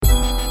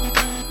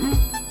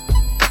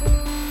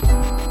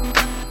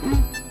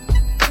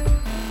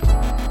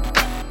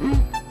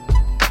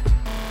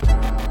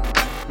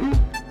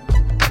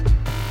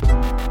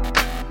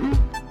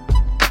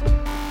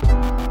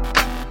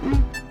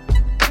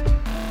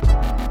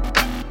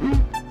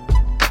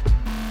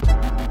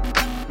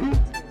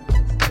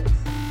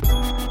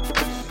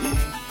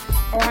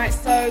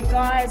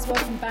guys,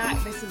 welcome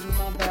back. This is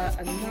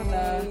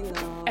another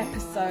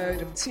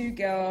episode of Two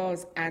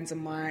Girls and a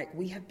Mic.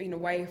 We have been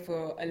away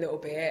for a little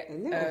bit.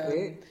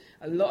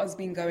 A lot has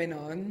been going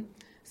on.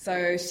 So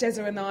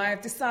Sheza and I have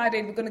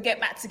decided we're going to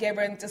get back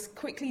together and just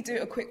quickly do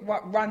a quick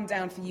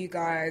rundown for you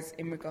guys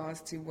in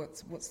regards to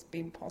what's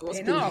been popping off. What's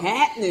been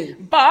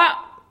happening? But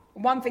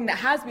one thing that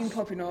has been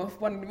popping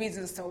off, one of the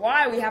reasons as to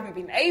why we haven't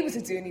been able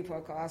to do any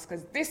podcasts,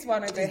 because this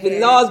one over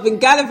here... Lars been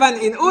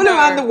gallivanting all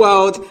around the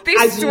world,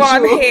 this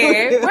one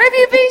here... Where have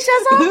you been,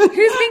 Shazza?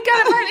 Who's been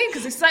gallivanting?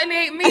 Because it certainly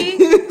ain't me.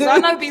 Because I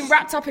know I've been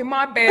wrapped up in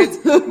my bed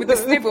with the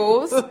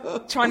snivels,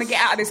 trying to get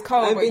out of this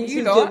cold. I've but been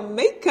you to lot...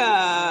 Jamaica.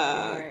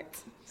 Right.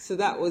 So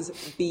that was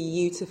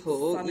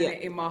beautiful. Sunning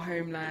it in my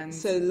homeland.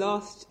 So I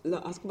was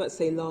about to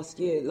say last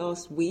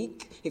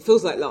week. It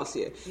feels like last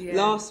year. Yeah.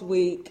 Last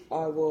week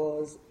I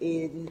was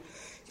in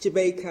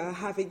Jamaica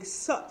having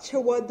such a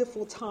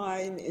wonderful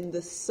time in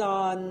the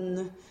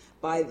sun,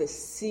 by the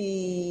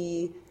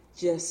sea,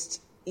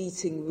 just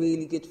eating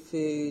really good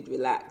food,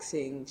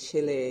 relaxing,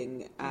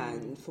 chilling,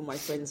 and for my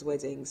friend's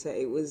wedding. So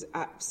it was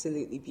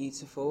absolutely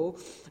beautiful.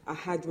 I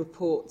had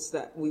reports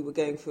that we were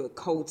going through a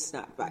cold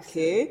snap back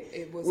here,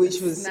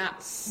 which was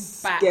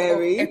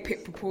scary, of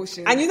epic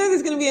proportions. And you know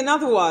there's going to be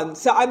another one.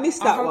 So I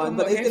missed that one,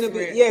 but there's going to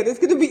be there's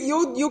going to be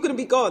you're going to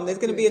be gone. There's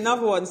going to be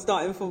another one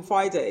starting from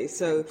Friday.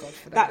 So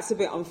that's a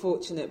bit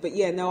unfortunate. But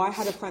yeah, no, I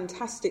had a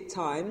fantastic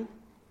time.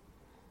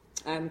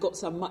 Got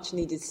some much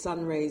needed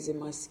sun rays in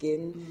my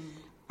skin.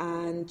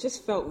 And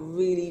just felt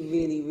really,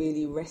 really,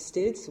 really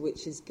rested,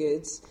 which is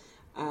good.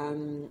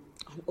 I'm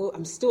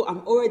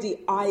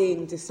already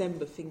eyeing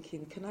December,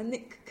 thinking, can I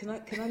nick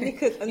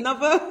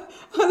another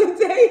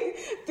holiday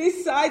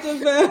this side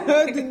of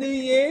the new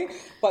year?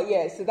 But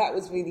yeah, so that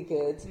was really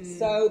good.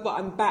 But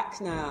I'm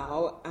back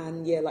now,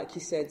 and yeah, like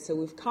you said, so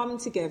we've come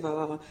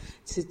together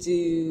to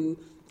do.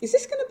 Is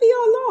this going to be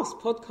our last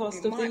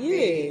podcast of the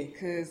year?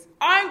 Because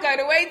I'm going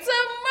away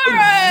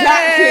tomorrow.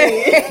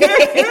 Exactly.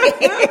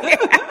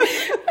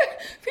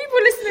 People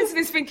listening to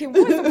this thinking,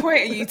 what is the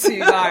point of you two?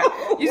 Like,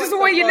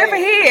 you're never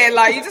here.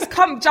 Like, you just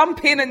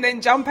jump in and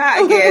then jump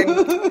out again.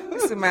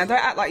 Listen, man, don't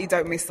act like you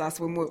don't miss us.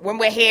 When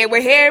we're here,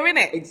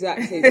 innit?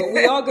 Exactly. But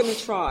we are going to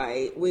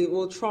try. We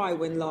will try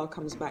when La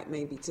comes back,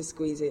 maybe to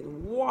squeeze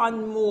in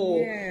one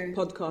more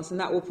podcast, and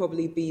that will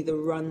probably be the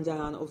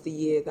rundown of the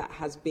year that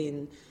has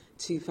been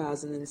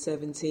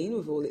 2017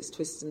 with all its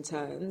twists and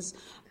turns.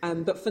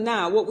 But for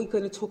now, what we're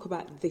going to talk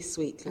about this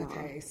week, Lara?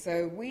 Okay,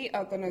 so we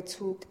are going to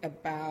talk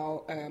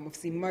about,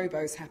 obviously,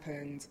 Mobo's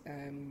happened,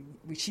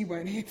 which you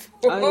weren't here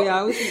for. Oh, yeah,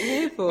 I wasn't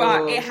here for.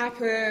 But it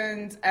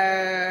happened,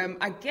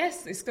 I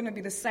guess it's going to be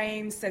the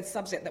same said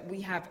subject that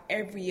we have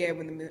every year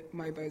when the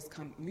Mobos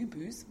come.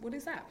 Mubus? What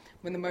is that?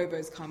 When the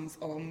Mobos comes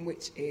on,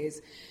 which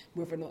is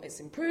whether or not it's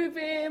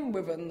improving,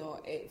 whether or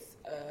not it's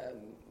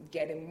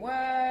getting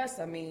worse.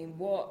 I mean,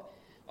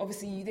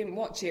 obviously, you didn't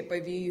watch it, but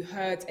have you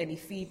heard any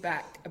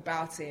feedback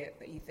about it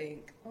that you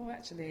think,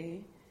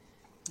 actually...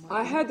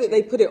 I heard that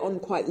they put it on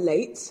quite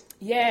late.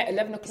 Yeah,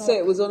 11 o'clock. So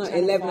it was on at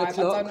 11 o'clock.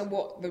 I don't know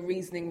what the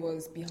reasoning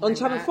was behind on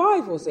Channel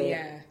 5, was it?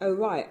 Yeah. Oh,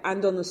 right.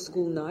 And on a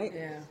school night.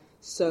 Yeah.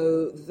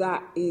 So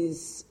that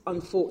is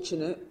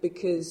unfortunate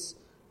because,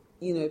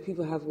 you know,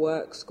 people have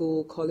work,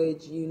 school,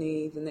 college,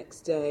 uni the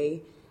next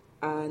day.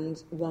 And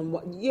one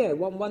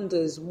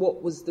wonders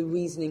what was the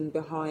reasoning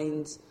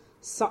behind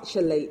such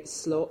a late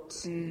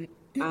slot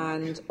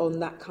and on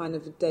that kind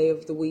of day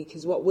of the week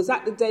as well. Was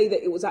that the day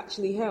that it was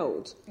actually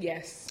held?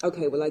 Yes.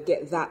 Okay, well, I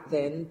get that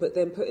then. But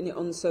then putting it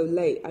on so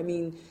late, I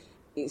mean,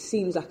 it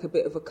seems like a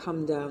bit of a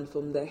come down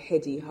from the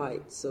heady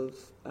heights of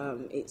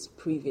its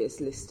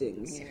previous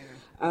listings. Yeah.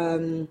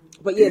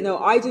 But yeah, no,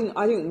 I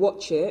didn't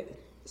watch it,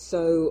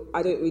 so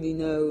I don't really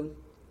know.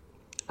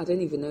 I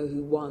don't even know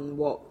who won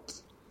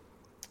what.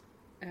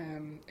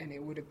 And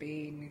it would have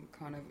been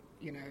kind of,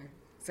 you know,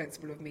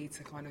 sensible of me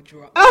to kind of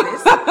draw up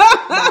this.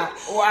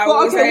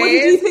 What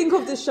did you think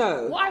of the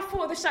show? What I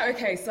thought of the show,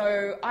 okay,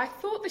 so I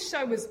thought the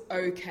show was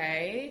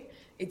okay.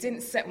 It didn't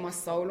set my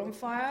soul on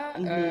fire.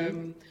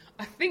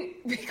 I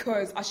think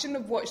because I shouldn't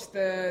have watched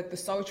the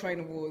Soul Train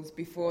Awards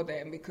before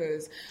then,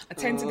 because I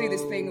tend to do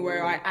this thing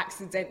where I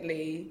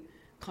accidentally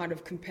kind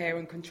of compare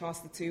and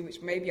contrast the two,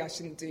 which maybe I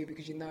shouldn't do,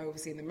 because, you know,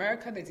 obviously in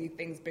America they do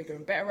things bigger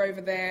and better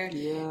over there.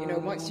 Yeah. You know,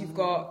 once you've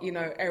got, you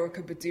know,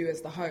 Erykah Badu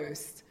as the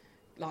host,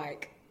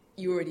 like,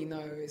 you already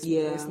know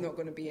it's not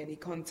going to be any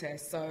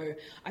contest. So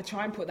I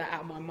try and put that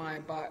out of my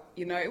mind. But,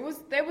 you know,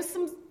 there were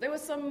some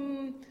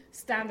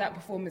standout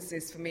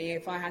performances for me.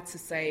 If I had to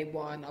say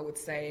one, I would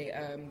say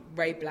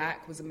Ray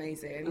Black was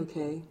amazing.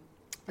 Okay.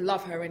 I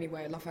love her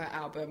anyway. I love her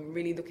album.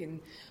 Really looking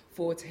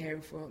forward to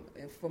hearing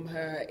from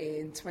her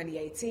in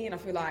 2018. I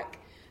feel like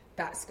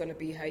that's going to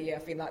be her year. I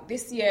feel like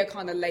this year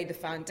kind of laid the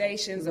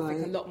foundations. Right. I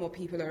think a lot more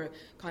people are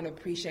kind of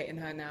appreciating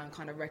her now and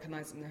kind of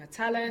recognising her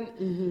talent.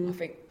 I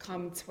think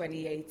come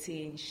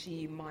 2018,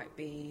 she might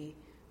be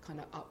kind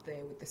of up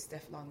there with the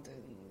Steph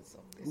Londons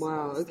of this.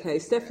 Wow, okay.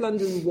 Steph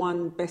London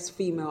won Best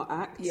Female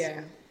Act.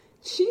 Yeah.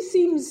 She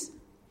seems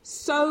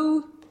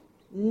so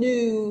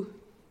new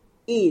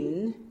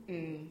in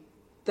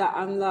that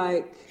I'm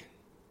like,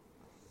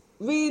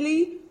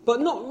 really?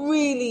 But not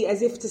really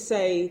as if to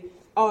say,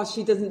 oh,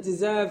 she doesn't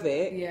deserve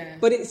it. Yeah.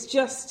 But it's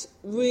just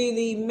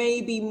really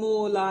maybe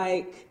more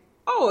like,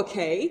 oh,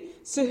 okay.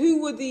 So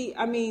who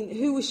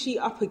was she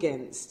up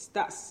against?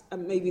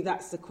 Maybe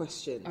that's the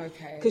question.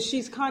 Okay. Because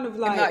she's kind of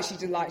like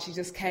she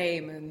just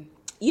came and.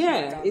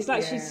 Yeah, it's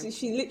like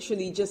she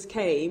literally just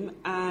came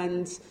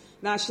and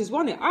now she's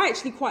won it. I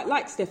actually quite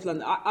like Steph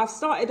London. I've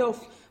started off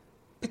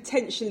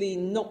potentially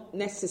not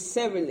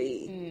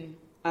necessarily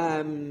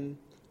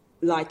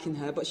liking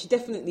her, but she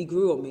definitely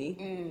grew on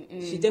me.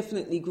 She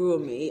definitely grew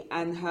on me,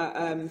 and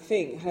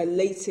her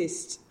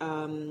latest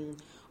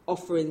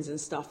offerings and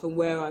stuff, and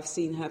where I've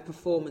seen her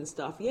perform and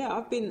stuff. Yeah,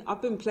 I've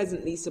been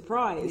pleasantly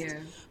surprised. Yeah.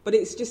 But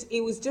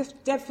it was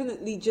just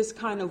definitely just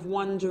kind of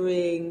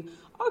wondering.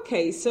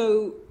 Okay,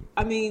 so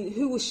I mean,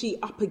 who was she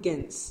up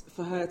against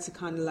for her to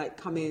kind of like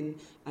come in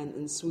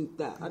and swoop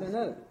that? I don't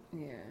know.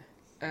 Yeah.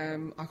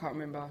 I can't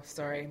remember.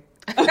 Sorry.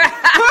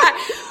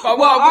 But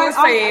what I will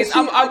say is,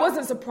 I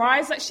wasn't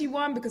surprised that she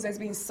won because there's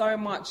been so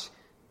much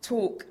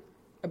talk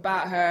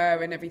about her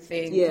and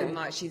everything, and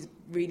like she's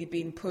really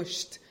been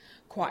pushed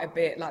quite a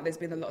bit. Like there's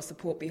been a lot of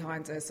support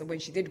behind her. So when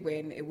she did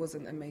win, it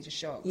wasn't a major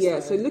shock.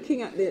 Yeah. So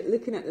looking at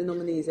the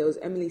nominees, there was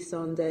Emily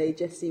Sandé,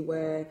 Jessie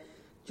Ware,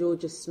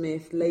 Georgia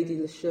Smith, Lady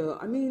LaSure.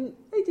 I mean,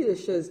 Lady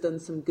LaSure's done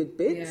some good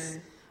bits.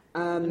 Yeah.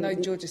 I know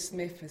Georgia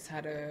Smith has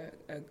had a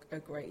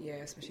great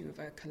year, especially with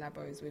her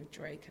collabos with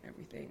Drake and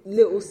everything.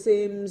 Little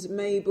Sims,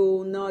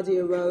 Mabel,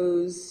 Nadia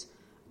Rose,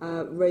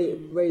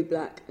 Ray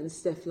Black and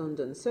Steph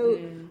London. So,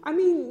 I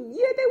mean,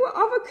 yeah, there were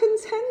other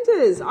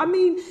contenders. I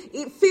mean,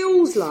 it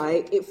feels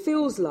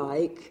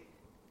like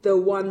the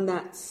one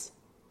that's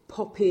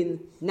popping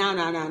now.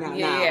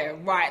 Yeah,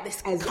 right.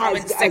 This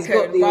current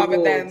second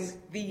rather than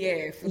the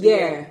year. For the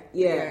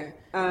year.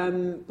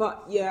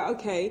 But yeah,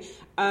 okay.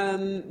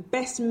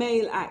 Best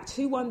male act.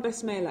 Who won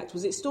best male act?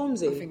 Was it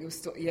Stormzy? I think it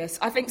was. Yes,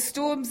 I think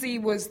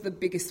Stormzy was the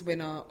biggest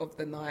winner of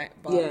the night.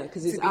 But yeah,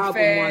 because his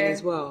album won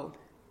as well.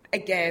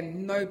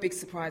 Again, no big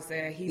surprise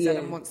there. He's had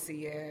a monster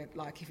year.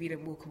 Like if he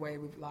didn't walk away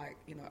with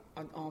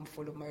an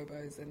armful of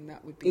Mobos, and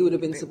that would be. It would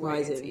have been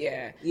surprising.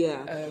 Weird.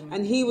 Yeah.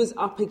 And he was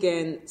up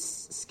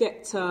against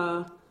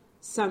Skepta.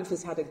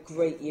 Sampha's had a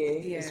great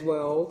year as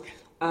well.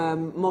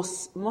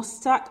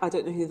 Mostak, I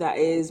don't know who that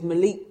is.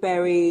 Malik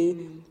Berry.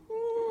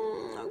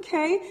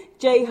 Okay.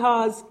 Jay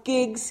Haas,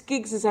 Giggs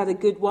has had a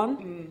good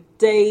one.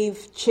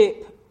 Dave,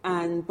 Chip,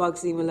 and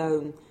Bugsy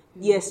Malone.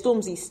 Yeah,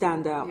 Stormzy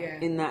stand out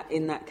in that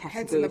category.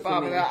 Heads in the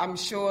bar with that. I'm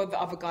sure the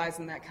other guys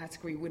in that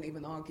category wouldn't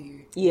even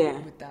argue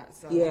with that.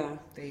 So there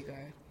you go.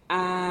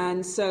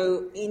 And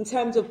so in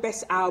terms of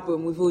best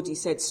album, we've already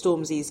said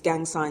Stormzy's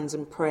Gang Signs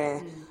and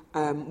Prayer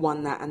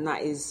won that, and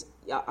that is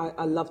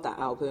I love that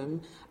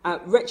album.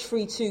 Wretch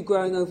Free 2,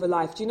 Growing Over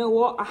Life. Do you know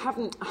what? I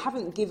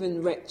haven't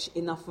given Wretch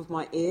enough of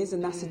my ears,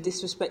 and that's a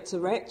disrespect to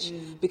Wretch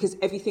because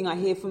everything I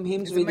hear from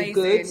him is really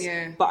good.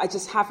 Yeah. But I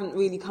just haven't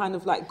really kind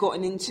of like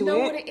gotten into it. You know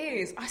what it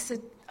is?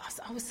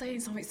 I was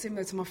saying something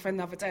similar to my friend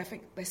the other day. I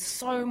think there's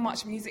so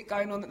much music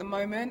going on at the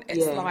moment.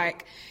 It's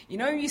like,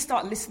 you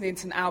start listening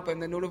to an album,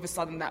 then all of a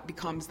sudden that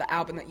becomes the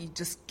album that you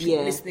just keep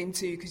listening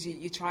to because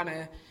you're trying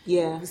to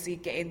obviously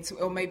get into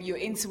it, or maybe you're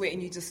into it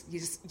and you're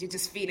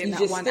just feeling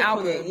that one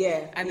album.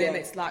 And then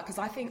it's like, because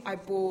I think I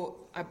bought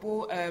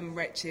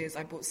Wretches,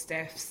 I bought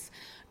Steph's.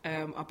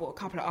 I bought a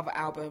couple of other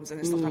albums and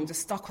it's like I'm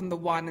just stuck on the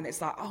one and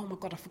it's like, oh my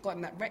God, I've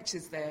forgotten that Wretch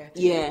is there.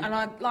 Yeah. And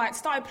I like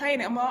started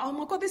playing it. I'm like, oh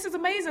my God, this is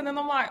amazing. And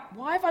I'm like,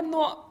 why have I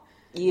not?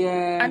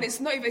 Yeah. And it's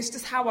not even, it's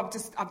just how I've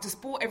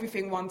just bought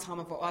everything one time.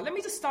 I thought, oh, let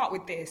me just start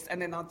with this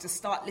and then I'll just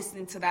start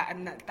listening to that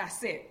and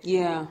that's it.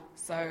 Yeah.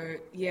 So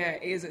yeah,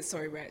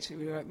 sorry, Wretch,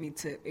 we don't mean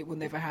to, it will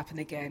never happen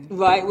again.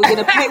 Right, we're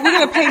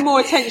gonna pay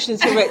more attention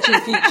to Wretch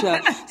in future.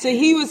 So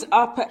he was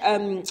up,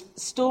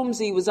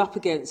 Stormzy was up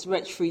against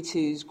Wretch Free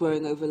 2's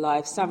Growing Over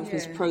Life,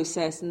 Sampha's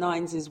Process,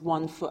 Nines is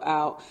One Foot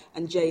Out,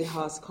 and Jay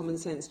Haas Common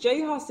Sense.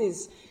 Jay Haas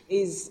is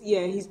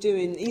he's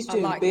doing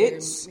like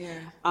bits.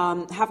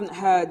 Haven't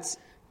heard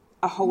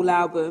a whole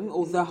album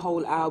or the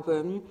whole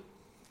album.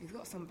 He's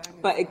got some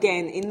bangers. But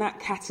again, in that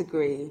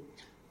category,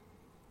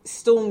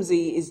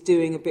 Stormzy is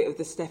doing a bit of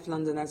the Steph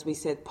London, as we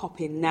said,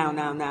 popping now.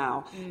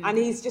 And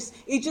it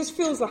just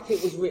feels like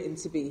it was written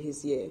to be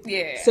his year.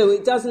 Yeah. So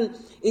it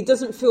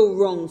doesn't feel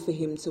wrong for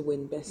him to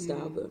win best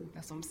album.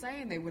 That's what I'm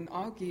saying. They wouldn't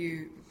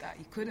argue that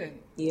he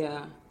couldn't.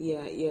 Yeah.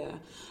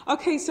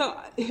 Okay, so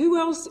who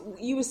else?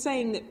 You were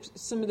saying that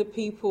some of the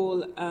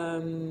people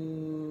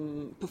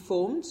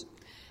performed.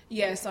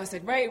 Yes, I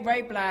said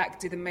Ray Black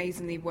did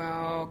amazingly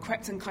well.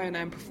 Krept and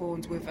Conan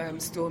performed with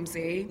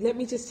Stormzy. Let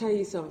me just tell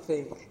you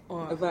something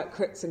about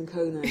Krept and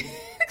Conan.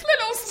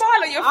 Little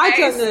smile on your face. I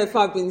don't know if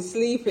I've been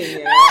sleeping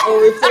yet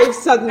or if they've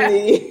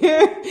suddenly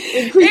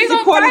increased the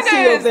quality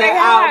bangers. of their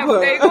album.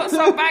 They got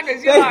some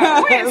bangers. You're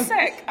like, wait a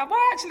sec, am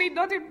I actually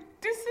nodding?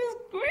 This is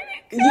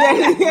really good.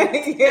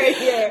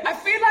 Yeah. I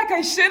feel like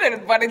I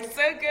shouldn't, but it's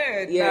so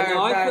good.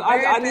 Yeah,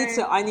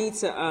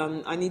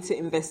 I need to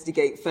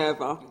investigate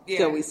further,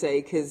 shall we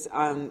say? Because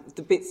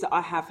the bits that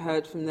I have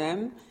heard from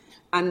them,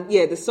 And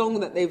the song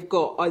that they've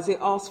got, is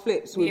it Arse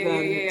Flips with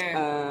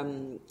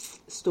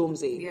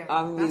Stormzy? Yeah,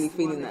 I'm really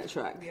feeling that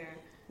track.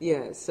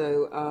 Yeah.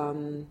 So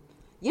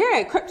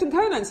Krept and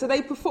Konan. So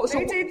they performed.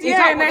 They did,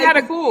 and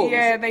they performed?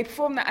 They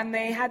performed that, and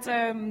they had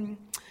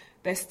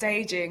their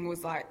staging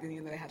was like,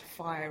 they had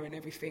fire and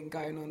everything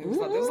going on. It was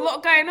like there was a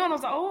lot going on. I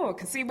was like, I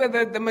can see where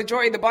the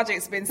majority of the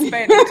budget's been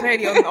spent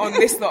clearly on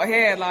this lot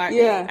here. Like,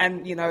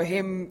 and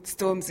him,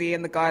 Stormzy,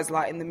 and the guys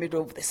like in the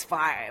middle of this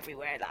fire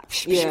everywhere. Like,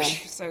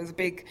 so it was a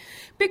big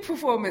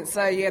performance.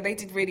 So they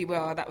did really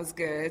well. That was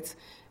good.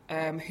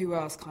 Who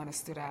else kind of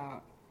stood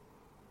out?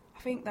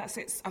 I think that's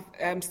it.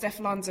 Steph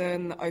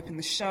London opened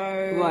the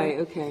show. Right.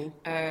 Okay.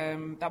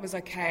 That was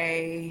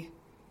okay.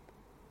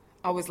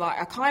 I was like,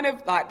 I kind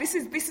of like this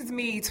is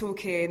me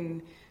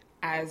talking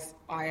as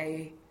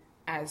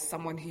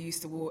someone who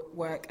used to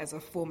work as a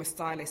former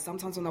stylist.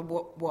 Sometimes when I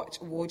watch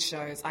award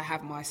shows, I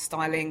have my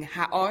styling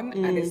hat on,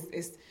 and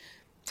it's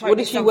totally what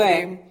did she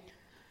wear?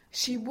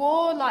 She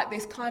wore like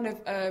this kind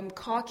of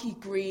khaki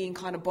green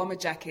kind of bomber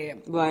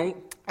jacket, right?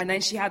 And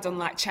then she had on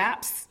like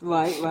chaps,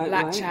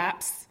 black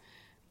chaps,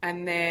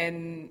 and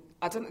then.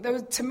 I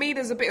don't. To me,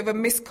 there's a bit of a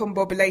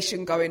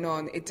miscombobulation going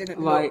on. It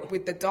didn't look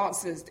with the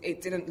dancers.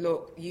 It didn't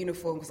look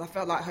uniform because I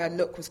felt like her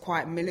look was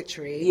quite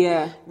military.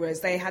 Yeah.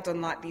 Whereas they had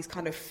on like these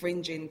kind of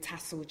fringing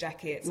tassel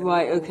jackets.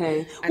 Right.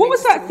 Okay. What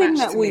was that thing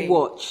that we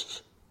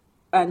watched?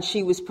 And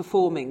she was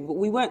performing.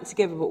 We weren't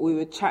together, but we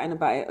were chatting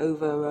about it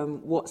over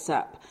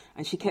WhatsApp.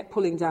 And she kept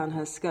pulling down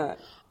her skirt.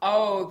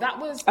 Oh, that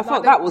was... I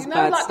thought that was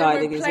bad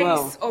styling as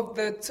well.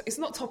 It's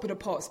not Top of the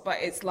Pops, but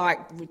it's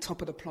like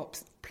Top of the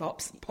Pops'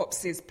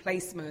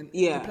 placement.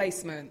 Yeah. The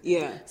placement.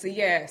 Yeah.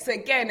 So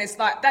again, it's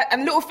like that.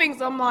 And little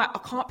things, I'm like, I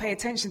can't pay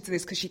attention to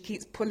this because she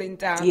keeps pulling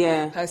down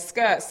her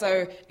skirt.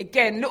 So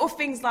again, little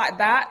things like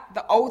that,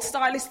 the old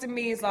stylist in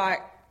me is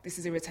like, this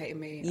is irritating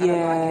me.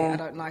 I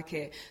don't like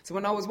it. So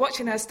when I was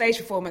watching her stage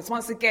performance,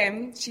 once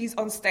again, she's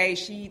on stage.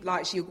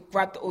 She'll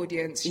grab the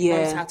audience. She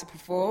knows how to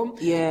perform.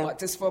 Yeah. But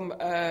just from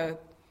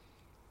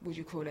what do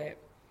you call it?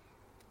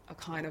 A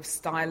kind of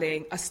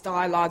a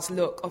stylized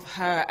look of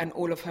her and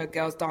all of her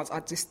girls dance.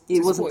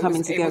 It wasn't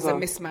coming together. It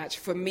was a mismatch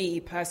for me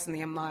personally.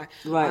 I'm like,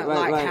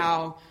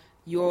 how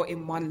you're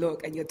in one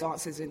look and your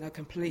dancer's in a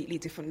completely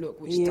different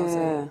look, which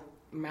doesn't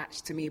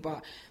match to me.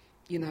 But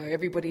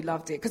everybody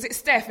loved it because it's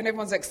Steph and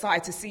everyone's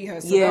excited to see her,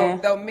 so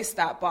they'll miss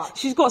that. But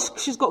she's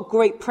got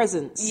great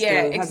presence.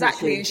 Yeah, though,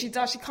 exactly. She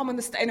does. She come on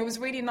the stage, and it was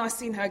really nice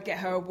seeing her get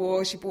her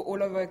award. She brought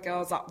all of her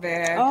girls up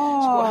there.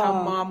 Oh. She brought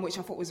her mum, which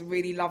I thought was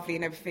really lovely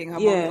and everything. Her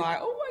mum was like,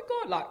 oh my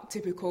God, like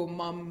typical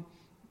mum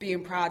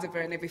being proud of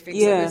her and everything.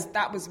 Yeah. So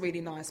that was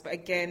really nice. But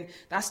again,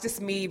 that's just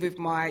me with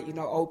my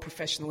old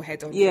professional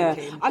head on. Yeah,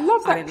 thinking, I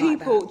love that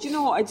people. Like that. Do you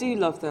know what I do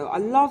love though? I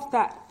love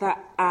that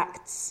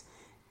acts.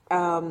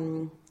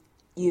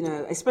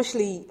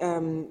 Especially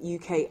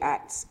UK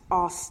acts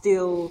are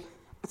still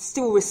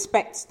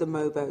respect the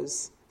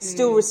Mobos,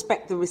 still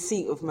respect the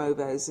receipt of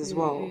Mobos as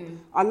well.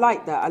 I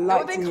like that. I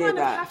like to hear that. They kind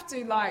of have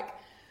to, like,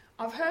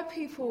 I've heard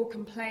people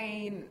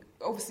complain,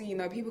 obviously,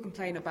 people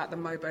complain about the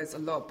Mobos a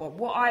lot, but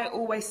what I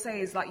always say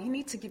is, like, you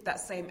need to give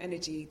that same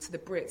energy to the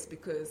Brits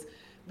because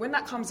when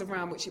that comes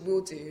around, which it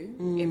will do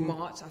in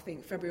March, I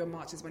think February or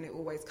March is when it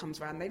always comes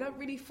around, they don't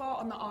really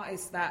fart on the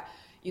artists that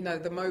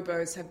the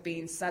Mobos have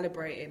been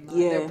celebrating. Like,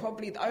 they're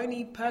probably the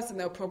only person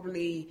they'll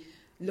probably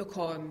look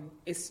on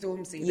is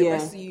Stormzy. The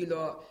rest of you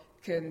lot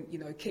can,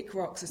 kick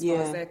rocks as far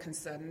as they're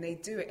concerned, and they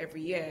do it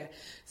every year.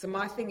 So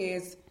my thing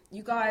is,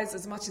 you guys,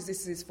 as much as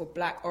this is for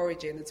Black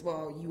origin as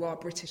well, you are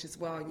British as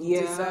well. You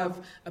deserve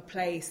a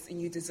place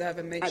and you deserve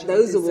a mention. At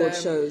those award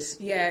shows.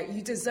 Yeah,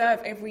 you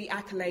deserve every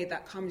accolade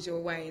that comes your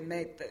way.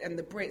 And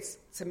the Brits,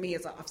 to me,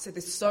 as I've said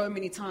this so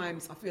many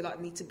times, I feel like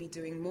need to be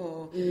doing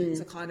more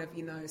to kind of,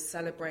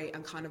 celebrate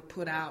and kind of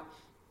put out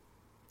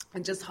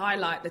and just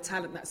highlight the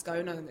talent that's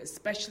going on,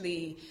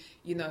 especially,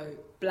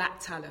 Black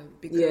talent.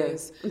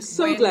 Because I'm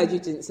so glad you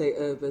didn't say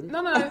urban.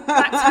 No,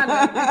 Black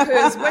talent.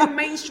 Because when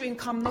mainstream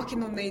come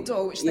knocking on their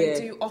door, which they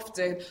do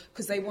often,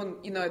 because they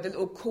want, the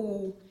little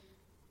cool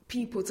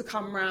people to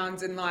come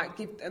round and like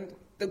give them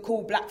the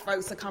cool Black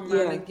folks to come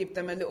round and give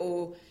them a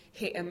little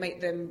hit and make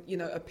them,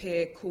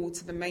 appear cool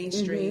to the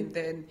mainstream.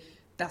 Then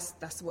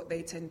that's what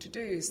they tend to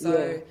do.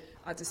 So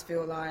I just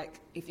feel like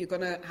if you're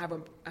gonna have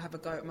a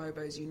go at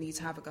Mobos, you need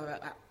to have a go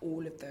at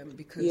all of them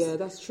because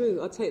that's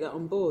true. I'll take that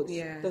on board.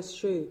 Yeah, that's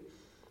true.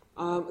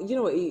 You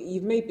know what?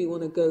 You've made me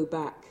want to go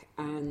back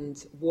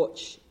and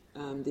watch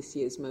this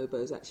year's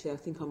Mobos. Actually, I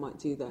think I might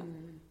do that.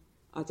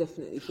 I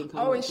definitely think I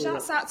might do that. Oh, and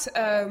shouts out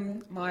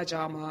to Maya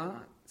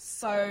Jama.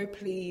 So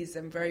pleased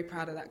and very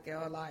proud of that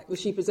girl. Like,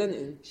 was she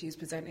presenting? She was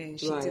presenting.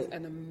 She did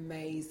an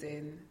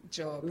amazing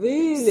job.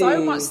 Really?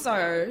 So much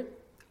so,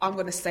 I'm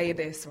going to say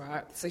this,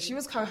 right? So she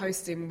was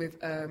co-hosting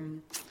with,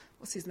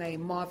 what's his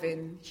name?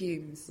 Marvin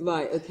Humes.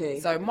 Right,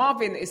 okay. So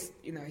Marvin is,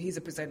 he's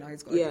a presenter.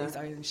 He's got his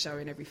own show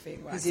and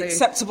everything, right? He's the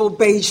acceptable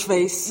beige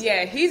face.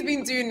 Yeah, he's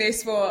been doing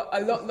this for a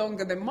lot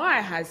longer than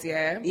Maya has,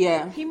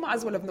 Yeah. He might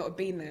as well have not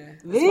been there.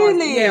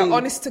 Really? Yeah,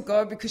 honest to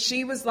God, because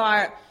she was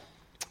like,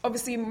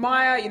 obviously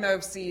Maya, you know,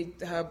 obviously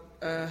her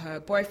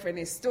boyfriend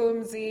is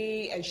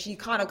Stormzy, and she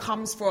kind of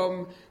comes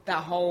from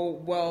that whole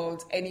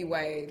world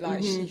anyway.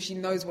 Like she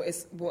knows what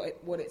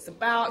it's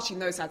about. She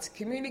knows how to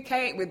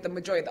communicate with the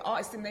majority of the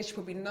artists in there. She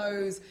probably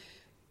knows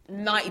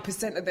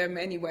 90% of them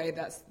anyway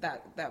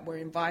that were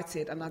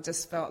invited. And I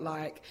just felt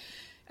like,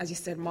 as you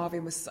said,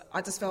 Marvin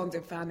I just found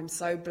him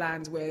so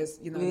bland, whereas,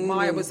 you know,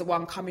 Maya was the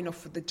one coming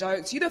off with the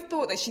jokes. You'd have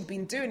thought that she'd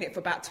been doing it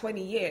for about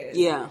 20 years.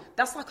 Yeah.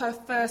 That's like her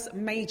first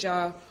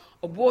major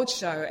award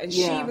show. And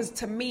she was,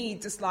 to me,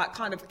 just like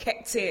kind of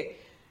kept it.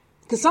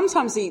 Because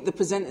sometimes the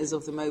presenters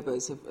of the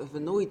Mobos have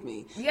annoyed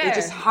me. Yeah. They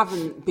just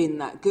haven't been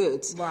that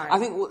good. Right. I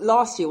think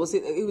last year, was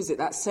it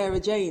that Sarah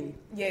Jane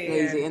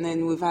lady? Yeah. And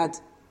then we've had...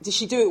 Did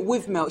she do it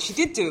with Mel? She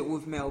did do it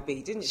with Mel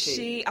B, didn't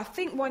she? I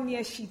think one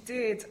year she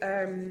did...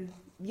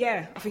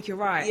 yeah, I think you're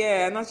right.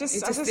 Yeah, and it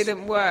just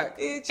didn't work.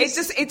 It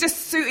just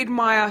suited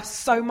Maya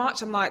so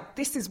much. I'm like,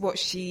 this is what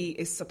she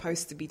is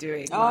supposed to be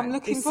doing. Oh, like, I'm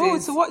looking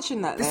forward to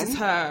watching that. This is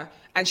her,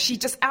 and she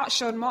just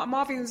outshone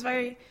Marvin. Was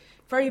very,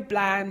 very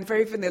bland,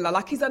 very vanilla.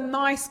 Like, he's a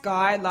nice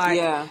guy.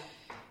 Like,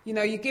 you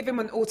know, you give him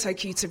an auto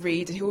cue to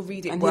read, and he'll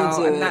read it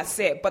well, and that's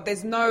it. But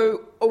there's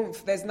no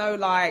oomph. There's no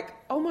like,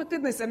 oh my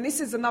goodness. And this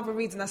is another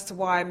reason as to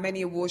why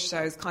many award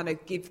shows kind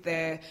of give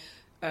their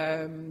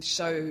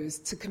shows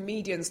to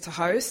comedians to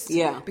host,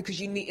 because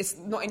it's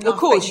not enough. Of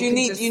course, you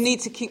need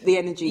to keep the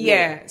energy.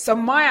 Yeah, so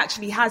Maya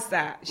actually has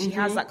that. She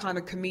has that kind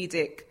of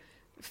comedic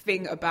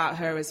thing about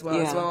her as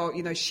well.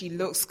 You know, she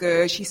looks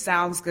good, she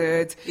sounds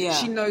good,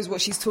 she knows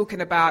what she's talking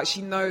about.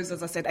 She knows,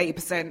 as I said,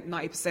 80%,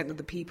 90% of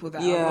the people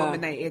that are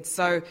nominated.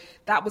 So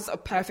that was a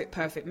perfect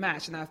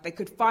match. Now, if they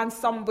could find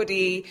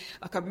somebody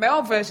like a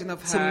male version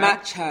of her to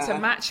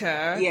match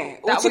her,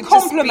 or to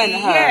compliment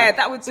her,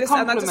 that would just.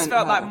 And I just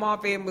felt like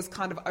Marvin was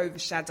kind of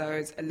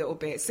overshadowed a little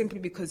bit, simply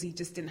because he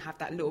just didn't have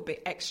that little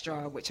bit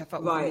extra, which I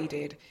felt was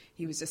needed.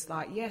 He was just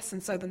like, yes,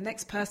 and so the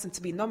next person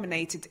to be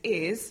nominated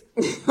is...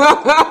 Basic.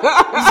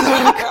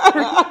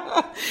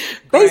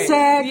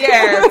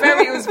 Yeah,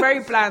 it was very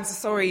bland. So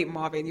sorry,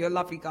 Marvin, you're a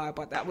lovely guy,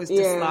 but that was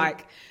just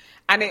like...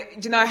 And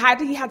it, you know, had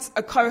he had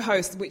a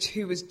co-host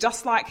who was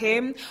just like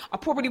him, I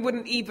probably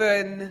wouldn't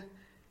even...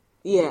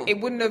 Yeah. It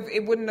wouldn't have...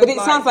 But it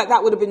sounds like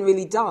that would have been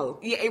really dull.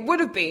 Yeah, it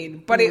would have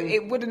been, but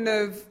it wouldn't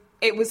have...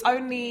 It was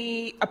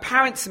only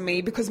apparent to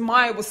me because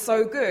Maya was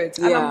so good.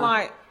 And I'm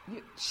like...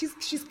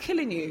 She's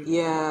killing you.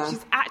 Yeah.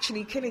 She's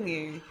actually killing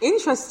you.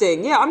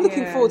 Interesting. Yeah, I'm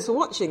looking forward to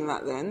watching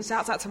that then.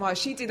 Shouts out to Maya.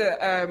 She did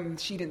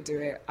she didn't do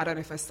it. I don't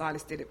know if her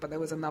stylist did it, but there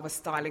was another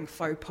styling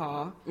faux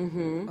pas.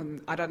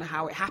 I don't know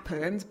how it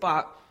happened,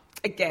 but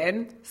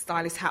again,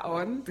 stylist hat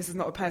on. This is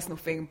not a personal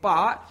thing,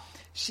 but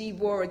she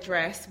wore a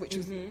dress which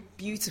was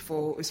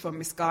beautiful. It was from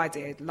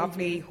Missguided.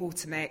 Lovely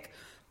halter neck,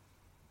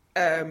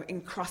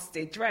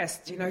 encrusted dress.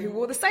 Do you know who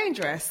wore the same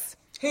dress?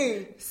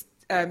 Who?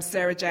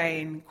 Sarah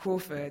Jane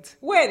Crawford.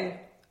 When?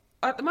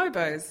 At the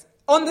Mobos.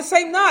 On the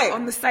same night?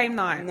 On the same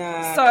night.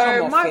 Nah,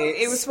 so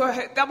it was for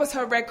her, that was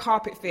her red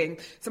carpet thing.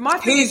 So my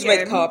thing Whose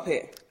red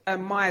carpet?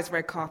 Maya's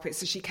red carpet.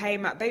 So she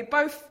came out. They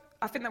both,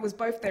 I think that was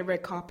both their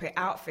red carpet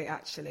outfit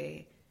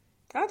actually.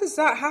 How does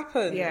that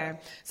happen? Yeah.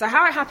 So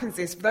how it happens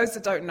is, for those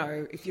that don't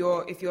know, if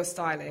you're a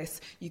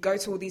stylist, you go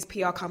to all these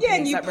PR companies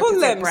and you that pull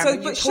represent them.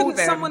 brand, But shouldn't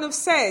someone have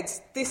said,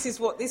 this is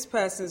what this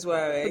person's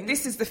wearing? But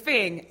this is the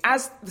thing.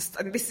 And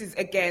this is,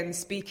 again,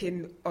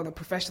 speaking on a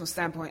professional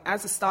standpoint,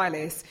 as a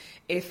stylist,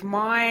 if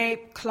my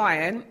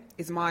client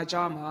is Maya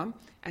Jama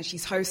and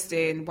she's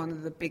hosting one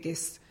of the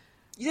biggest...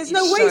 There's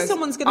no way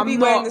someone's going to be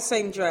wearing the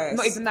same dress.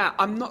 Not even that.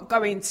 I'm not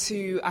going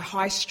to a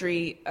high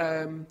street...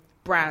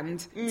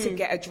 brand to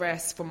get a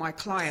dress for my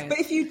client. But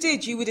if you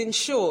did, you would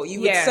ensure,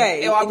 you would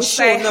say, I would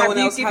say, no have one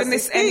you else given has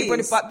this this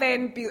anybody? But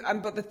then,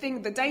 but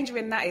the danger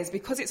in that is,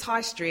 because it's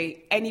high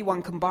street,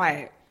 anyone can buy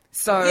it.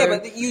 So yeah,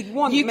 but you'd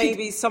want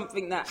maybe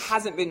something that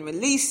hasn't been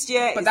released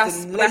yet. But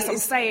that's what I'm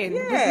saying.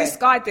 With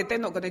Missguided, they're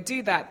not going to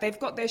do that. They've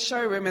got their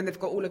showroom and they've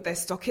got all of their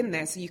stock in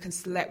there, so you can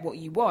select what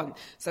you want.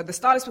 So the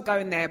stylist will go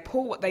in there,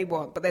 pull what they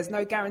want, but there's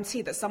no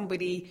guarantee that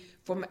somebody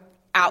from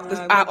out on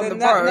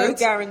the road, no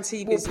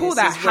guarantee will pull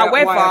that.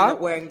 However,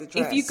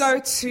 if you go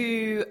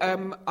to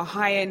a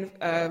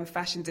high-end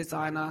fashion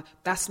designer,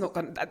 that's not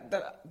going.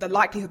 The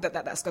likelihood that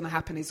that's going to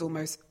happen is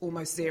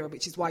almost zero.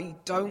 Which is why you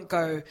don't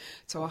go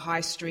to a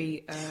high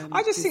street.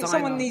 I just think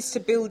someone needs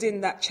to build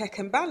in that check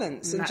and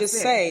balance and just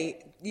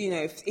say, you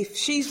know, if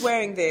she's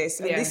wearing this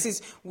and this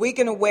is, we're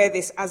going to wear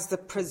this as the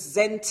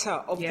presenter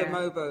of the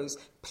Mobos,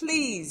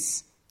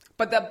 please.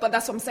 But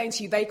that's what I'm saying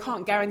to you. They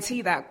can't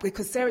guarantee that,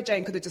 because Sarah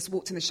Jane could have just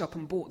walked in the shop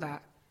and bought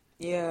that.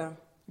 Yeah.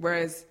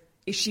 Whereas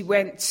if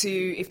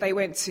they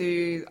went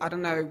to, I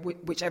don't know,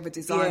 whichever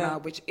designer,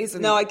 which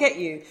isn't. No, I get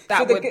you.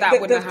 That wouldn't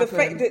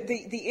happen.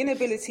 The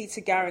inability to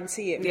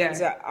guarantee it means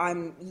that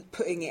I'm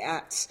putting it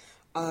at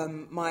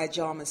Maya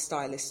Jama's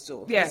stylist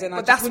store. Yeah,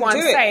 but that's why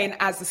I'm saying,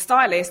 as a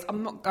stylist,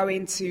 I'm not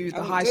going to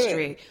the high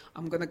street.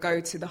 I'm going to go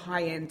to the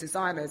high-end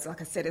designers.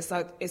 Like I said,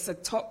 it's a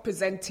top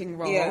presenting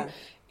role. Yeah.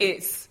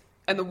 It's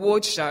an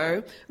award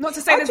show. Not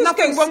to say there's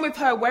nothing wrong with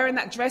her wearing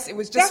that dress. It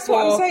was just for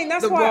what I'm saying.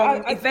 That's the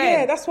wrong event.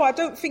 Yeah, that's why I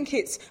don't think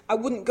I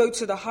wouldn't go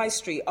to the high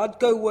street. I'd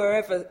go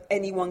wherever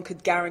anyone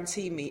could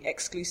guarantee me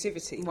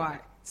exclusivity.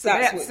 Right. So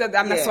that's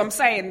what I'm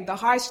saying. The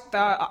high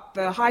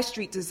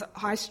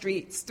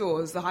street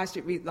stores, the high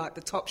street, like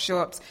the top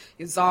shops,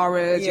 your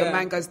Zara's, your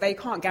Mangos, they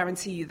can't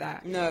guarantee you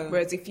that. No.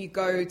 Whereas if you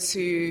go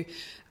to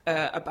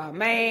a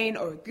Balmain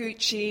or a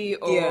Gucci,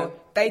 or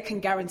they can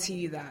guarantee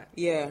you that.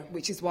 Yeah.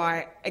 Which is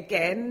why,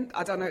 again,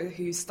 I don't know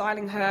who's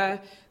styling her.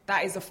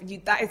 That is a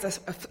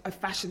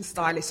fashion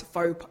stylist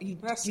faux. You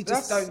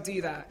just don't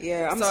do that.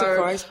 Yeah, I'm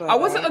surprised by that. I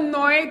wasn't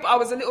annoyed, but I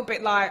was a little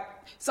bit like.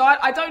 So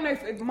I don't know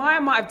if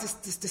Maya might have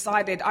just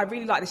decided I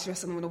really like this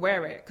dress and I'm going to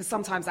wear it, because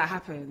sometimes that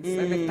happens.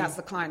 And if that's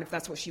the client, if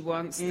that's what she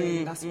wants,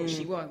 then that's what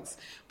she wants.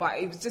 But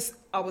it was just,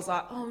 I was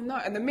like, oh no.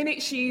 And the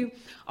minute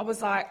I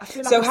was like, I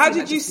feel like. So how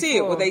did you see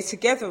it? Were they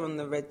together on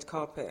the red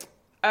carpet?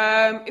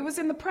 It was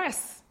in the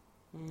press.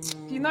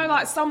 You know,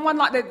 like someone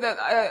like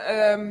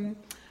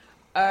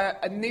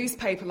a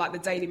newspaper like the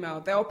Daily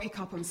Mail, they'll pick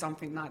up on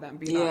something like that and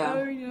be like,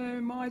 oh, you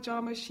know, Maya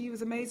Jama, she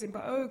was amazing,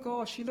 but oh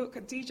gosh, you look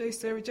at DJ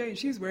Sarah Jane,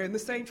 she's wearing the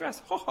same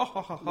dress. Ha ha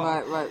ha ha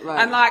ha.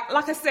 Right. And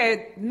like I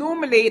said,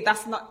 normally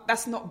that's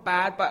not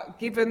bad, but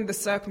given the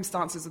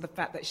circumstances of the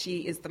fact that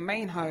she is the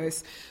main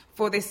host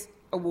for this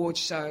award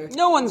show,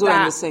 no one's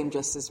wearing the same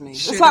dress as me.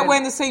 It's like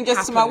wearing the same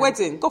dress to my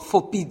wedding. God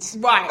forbid.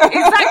 Right,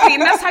 exactly.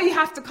 And that's how you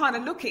have to kind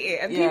of look at it.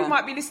 And people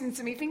might be listening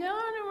to me thinking,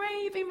 oh no,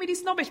 Ray, you've been really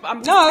snobbish, but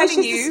I'm just telling it's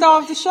just you, the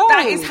star of the show.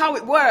 That is how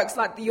it works.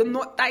 Like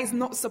that is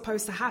not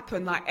supposed to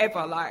happen, like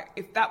ever. Like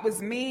if that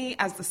was me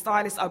as the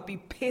stylist, I'd be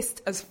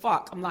pissed as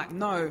fuck. I'm like,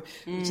 no.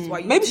 Which is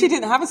why she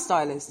didn't have a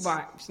stylist.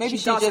 Right. Maybe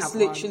she just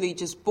literally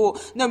just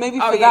bought. No, maybe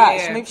for that.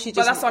 Yeah. Maybe she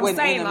just. But that's what I'm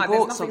saying. And like,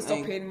 bought there's nothing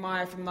something. stopping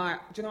Maya from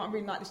like, do you know what, I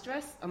really like this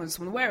dress, and I just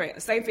want to wear it.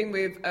 The same thing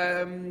with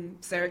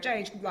Sarah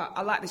Jane. She'd be like,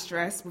 I like this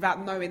dress,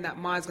 without knowing that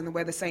Maya's going to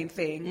wear the same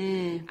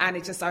thing, and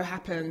it just so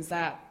happens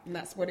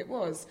that's what it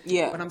was.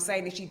 Yeah. But I'm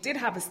saying if she did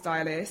have a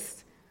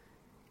stylist,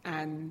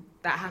 and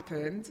that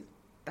happened,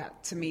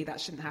 that to me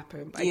that shouldn't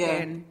happen. But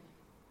again,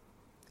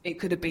 it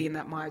could have been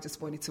that Maya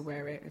just wanted to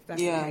wear it. If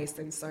that's the case,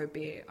 then so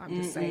be it.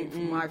 I'm just saying,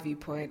 from my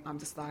viewpoint, I'm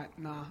just like,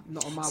 nah,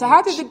 not on my watch. So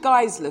how did the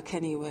guys look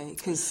anyway?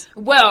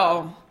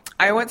 Well,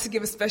 I want to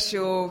give a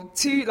special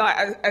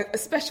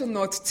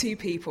nod to two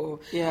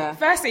people. Yeah.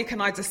 Firstly, can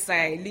I just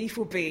say,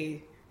 Lethal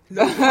B.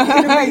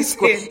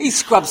 He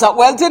scrubs up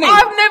well, didn't he?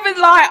 I've never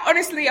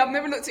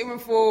looked at him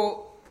and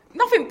thought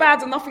nothing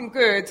bad or nothing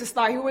good. Just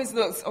like he always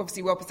looks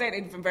obviously well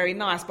presented and very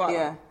nice.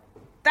 But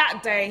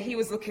that day he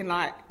was looking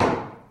like.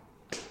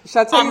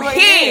 Shall I tell you what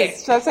it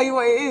is? Shall I tell you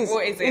what it is?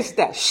 What is it? It's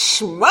that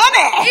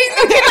shmoney. He's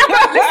looking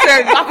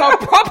like a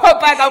proper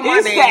bag of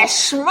money.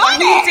 It's that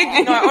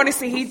shmoney.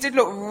 Honestly, he did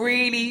look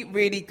really,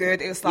 really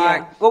good. It was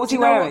like, what was he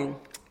wearing?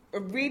 A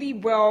really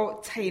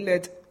well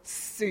tailored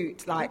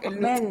suit. Like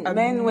men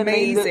when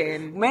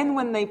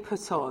they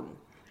put on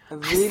a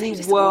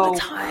really well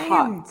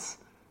cut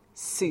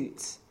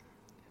suit,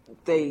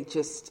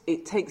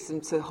 it takes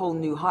them to whole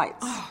new heights.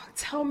 Oh,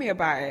 tell me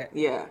about it.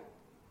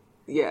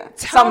 Yeah,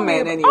 some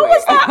men anyway. I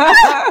was like,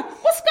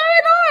 what's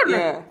going on?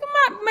 Yeah. You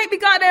might make me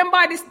go out there and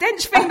buy this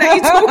dench thing that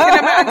you're talking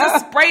about and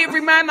just spray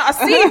every man that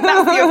I see. If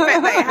that's the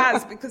effect that it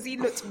has, because he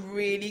looks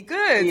really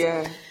good.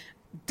 Yeah.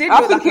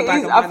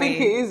 I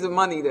think it is the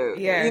money though.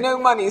 Yeah. You know,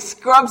 money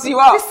scrubs you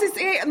up. This is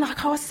it. And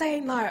like I was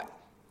saying, like,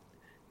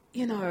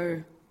 you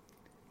know,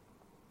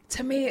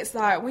 to me it's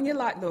like when you're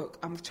like, look,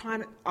 I'm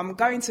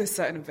going to a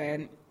certain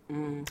event.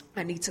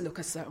 I need to look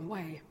a certain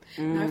way.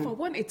 Now, if I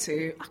wanted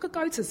to, I could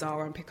go to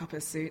Zara and pick up a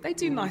suit. They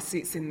do nice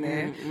suits in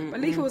there. But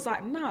Lethal was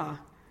like, nah.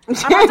 And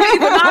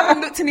I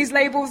haven't looked in his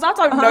labels. I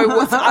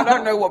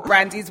don't know what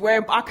brand he's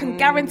wearing, but I can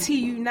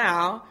guarantee you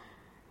now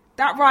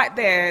that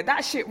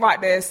shit right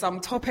there is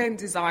some top end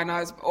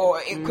designers, or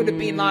it could have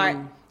been like,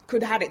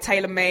 could have had it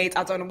tailor made.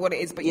 I don't know what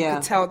it is, but you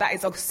could tell that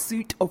is a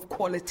suit of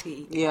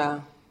quality.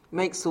 Yeah.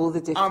 Makes all the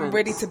difference. I'm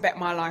ready to bet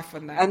my life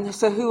on that. And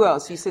so who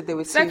else? You said there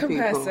were two people. Second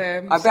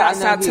person. I bet I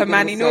know out to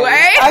Manny Noe. My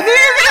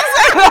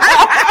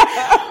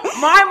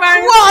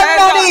man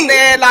was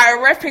there,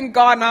 like, repping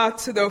Ghana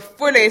to the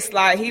fullest.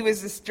 Like, he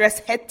was just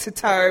dressed head to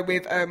toe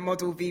with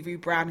model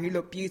Vivu Brown, who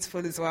looked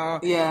beautiful as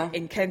well. Yeah.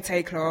 In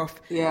kente cloth.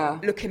 Yeah.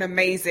 Looking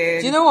amazing.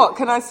 Do you know what?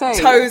 Can I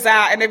say? Toes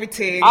out and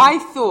everything. I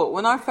thought,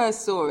 when I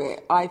first saw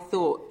it,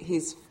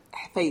 his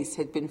face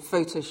had been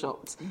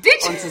photoshopped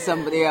onto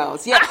somebody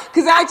else. Yeah,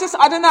 because I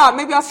don't know,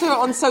 maybe I saw it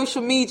on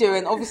social media,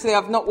 and obviously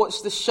I've not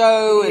watched the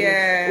show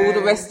and all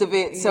the rest of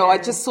it, so I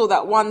just saw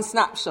that one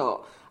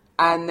snapshot,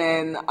 and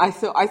then I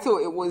thought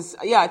it was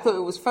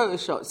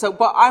photoshopped. So,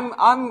 but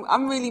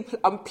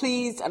I'm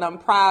pleased and I'm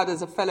proud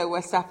as a fellow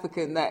West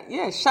African that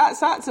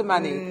shouts out to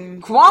Manny.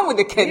 Come on with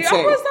the kente.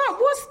 I was like,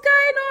 what's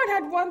going on?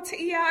 Had one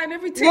titty out and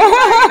everything.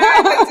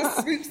 It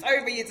just swoops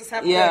over. You just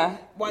have the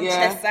one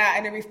chest out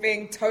and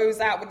everything, toes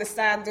out with the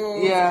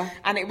sandals. Yeah.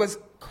 And it was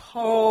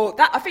cold.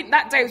 I think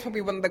that day was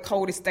probably one of the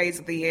coldest days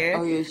of the year.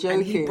 Oh, you're joking.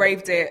 And he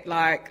braved it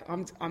like,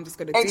 I'm just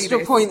going to do this.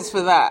 Extra points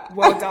for that.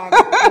 Well done.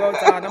 Well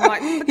done. I'm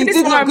like, he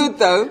did look good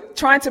though.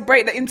 Trying to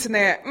break the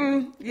internet.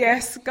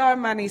 Yes, go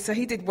Manny. So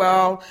he did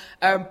well.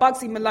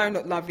 Bugsy Malone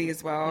looked lovely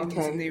as well.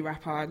 He's a new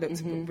rapper.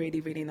 Looked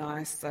really, really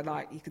nice. So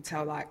like, you could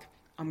tell like,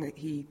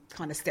 he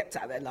kind of stepped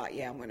out there like,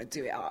 I'm going to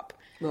do it up.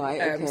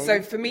 Right, okay.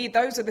 So for me,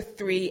 those are the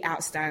three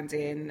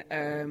outstanding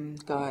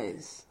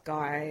guys.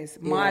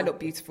 Maya looked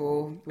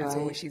beautiful. As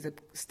always, she's a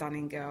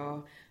stunning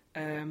girl.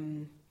 I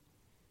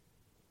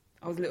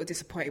was a little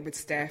disappointed with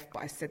Steph,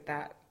 but I said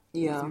that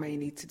was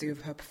mainly to do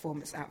with her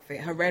performance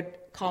outfit. Her red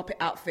carpet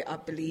outfit, I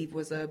believe,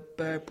 was a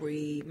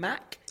Burberry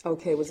MAC.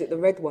 Okay, was it the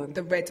red one?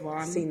 The red one.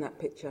 I've seen that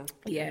picture.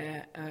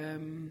 Yeah.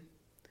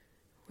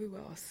 Who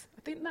else?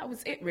 I think that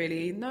was it,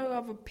 really. No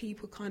other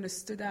people kind of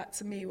stood out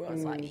to me where I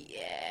was like,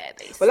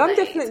 they Well, I'm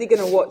definitely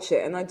going to watch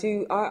it, and I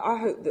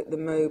hope that the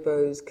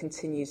Mobos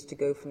continues to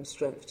go from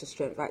strength to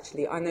strength,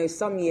 actually. I know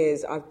some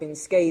years I've been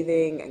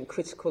scathing and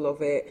critical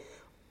of it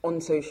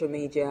on social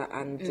media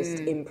and just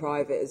in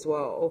private as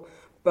well,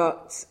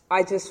 but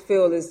I just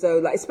feel as though,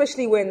 like,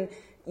 especially when,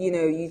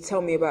 you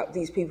tell me about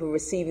these people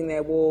receiving their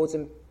awards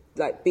and,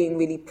 like, being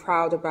really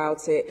proud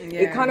about it,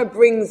 it kind of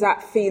brings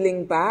that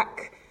feeling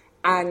back.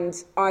 And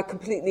I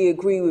completely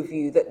agree with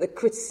you that the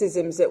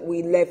criticisms that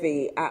we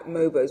levy at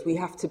Mobos, we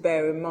have to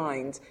bear in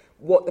mind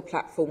what the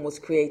platform was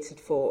created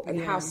for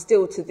and how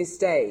still to this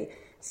day,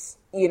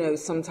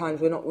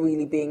 sometimes we're not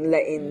really being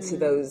let into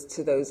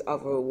those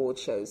other award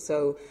shows.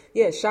 So,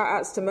 shout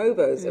outs to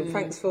Mobos and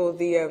thanks for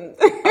the...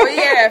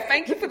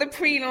 thank you for the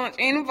pre-launch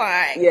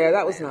invite. Yeah,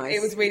 that was nice.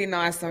 It was really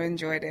nice. I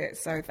enjoyed it.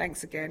 So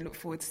thanks again. Look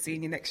forward to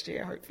seeing you next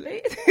year,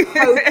 hopefully.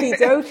 Okie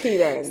dokie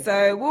then.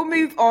 So we'll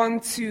move on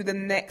to the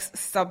next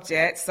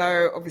subject.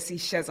 So obviously,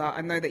 Sheza,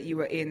 I know that you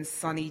were in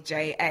Sunny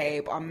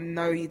JA, but I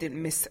know you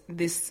didn't miss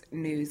this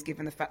news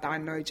given the fact that I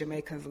know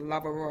Jamaica's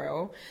lover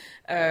royal.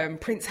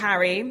 Prince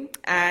Harry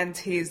and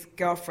his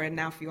girlfriend,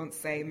 now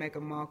fiancée,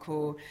 Meghan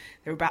Markle,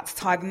 they're about to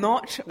tie the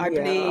knot, I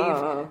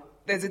believe.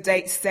 There's a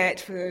date set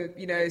for,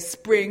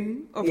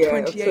 spring of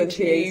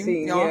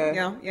 2018.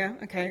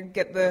 Okay.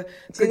 Get the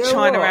good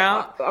china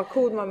out. I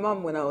called my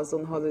mum when I was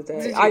on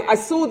holiday. I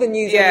saw the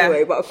news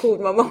anyway, but I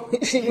called my mum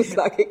and she was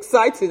like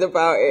excited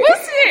about it.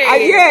 Was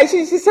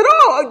she? She said, it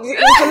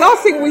was the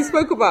last thing we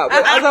spoke about.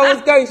 But as I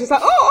was going, she was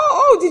like,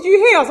 did you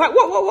hear? I was like,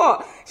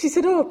 what? She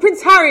said,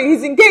 Prince Harry,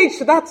 he's engaged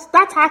to that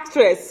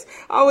actress.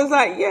 I was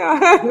like, I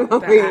heard,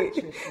 Mummy.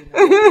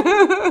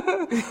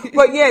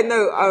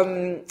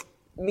 But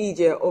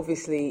media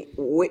obviously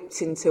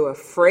whipped into a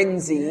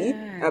frenzy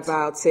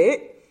about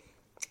it.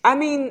 I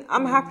mean,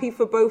 I'm happy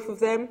for both of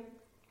them.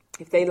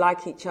 If they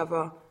like each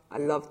other, I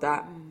love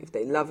that. If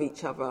they love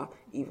each other,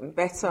 even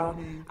better.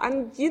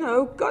 And,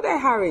 God,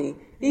 Harry.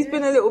 He's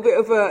been a little bit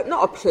of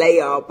not a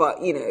player, but,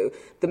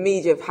 the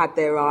media have had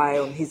their eye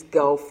on his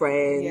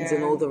girlfriends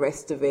and all the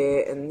rest of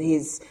it, and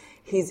his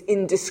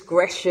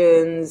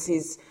indiscretions,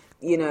 his...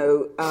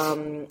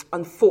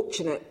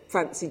 unfortunate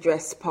fancy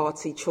dress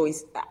party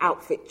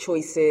outfit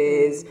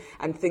choices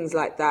and things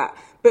like that.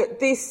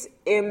 But this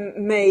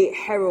may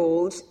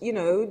herald,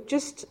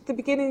 just the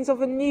beginnings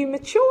of a new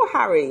mature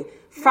Harry,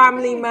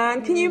 family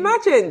man. Can you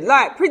imagine?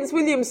 Like Prince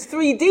William's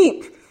 3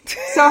 deep.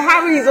 So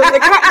Harry's on the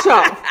catch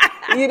up,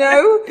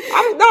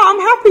 I'm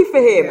happy for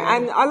him. Yeah.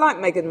 And I like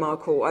Meghan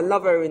Markle. I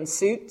love her in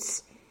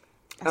Suits.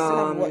 I still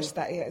haven't watched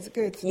that yet. Is it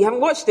good? You haven't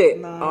watched it?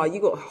 No. Oh,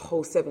 you got a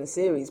whole 7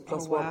 series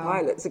plus one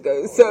pilot to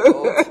go.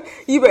 So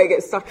you better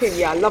get stuck in.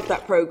 Yeah, I love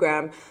that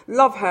program.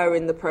 Love her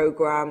in the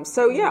program.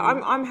 So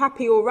I'm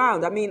happy all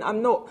round. I mean,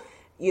 I'm not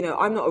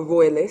a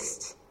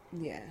royalist.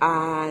 Yeah.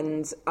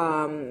 And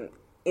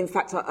in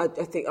fact, I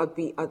think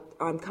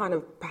I'm kind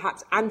of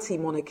perhaps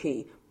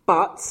anti-monarchy.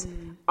 But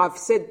I've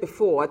said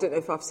before, I don't know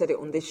if I've said it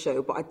on this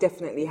show, but I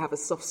definitely have a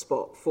soft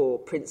spot for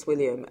Prince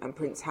William and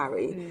Prince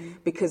Harry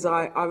because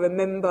I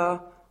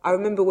remember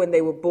when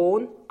they were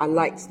born. I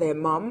liked their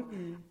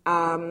mum,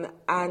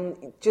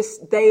 and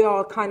just they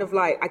are kind of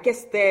like, I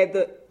guess they're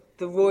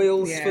the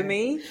royals for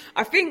me.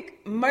 I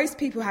think most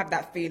people have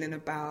that feeling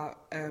about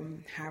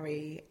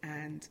Harry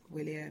and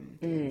William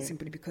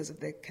simply because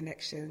of their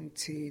connection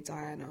to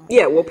Diana.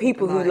 Yeah, well,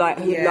 people who love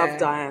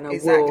Diana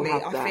will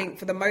have that. I think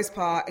for the most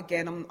part,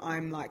 again,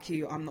 I'm like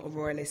you. I'm not a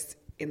royalist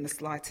in the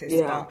slightest,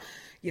 but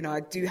I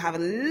do have a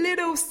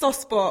little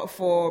soft spot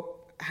for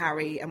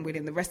Harry and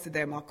William. The rest of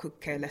them I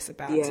could care less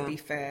about, to be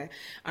fair.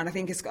 And I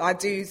think I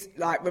do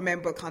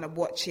remember kind of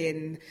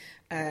watching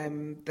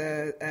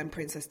the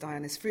Princess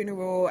Diana's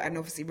funeral, and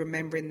obviously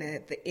remembering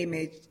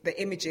the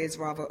images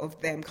rather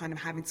of them kind of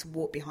having to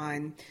walk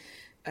behind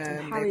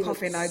their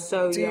coffin. I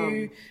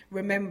do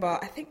remember,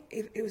 I think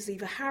it was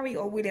either Harry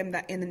or William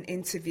that in an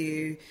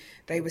interview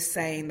they were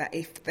saying that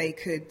if they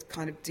could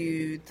kind of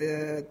do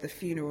the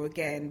funeral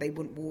again, they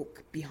wouldn't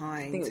walk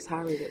behind. I think it was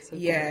Harry that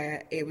said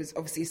that. It was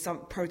obviously some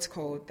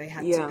protocol they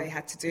had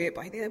to do it,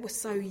 but they were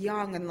so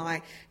young, and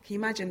like, can you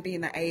imagine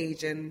being that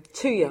age and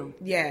too young?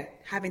 Yeah,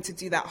 having to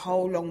do that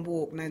whole long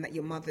walk, knowing that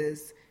your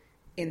mother's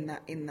in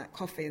that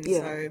coffin. Yeah.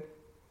 So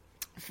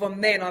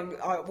from then,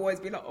 I've always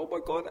been like, oh my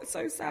God, that's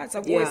so sad. So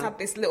I've always had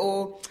this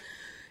little,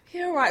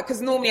 right,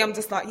 because normally I'm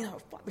just like, I'm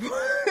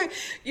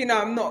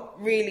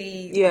not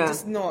really, I'm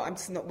just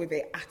not with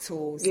it at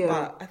all. Yeah.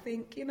 But I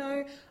think,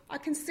 I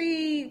can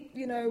see,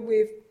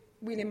 with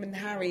William and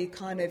Harry,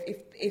 kind of,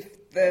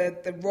 if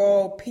the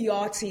royal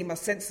PR team are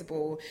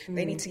sensible,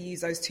 they need to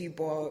use those two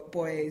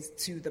boys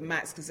to the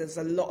max, because there's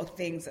a lot of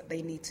things that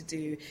they need to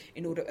do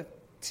in order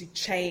to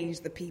change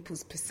the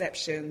people's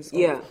perceptions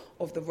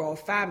of the royal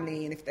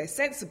family. And if they're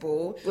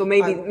sensible, well,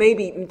 maybe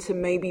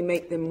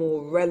make them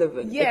more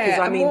relevant. Yeah,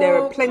 because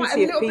there are plenty of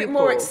people, a little bit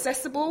more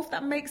accessible, if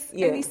that makes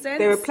any sense.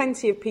 There are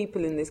plenty of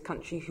people in this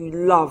country who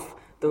love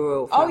the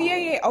royal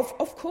family. Of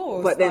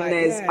course. But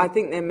then I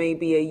think there may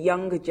be a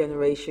younger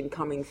generation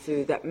coming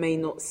through that may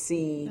not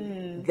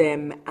see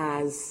them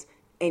as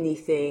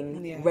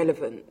anything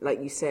relevant,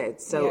 like you said.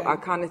 So I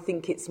kind of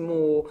think it's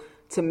more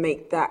to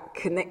make that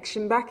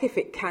connection back, if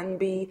it can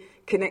be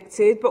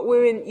connected. But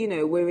we're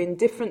in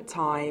different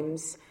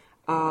times,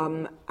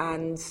 and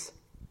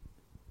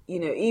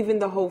even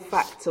the whole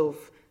fact of,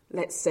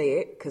 let's say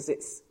it, because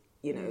it's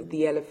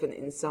the elephant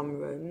in some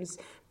rooms,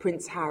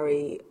 Prince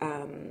Harry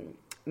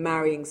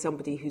marrying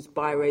somebody who's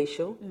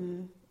biracial,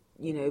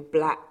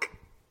 black,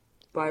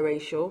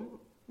 biracial,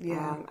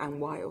 and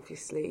white,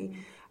 obviously.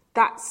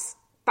 That's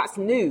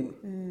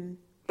new.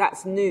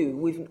 That's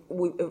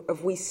new.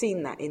 Have we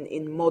seen that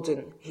in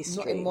modern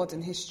history? Not in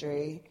modern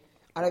history.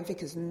 I don't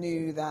think it's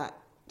new that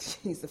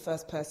he's the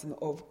first person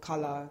of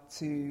colour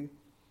to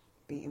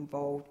be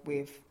involved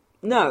with.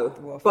 No,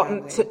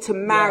 but to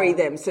marry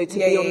them, so to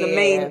be on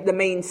the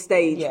main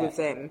stage with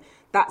them,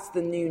 that's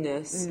the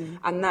newness,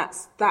 and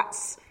that's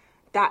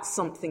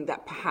something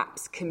that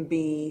perhaps can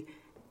be,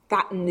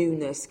 that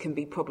newness can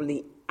be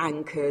probably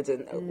anchored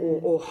and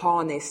or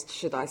harnessed,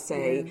 should I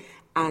say,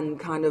 and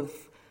kind of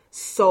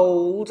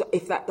sold,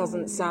 if that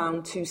doesn't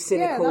sound too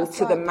cynical,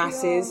 to the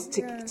masses,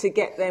 to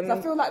get them. So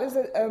I feel like there's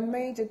a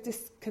major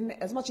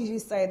disconnect. As much as you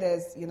say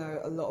there's,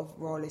 a lot of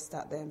royalists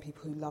out there and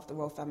people who love the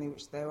royal family,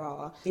 which there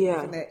are,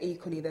 I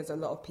think there's a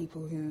lot of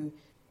people who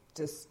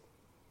just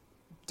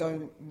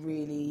don't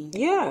really,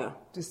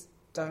 just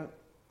don't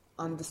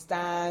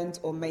understand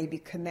or maybe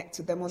connect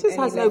to them on just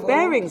any has level. No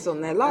bearings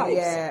on their lives.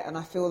 And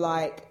I feel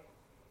like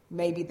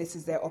maybe this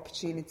is their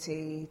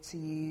opportunity to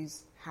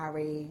use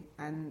Harry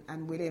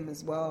and William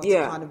as well to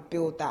kind of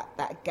build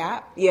that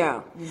gap.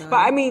 Yeah. But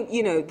I mean,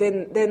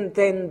 then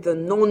the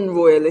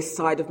non-royalist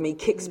side of me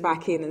kicks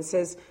back in and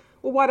says,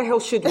 well, why the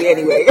hell should we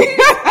anyway?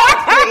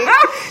 Why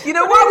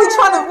are we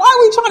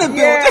trying to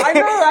build?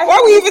 Why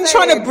are we even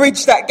trying to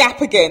bridge that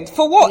gap again?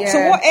 For what?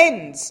 To what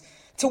ends?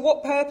 To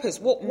what purpose?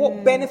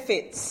 What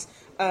benefits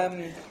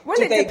do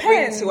they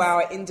bring to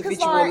our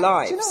individual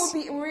lives? Do you know what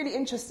would be really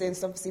interesting?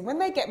 So obviously, when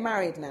they get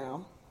married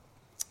now,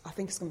 I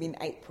think it's going to be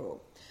in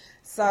April.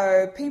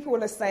 So people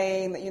are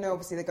saying that,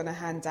 obviously they're going to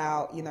hand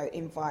out,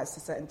 invites to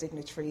certain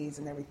dignitaries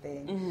and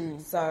everything. Mm-hmm.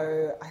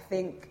 So I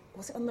think,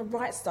 was it on The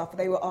Right Stuff?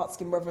 They were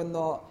asking whether or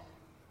not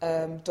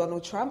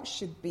Donald Trump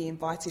should be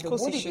invited, or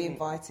would he be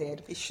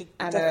invited? He should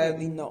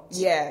definitely not.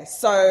 Yeah.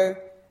 So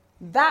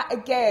that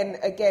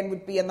again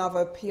would be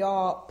another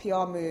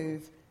PR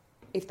move.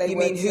 If they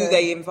who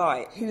they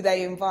invite? Who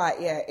they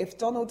invite, yeah. If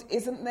Donald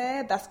isn't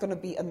there, that's going to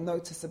be a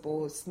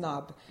noticeable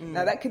snub.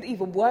 Now, that could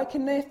either work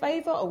in their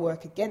favour or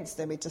work against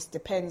them. It just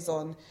depends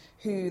on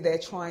who they're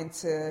trying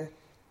to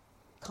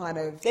kind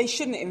of... They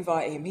shouldn't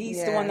invite him.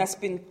 He's the one that's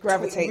been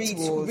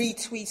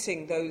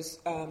retweeting those,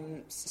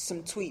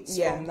 some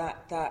tweets from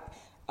that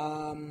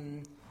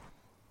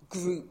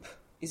group.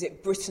 Is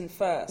it Britain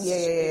First?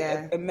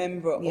 Yeah. A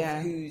member of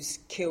who's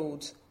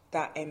killed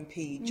that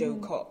MP, Joe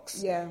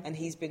Cox, and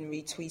he's been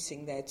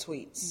retweeting their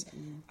tweets,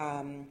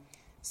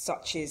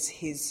 such as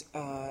his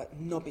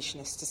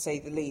knobbishness, to say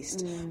the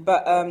least.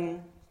 But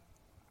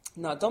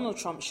no, Donald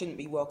Trump shouldn't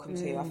be welcomed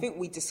here. I think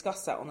we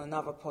discussed that on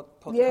another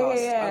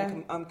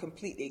podcast. I'm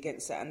completely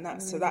against that,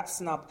 and so that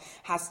snub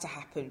has to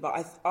happen.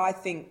 But I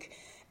think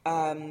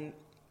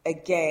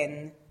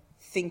again,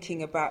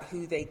 thinking about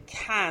who they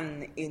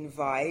can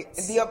invite.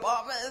 The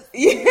Obamas.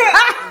 Yeah,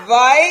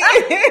 right?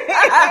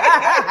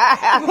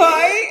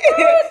 Right?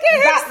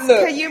 That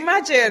look. Can you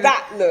imagine?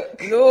 That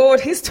look. Lord,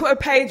 his Twitter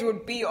page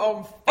would be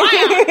on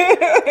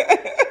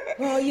fire.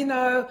 Well,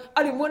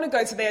 I didn't want to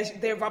go to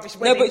their rubbish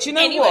wedding. No, but do you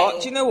know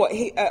what? Do you know what?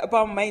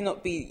 Obama may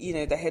not be,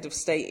 the head of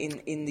state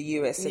in the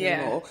US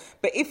anymore.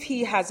 But if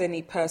he has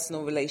any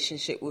personal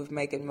relationship with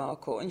Meghan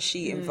Markle and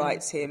she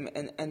invites him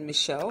and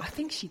Michelle, I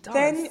think she does.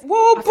 Then,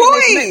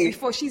 boy!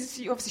 Before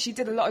she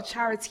did a lot of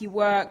charity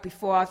work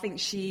before. I think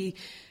she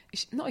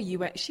not a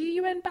UN. Is she a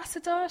UN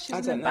ambassador?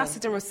 She's an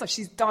ambassador or such.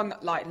 She's done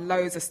like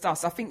loads of stuff.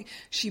 So I think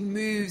she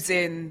moves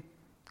in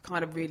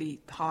kind of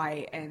really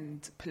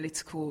high-end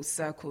political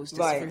circles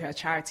just through her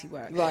charity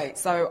work. Right.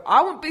 So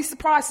I wouldn't be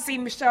surprised to see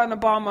Michelle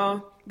and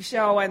Barack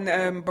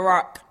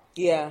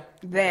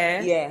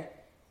there. Yeah.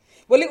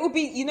 Well, it will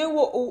be, you know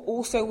what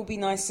also will be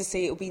nice to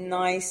see? It will be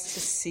nice to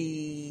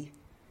see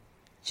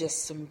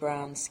just some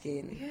brown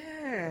skin.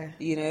 Yeah.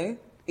 You know?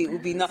 It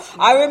would be nice.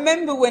 I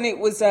remember when it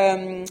was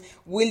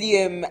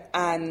William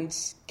and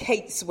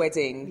Kate's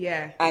wedding.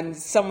 Yeah. And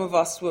some of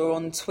us were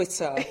on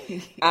Twitter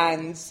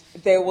and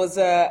there was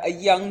a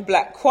young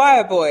black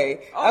choir boy.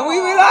 Oh. And we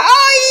were like,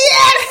 oh,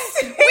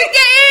 yes! We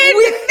get in!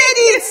 We made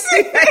it!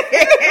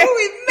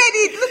 We made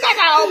it! Look at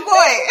that old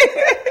boy!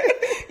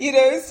 You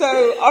know, so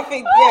I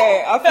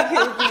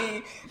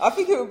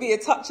think it would be a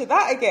touch of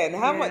that again.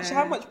 How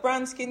much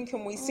brown skin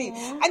can we see?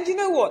 And you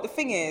know what? The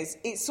thing is,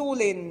 it's all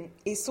in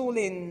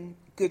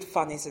good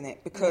fun, isn't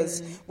it?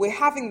 Because we're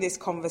having this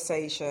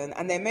conversation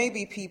and there may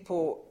be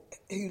people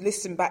who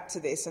listen back to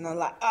this and are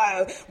like,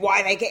 oh,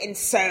 why are they getting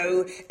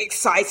so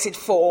excited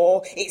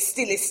for? It's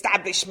still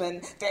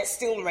establishment. They're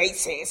still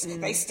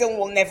racist. They still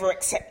will never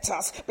accept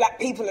us. Black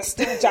people are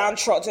still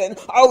downtrodden.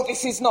 Oh,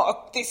 this is not a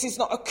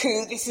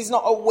coup. This is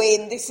not a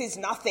win. This is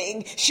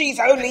nothing. She's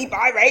only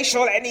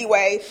biracial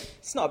anyway.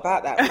 It's not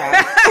about that,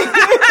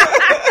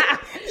 fam.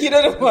 You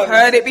know what?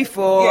 Heard it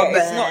before.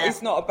 Yeah,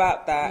 it's not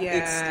about that.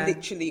 Yeah. It's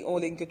literally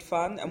all in good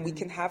fun, and we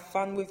can have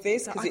fun with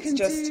this because it's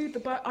just.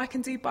 I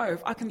can do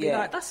both. I can be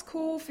like, that's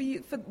cool for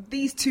you, for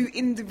these two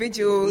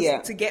individuals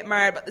to get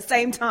married, but at the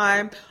same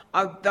time,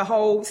 the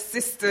whole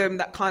system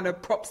that kind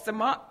of props them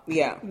up.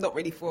 Yeah, I'm not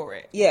really for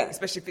it. Yeah,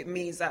 especially if it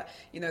means that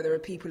there are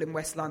people in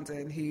West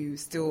London who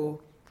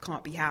still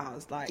can't be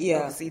housed. Like,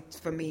 obviously,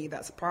 for me,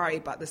 that's a priority,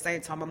 but at the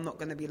same time, I'm not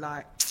going to be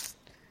like.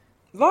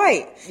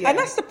 Right. Yeah. And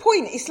that's the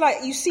point. It's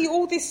like you see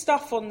all this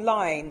stuff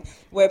online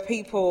where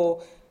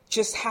people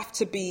just have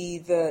to be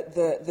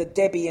the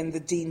Debbie and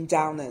the Dean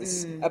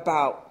Downers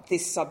about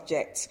this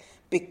subject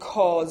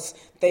because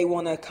they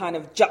want to kind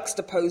of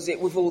juxtapose it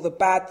with all the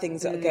bad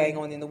things that are going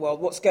on in the world.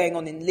 What's going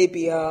on in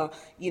Libya,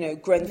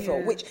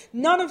 Grenfell, which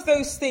none of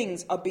those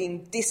things are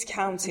being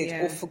discounted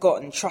or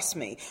forgotten, trust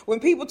me. When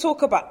people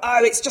talk about,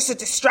 it's just a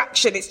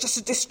distraction,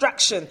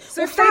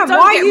 So if they don't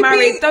get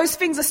married, those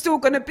things are still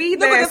going to be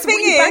there. No, but the thing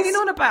what are you banging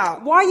on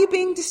about? Why are you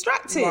being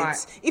distracted?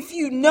 Right. If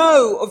you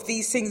know of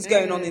these things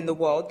going on in the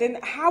world, then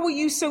how are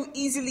you so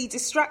easily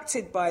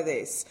distracted by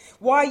this?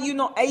 Why are you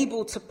not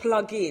able to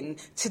plug in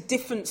to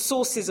different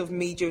sources of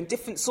media and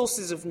different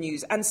sources of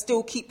news and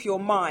still keep your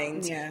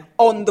mind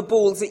on the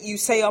balls that you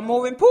say are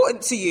more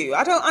important to you?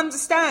 I don't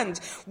understand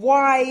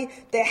why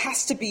there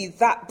has to be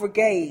that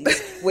brigade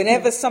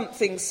whenever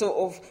something sort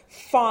of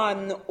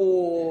fun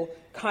or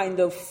kind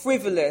of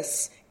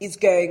frivolous is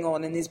going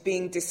on and is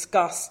being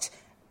discussed.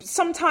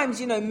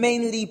 Sometimes,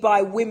 mainly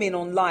by women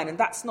online, and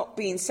that's not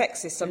being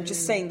sexist. I'm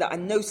just saying that I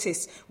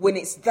notice when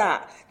it's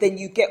that, then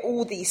you get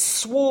all these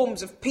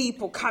swarms of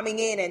people coming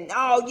in and,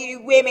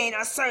 you women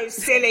are so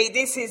silly.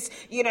 This is,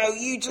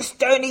 you just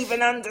don't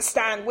even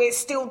understand. We're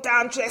still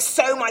down. There's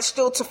so much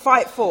still to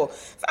fight for.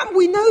 And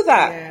we know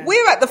that. Yeah.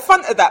 We're at the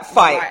front of that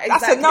fight. Right,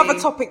 exactly. That's another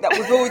topic that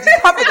we've already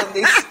covered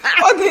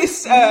on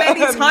this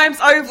many times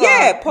over.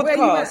 Yeah,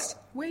 podcast.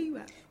 Where are you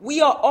at? We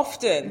are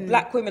often,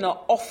 black women are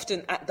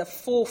often at the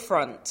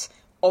forefront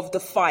of the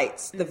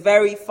fights, the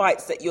very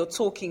fights that you're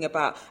talking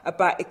about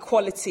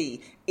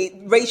equality,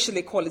 racial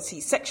equality,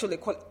 sexual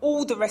equality,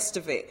 all the rest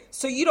of it.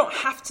 So you don't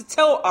have to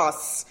tell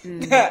us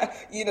that,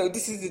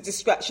 this is a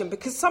distraction,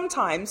 because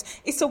sometimes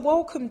it's a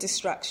welcome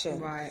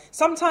distraction. Right.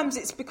 Sometimes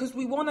it's because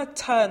we want to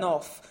turn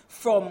off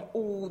from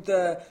all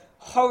the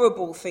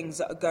horrible things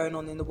that are going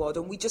on in the world,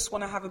 and we just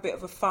want to have a bit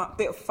of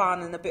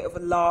fun and a bit of a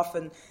laugh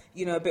and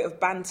a bit of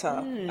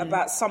banter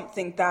about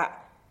something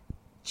that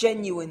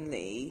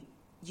genuinely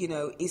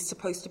is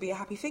supposed to be a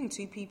happy thing.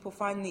 Two people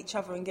finding each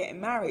other and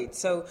getting married.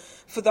 So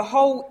for the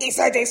whole it's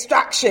a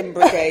distraction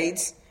brigade,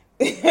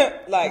 leave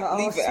it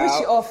out. Switch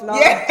it off, love.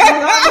 Yeah.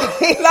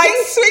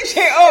 Switch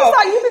it off.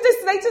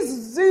 It's like they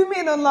just zoom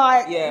in on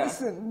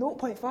listen,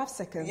 0.5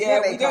 seconds.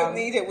 Yeah, we don't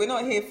need it. We're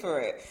not here for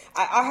it.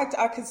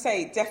 I can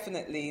say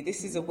definitely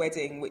this is a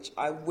wedding which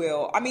I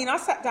will. I mean, I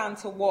sat down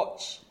to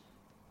watch.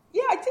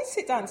 Yeah, I did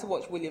sit down to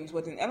watch William's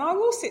wedding, and I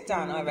will sit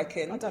down, I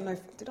reckon. I don't know.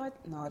 Did I?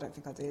 No, I don't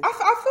think I did.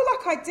 I feel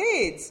like I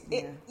did.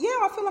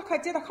 I feel like I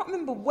did. I can't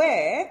remember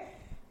where.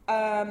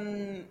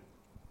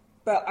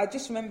 But I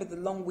just remember the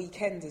long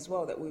weekend as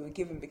well that we were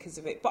given because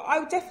of it. But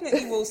I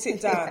definitely will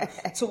sit down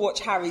to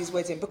watch Harry's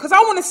wedding because I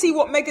want to see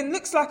what Meghan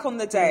looks like on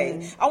the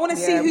day. I want to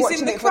see who's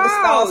in the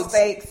crowd.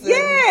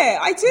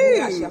 I do.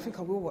 Actually, I think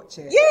I will watch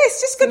it. Yeah,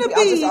 it's just going to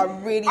be...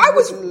 I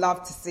would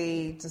love to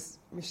see just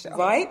Michelle.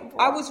 Right?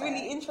 I was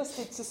really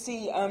interested to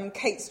see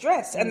Kate's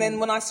dress. And then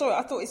when I saw it,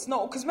 I thought it's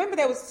not... Because remember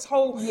there was this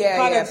whole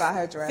kind of about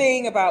her dress.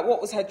 Thing about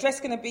what was her dress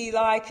going to be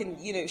like and,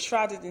 you know,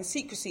 shrouded in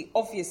secrecy,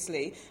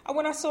 obviously. And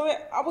when I saw it,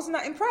 I wasn't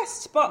that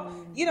impressed. But,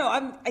 you know,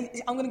 I'm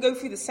going to go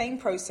through the same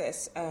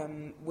process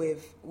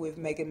with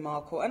Meghan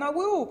Markle. And I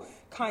will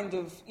kind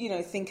of, you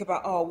know, think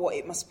about, what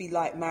it must be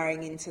like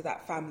marrying into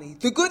that family.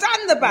 The good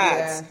and the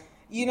bad. Yeah.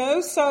 You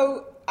know?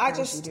 So I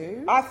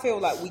feel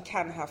like we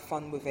can have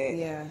fun with it.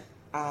 Yeah.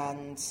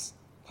 And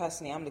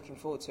personally, I'm looking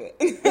forward to it.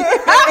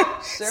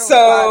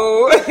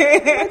 So,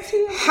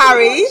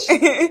 Harry,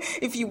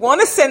 if you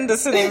want to send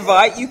us an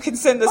invite, you can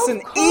send us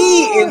an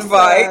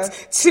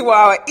e-invite to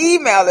our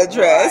email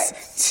address,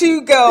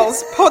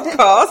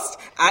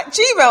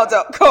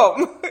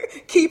 2girlspodcast@gmail.com.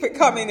 Keep it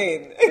coming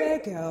in. Yeah,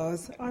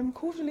 girls, I'm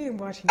cordially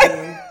inviting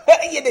you.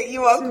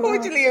 You are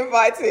cordially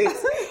invited.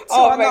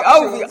 I'm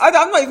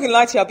not even going to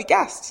lie to you, I'll be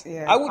gassed.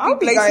 Yeah. I will be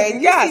blazing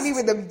gassed. You see me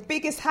with the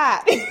biggest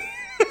hat.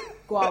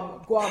 Go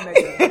on,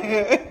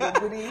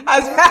 Meghan.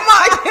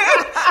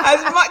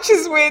 As much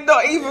as we're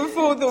not even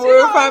for the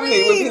royal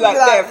family, we'll be like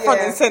there,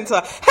 front and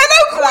centre.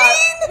 Hello,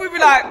 Queen! We'll be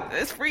like,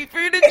 there's free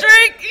food and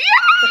drink.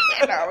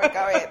 No, we're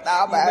going.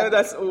 No, man. You know,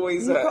 that's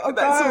always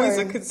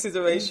a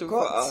consideration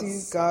for us.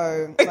 You've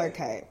got to go.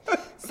 Okay.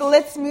 So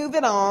let's move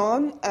it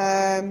on.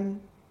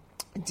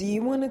 Do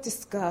you want to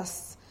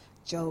discuss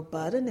Joe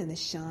Budden and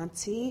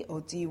Ashanti, or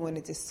do you want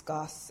to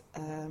discuss,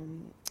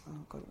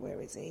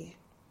 where is he?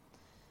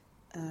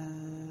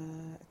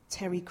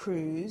 Terry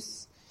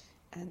Crews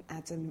and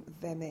Adam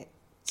Bennett.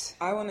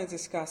 I want to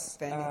discuss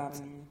the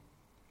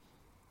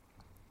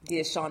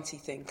Ashanti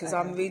thing because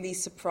I'm really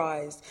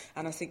surprised,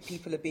 and I think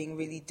people are being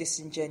really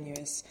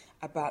disingenuous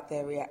about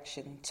their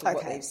reaction to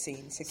what they've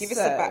seen. So give us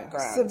the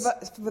background.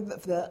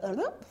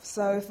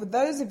 So for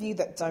those of you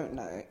that don't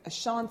know,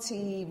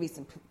 Ashanti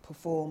recently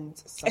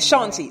performed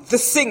Ashanti, the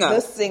singer.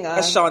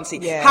 Ashanti.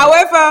 Yeah.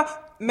 However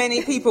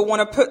many people want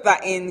to put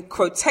that in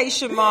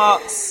quotation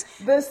marks.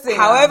 The singer.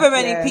 However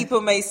many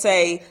people may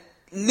say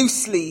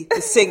loosely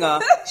the singer.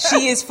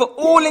 She is, for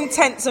all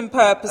intents and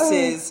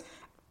purposes,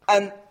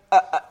 a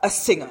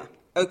singer,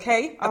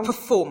 okay? A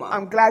performer.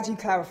 I'm glad you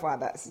clarified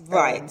that.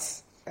 Right.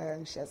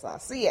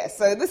 Shazza.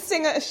 So the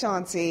singer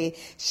Ashanti,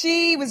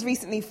 she was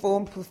recently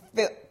performing.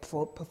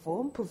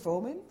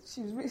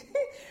 She was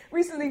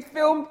recently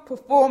filmed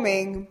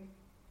performing.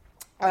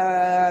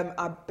 I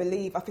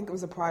think it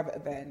was a private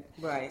event.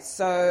 Right.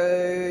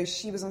 So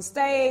she was on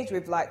stage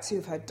with like two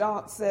of her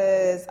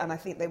dancers, and I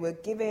think they were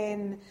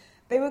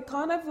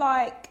kind of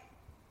like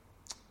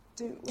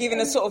giving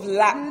a sort of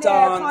lap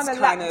dance,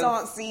 kind of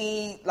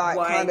dancey, like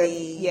whiny. Kind of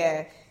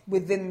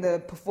within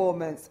the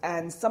performance,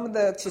 and some of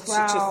the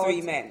crowd, to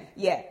three men.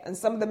 Yeah, and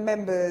some of the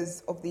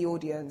members of the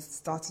audience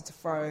started to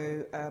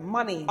throw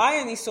money. I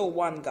only saw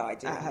one guy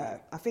doing at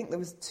her. I think there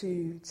was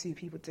two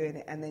people doing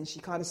it, and then she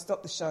kind of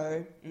stopped the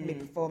show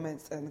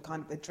mid-performance and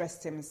kind of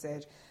addressed him and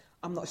said,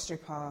 "I'm not a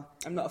stripper.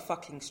 I'm not a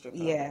fucking stripper.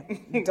 Yeah,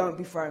 don't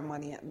be throwing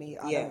money at me.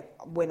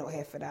 We're not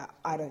here for that.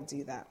 I don't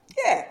do that."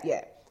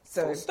 Yeah.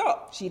 So full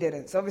stop. She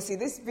didn't. So obviously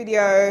this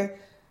video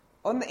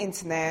on the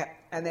internet,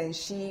 and then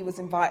she was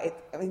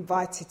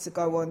invited to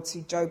go on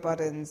to Joe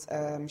Budden's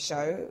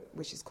show,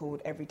 which is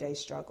called Everyday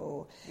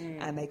Struggle,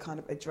 and they kind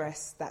of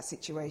addressed that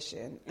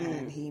situation,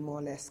 and he more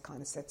or less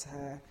kind of said to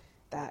her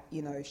that,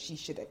 you know, she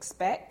should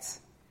expect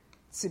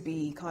to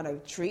be kind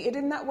of treated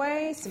in that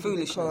way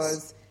simply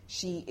because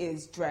she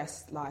is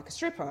dressed like a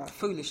stripper.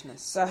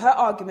 Foolishness. So her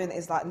argument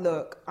is like,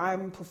 look,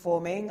 I'm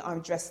performing,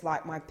 I'm dressed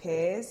like my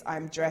peers,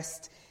 I'm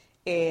dressed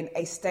in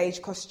a stage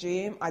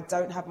costume, I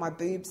don't have my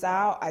boobs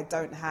out, I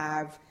don't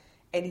have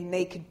any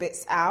naked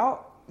bits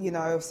out, you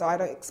know, so I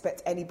don't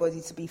expect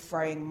anybody to be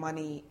throwing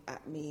money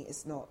at me.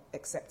 It's not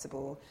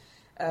acceptable.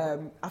 I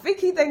think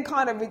she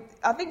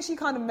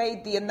kind of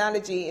made the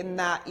analogy in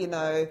that, you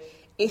know,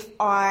 if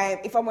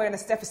I'm wearing a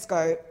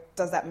stethoscope,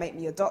 does that make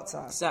me a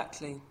doctor?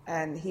 Exactly.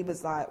 And he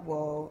was like,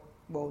 well,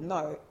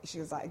 no.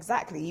 She was like,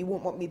 exactly. You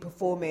wouldn't want me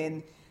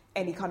performing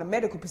any kind of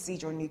medical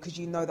procedure on you because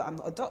you know that I'm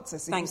not a doctor.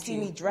 So if you see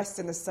me dressed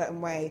in a certain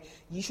way,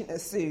 you shouldn't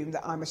assume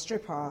that I'm a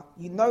stripper.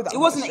 You know that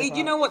I'm not a stripper.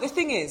 You know what the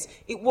thing is?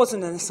 It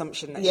wasn't an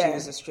assumption that she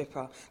was a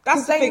stripper.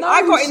 That's the thing.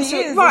 I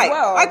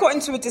got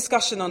into a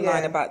discussion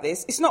online about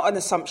this. It's not an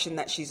assumption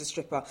that she's a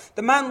stripper.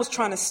 The man was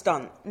trying to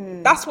stunt.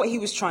 That's what he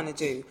was trying to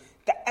do.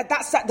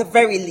 That's at the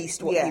very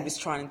least what he was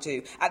trying to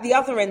do. At the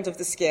other end of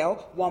the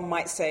scale, one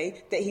might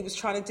say that he was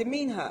trying to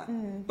demean her.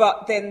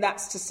 But then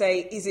that's to say,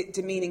 is it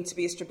demeaning to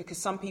be a stripper? Because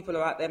some people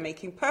are out there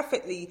making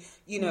perfectly,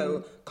 you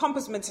know,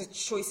 complimented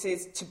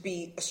choices to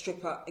be a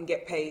stripper and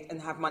get paid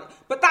and have money.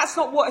 But that's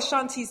not what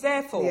Ashanti's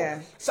there for.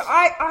 Yeah. So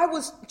I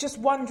was just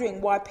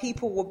wondering why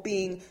people were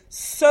being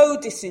so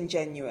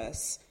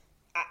disingenuous.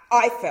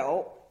 I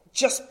felt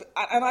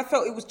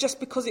it was just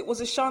because it was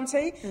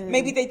Ashanti.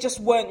 Maybe they just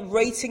weren't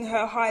rating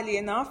her highly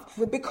enough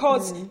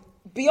because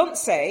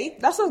Beyonce.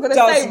 That's what I was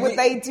going to say. Would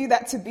they do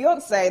that to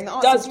Beyonce? And the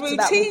answer to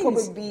that would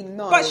probably be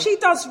no. But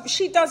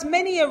she does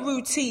many a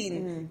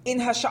routine in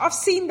her show. I've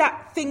seen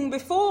that thing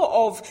before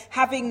of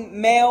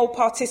having male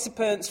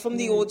participants from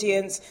the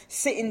audience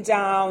sitting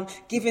down,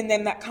 giving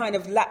them that kind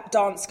of lap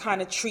dance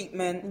kind of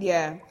treatment.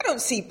 Yeah. I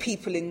don't see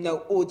people in no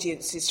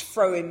audiences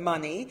throwing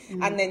money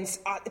and then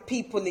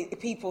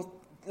people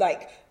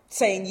like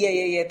saying,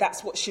 yeah,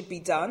 that's what should be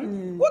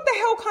done. What the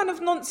hell kind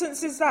of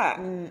nonsense is that?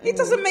 It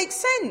doesn't make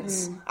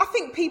sense. I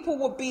think people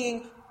were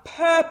being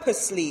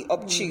purposely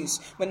obtuse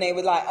when they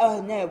were like,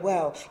 oh no,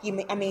 well,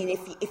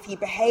 if you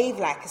behave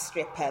like a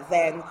stripper,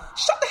 then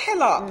shut the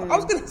hell up. I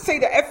was going to say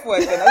the F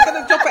word then. I was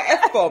going to drop an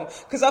F-bomb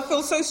because I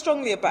feel so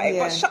strongly about it,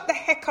 but shut the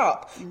heck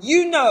up.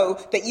 You know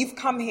that you've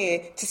come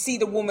here to see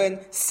the woman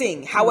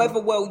sing,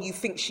 however well you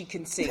think she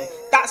can sing.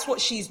 That's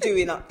what she's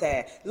doing up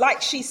there.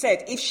 Like she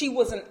said, if she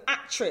was an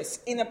actress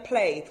in a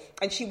play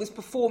and she was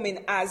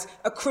performing as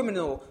a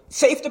criminal,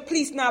 so if the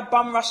police now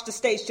bum rush the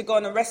stage to go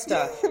and arrest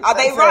her, are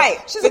they right?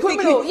 She's a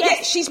criminal.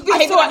 Yeah, she's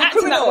behaving like a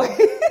criminal.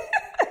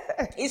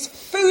 It's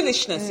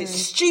foolishness, it's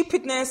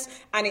stupidness,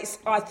 and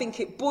I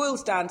think it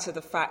boils down to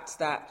the fact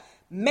that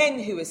men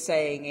who are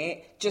saying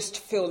it just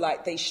feel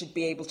like they should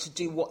be able to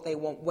do what they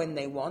want when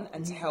they want,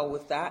 and to hell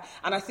with that.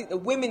 And I think the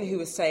women who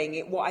are saying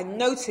it, what I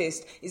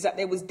noticed is that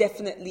there was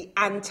definitely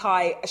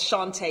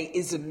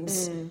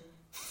anti-Ashanti-isms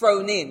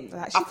thrown in.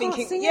 Like, I think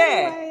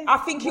anyway. I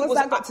think it was.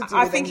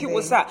 I think it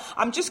was that.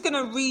 I'm just going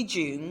to read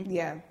you.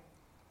 Yeah.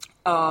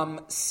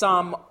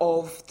 Some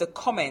of the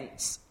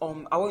comments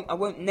on, I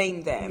won't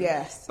name them,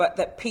 but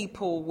that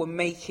people were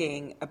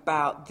making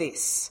about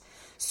this.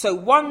 So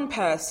one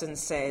person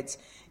said,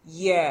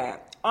 yeah,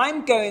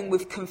 I'm going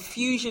with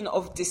confusion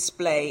of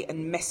display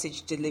and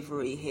message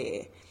delivery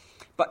here.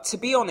 But to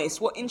be honest,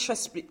 what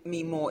interests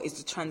me more is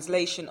the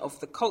translation of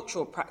the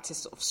cultural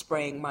practice of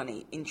spraying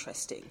money.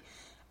 Interesting.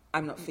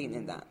 I'm not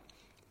feeling that.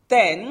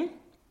 Then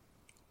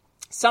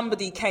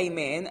somebody came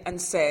in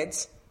and said,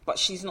 but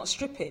she's not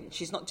stripping.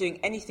 She's not doing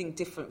anything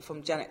different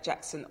from Janet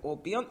Jackson or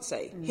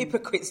Beyonce.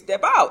 Hypocrites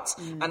deb out.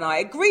 And I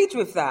agreed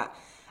with that.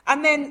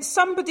 And then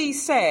somebody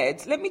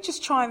said, let me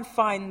just try and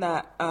find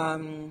that.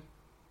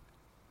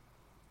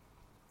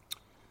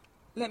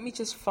 Let me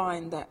just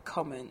find that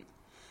comment.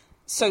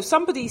 So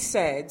somebody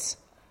said,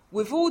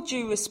 with all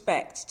due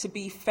respect, to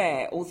be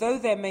fair, although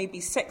there may be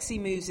sexy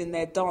moves in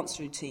their dance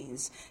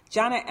routines,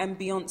 Janet and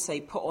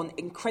Beyonce put on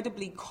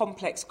incredibly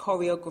complex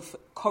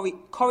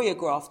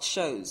choreographed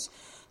shows.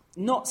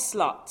 Not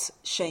slut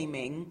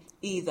shaming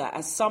either,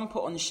 as some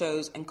put on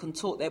shows and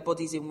contort their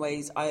bodies in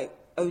ways I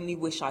only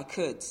wish I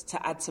could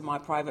to add to my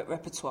private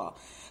repertoire.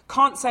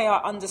 Can't say I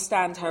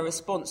understand her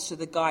response to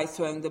the guy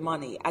throwing the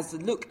money, as the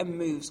look and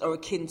moves are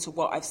akin to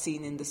what I've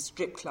seen in the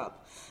strip club.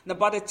 Now,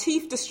 by the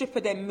teeth the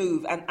stripper then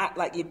move and act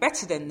like you're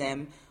better than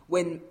them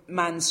when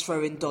man's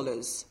throwing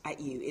dollars at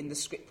you in the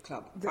strip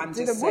club.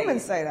 Did a woman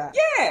say that?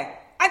 Yeah.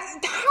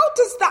 And how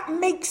does that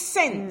make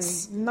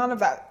sense? None of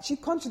that. She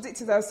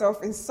contradicted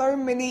herself in so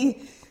many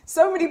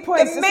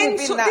points within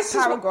that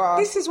paragraph.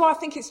 This is why I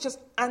think it's just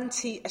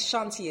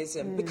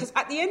anti-Ashantiism. Because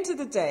at the end of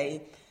the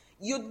day,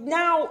 you're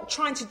now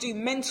trying to do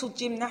mental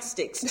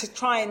gymnastics to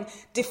try and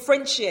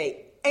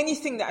differentiate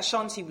anything that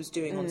Ashanti was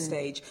doing on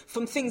stage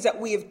from things that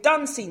we have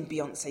seen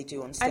Beyonce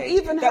do on stage. And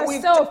even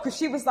herself, because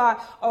she was like,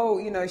 oh,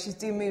 she's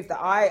doing moves that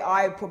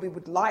I probably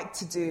would like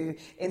to do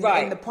in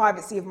the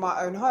privacy of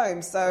my own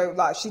home. So,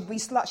 like, should we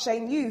slut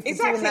shame you for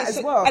doing that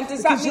as well? And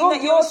does that mean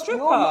that you're a stripper?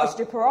 You're not a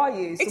stripper, are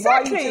you? So why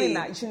are you doing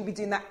that? You shouldn't be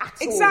doing that at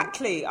all.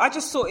 Exactly. I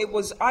just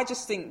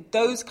think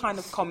those kind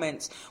of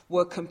comments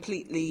were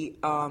completely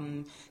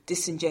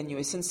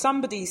disingenuous. And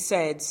somebody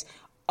said,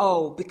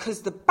 oh,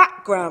 because the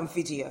background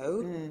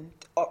video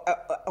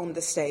on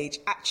the stage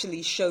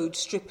actually showed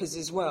strippers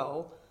as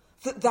well,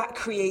 that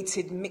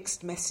created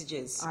mixed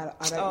messages. I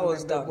don't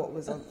remember what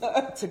was on.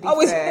 To be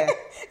fair,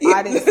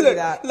 I didn't see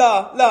that.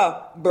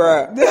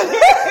 Bruh.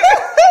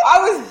 I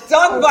was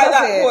done by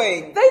that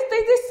point. They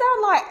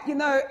sound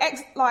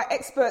like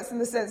experts in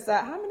the sense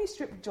that how many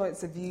strip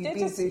joints have you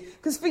been to?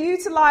 Because for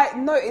you to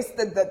notice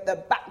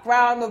the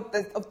background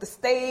of the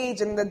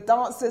stage and the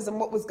dancers and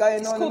what was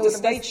going on, called a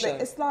stage show.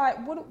 It's like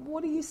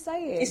what are you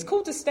saying? It's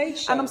called a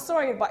stage show. And I'm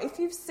sorry, but if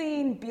you've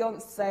seen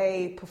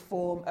Beyonce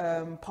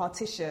perform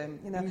Partition,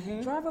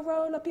 Drive a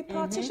roll up your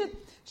partition.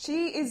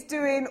 She is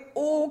doing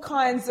all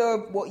kinds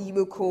of what you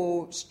would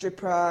call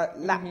stripper,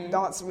 lap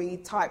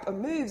dancery type of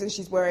moves, and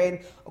she's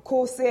wearing a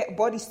corset, a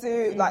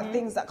bodysuit, like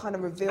things that kind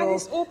of reveal. And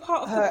it's all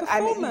part of her, the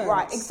performance.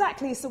 Right,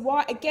 exactly. So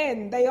why,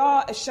 again, they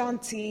are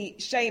Ashanti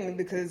shaming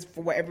because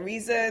for whatever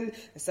reason,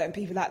 there's certain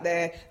people out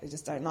there that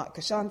just don't like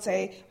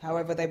Ashanti.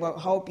 However, they won't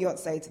hold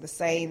Beyonce to the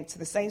same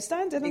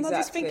standard. And I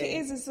just think it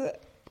is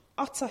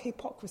utter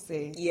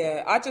hypocrisy.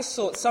 Yeah, I just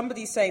saw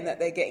somebody saying that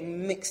they're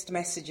getting mixed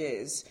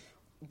messages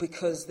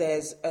because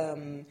there's,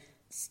 the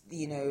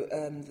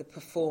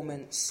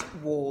performance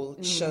wall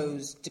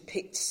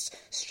depicts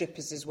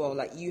strippers as well.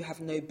 Like, you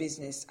have no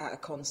business at a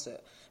concert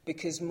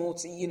because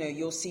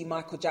you'll see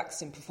Michael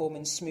Jackson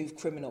performing Smooth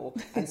Criminal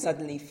and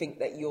suddenly think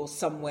that you're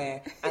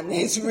somewhere and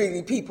there's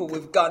really people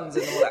with guns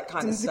and all that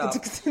kind of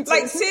stuff.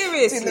 Like,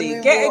 seriously,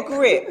 get a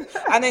grip.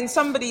 And then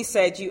somebody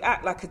said, you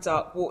act like a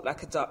duck, walk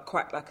like a duck,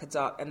 quack like a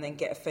duck, and then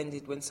get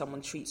offended when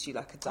someone treats you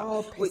like a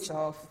duck. Which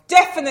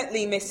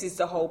definitely misses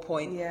the whole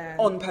point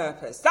on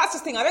purpose. That's the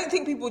thing. I don't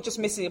think people were just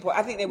missing the point.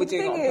 I think they were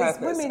doing it on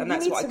purpose. Women, and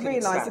that's what I couldn't stand. You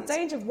need to realise the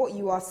danger of what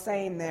you are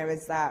saying there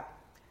is that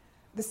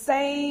the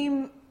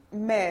same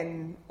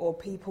men or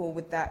people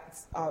with that,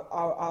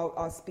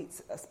 I'll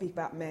speak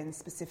about men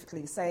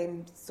specifically,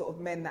 same sort of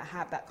men that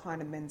have that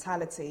kind of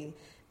mentality.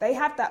 They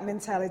have that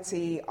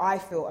mentality, I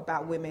feel,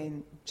 about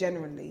women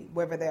generally,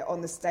 whether they're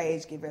on the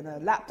stage giving a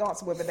lap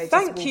dance or whether they're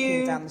just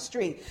walking down the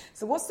street.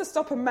 So what's to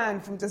stop a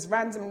man from just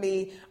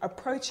randomly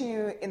approaching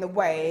you in a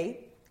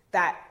way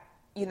that,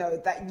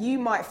 that you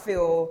might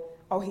feel,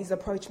 oh, he's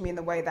approached me in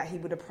the way that he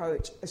would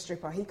approach a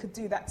stripper. He could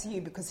do that to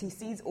you because he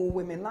sees all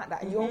women like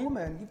that. And you're a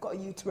woman. You've got a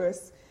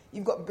uterus.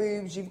 You've got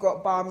boobs. You've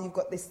got bum. You've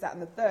got this, that,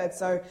 and the third.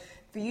 So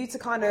for you to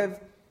kind of...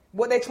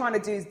 What they're trying to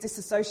do is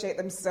disassociate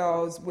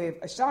themselves with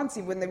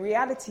Ashanti when the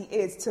reality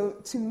is,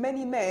 to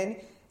many men,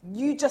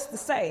 you just the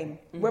same.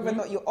 Whether or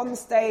not you're on the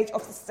stage,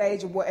 off the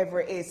stage, or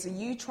whatever it is. So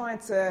you trying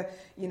to,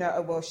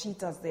 oh, well, she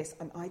does this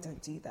and I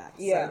don't do that.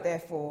 Yeah. So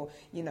therefore,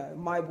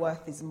 my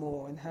worth is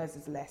more and hers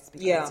is less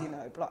because,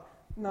 blah.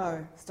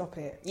 No, stop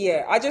it.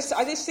 Yeah, I just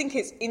think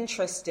it's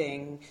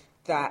interesting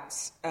that,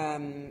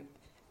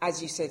 as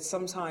you said,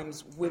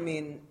 sometimes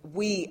women,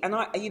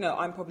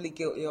 I'm probably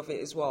guilty of it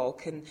as well,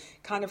 can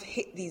kind of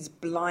hit these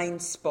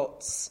blind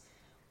spots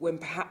when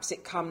perhaps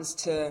it comes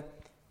to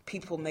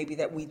people maybe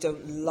that we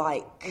don't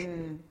like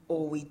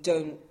or we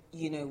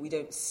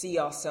don't see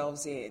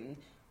ourselves in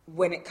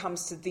when it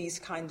comes to these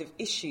kind of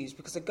issues.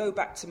 Because I go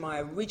back to my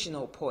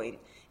original point.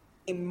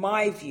 In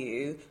my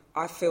view,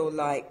 I feel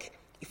like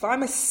if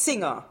I'm a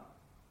singer,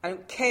 I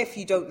don't care if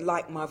you don't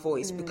like my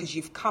voice because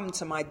you've come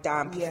to my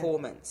damn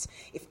performance.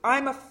 If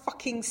I'm a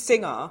fucking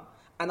singer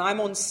and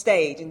I'm on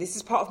stage and this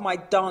is part of my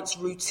dance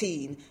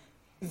routine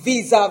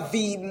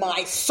vis-a-vis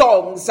my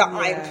songs that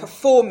I'm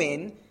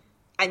performing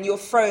and you're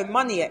throwing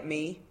money at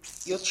me,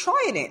 you're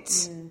trying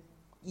it.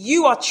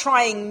 You are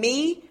trying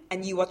me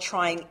and you are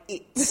trying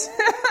it.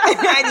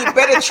 And you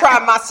better try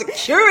my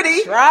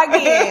security. Try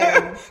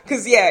again.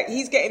 Because,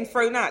 he's getting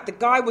thrown out.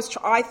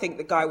 I think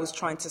the guy was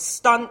trying to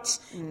stunt.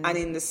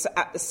 And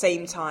at the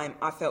same time,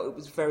 I felt it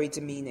was very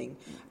demeaning.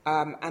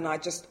 And I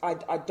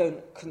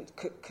don't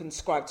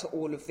conscribe to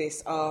all of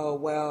this. Oh,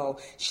 well,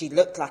 she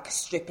looked like a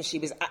stripper. She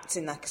was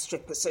acting like a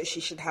stripper, so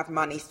she should have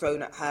money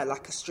thrown at her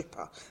like a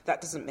stripper.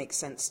 That doesn't make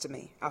sense to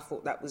me. I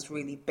thought that was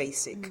really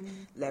basic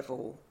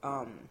level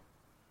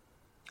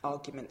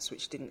arguments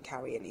which didn't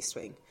carry any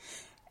swing.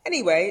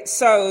 Anyway,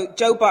 so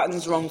Joe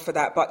Budden's wrong for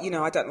that, but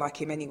I don't like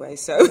him anyway,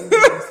 so he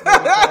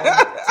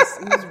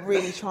was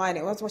really trying it.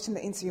 I was watching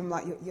the interview, I'm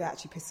like, you're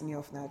actually pissing me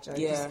off now, Joe.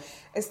 Yeah.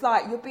 It's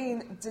like you're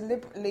being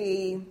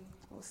deliberately,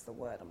 what's the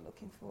word I'm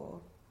looking for?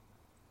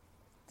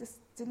 Just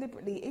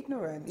deliberately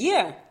ignorant.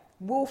 Yeah.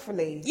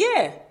 Willfully.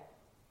 Yeah.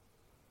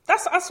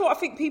 That's what I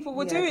think people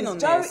were doing on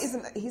Joe this.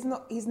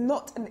 He's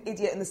not an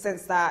idiot in the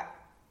sense that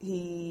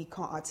he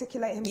can't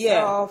articulate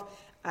himself. Yeah.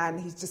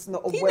 And he's just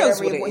not aware of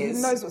what he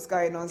knows what's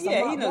going on. So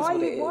he knows what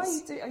it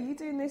is. Are you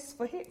doing this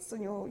for hits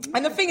on your YouTube?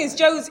 And the thing is,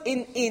 Joe's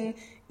in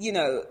he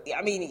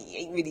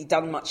ain't really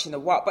done much in a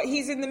while, but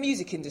he's in the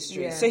music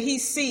industry. So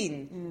he's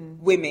seen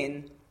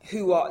women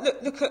who are,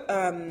 look at...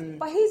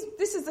 But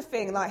this is the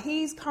thing, like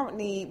he's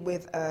currently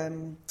with,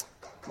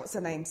 what's her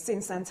name?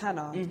 Sin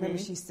Santana. Remember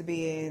she used to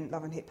be in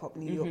Love and Hip Hop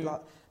New York, blah,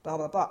 blah,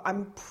 blah, blah.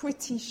 I'm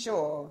pretty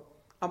sure,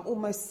 I'm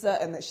almost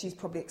certain that she's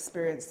probably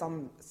experienced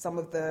some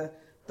of the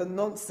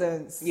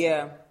nonsense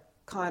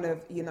kind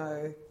of,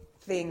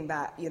 thing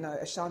that,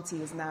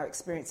 Ashanti is now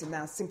experiencing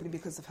now simply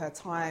because of her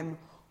time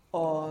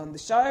on the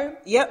show.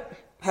 Yep.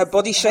 Her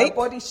body shape.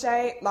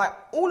 Like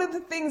all of the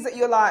things that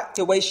you're like...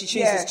 The way she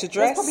chooses to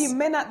dress. There's probably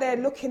men out there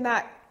looking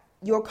at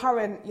your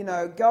current,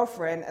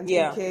 girlfriend and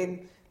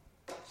thinking,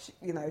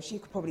 she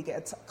could probably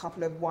get a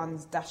couple of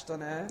ones dashed on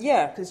her.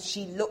 Yeah. Because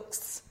she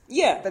looks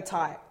the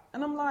type.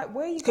 And I'm like,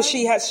 where are you going? Because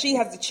she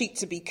has the cheek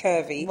to be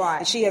curvy. Right.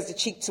 And she has the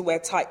cheek to wear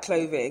tight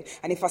clothing.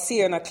 And if I see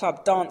her in a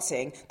club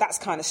dancing, that's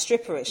kind of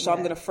stripperish. So I'm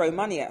going to throw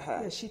money at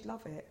her. Yeah, she'd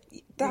love it.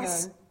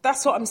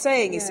 That's what I'm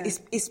saying.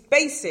 It's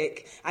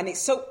basic. And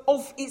it's so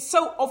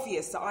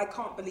obvious that I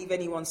can't believe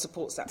anyone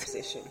supports that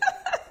position.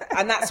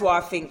 And that's why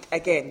I think,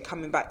 again,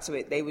 coming back to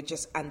it, they were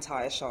just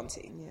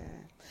anti-Ashanti. Yeah.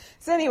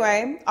 So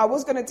anyway, I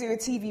was going to do a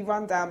TV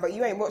rundown, but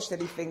you ain't watched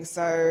anything,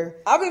 so...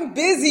 I've been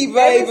busy,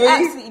 baby. There's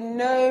absolutely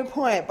no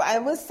point. But I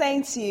was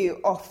saying to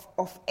you off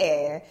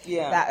air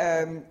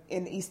that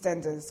in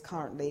EastEnders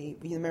currently,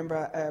 you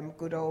remember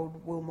good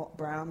old Wilmot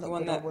Brown? The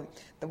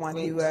one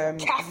who...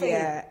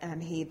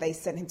 and they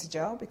sent him to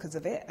jail because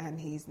of it, and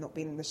he's not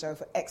been in the show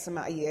for X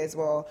amount of years.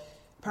 Well,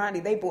 apparently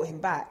they brought him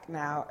back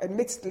now.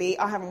 Admittedly,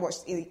 I haven't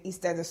watched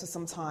EastEnders for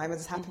some time. I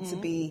just happened to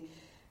be...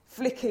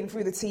 flicking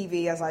through the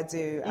TV as I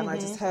do, and I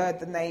just heard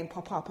the name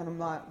pop up, and I'm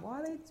like,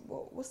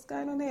 what's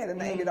going on here?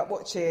 And I ended up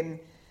watching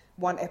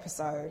one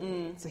episode.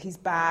 So he's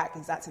back,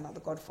 he's acting like the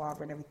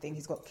Godfather and everything.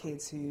 He's got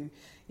kids who,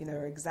 you know,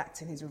 are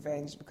exacting his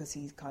revenge because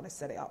he kind of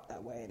set it up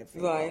that way and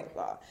everything. Right.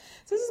 Blah, blah.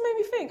 So this just made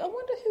me think, I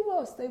wonder who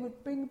else they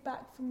would bring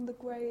back from the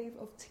grave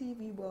of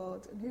TV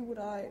world, and who would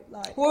I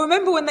like? Well,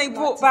 remember when they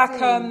brought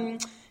back in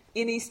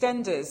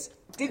EastEnders?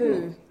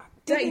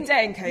 Dirty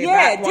Dane came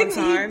back one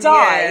time. Didn't he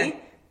die? Yeah.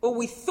 Or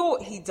we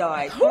thought he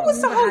died. What was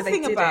the whole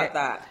thing about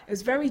that? It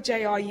was very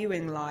J.R.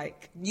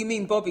 Ewing-like. You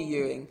mean Bobby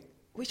Ewing?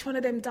 Which one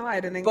of them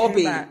died and then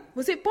Bobby. came back?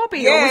 Was it Bobby?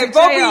 Yeah, or was it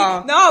Bobby.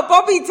 JR? No,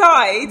 Bobby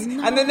died,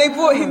 and then they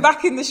brought him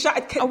back in the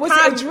shower. Oh, was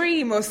it a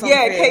dream or something?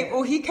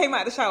 Yeah, he came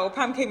out of the shower.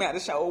 Pam came out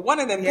of the shower. One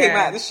of them came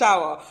out of the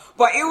shower,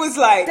 but it was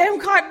like them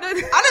kind of. I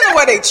don't know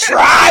why they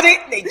tried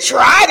it. They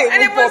tried it,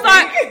 and with it was Bobby.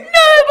 like,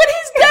 no, but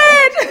he's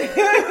dead.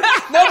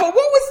 No, but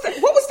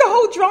what was the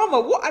whole drama?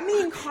 What I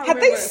mean,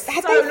 had they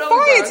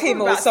fired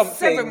him or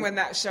something? 7 when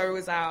that show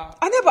was out.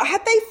 I know, but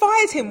had they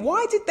fired him?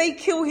 Why did they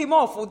kill him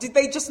off, or did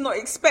they just not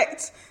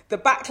expect the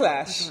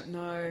backlash? I don't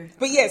know.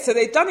 But yeah, so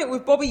they've done it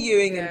with Bobby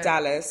Ewing and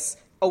Dallas,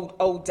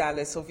 old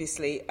Dallas,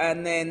 obviously,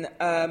 and then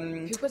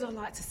who would I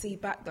like to see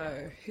back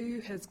though?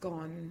 Who has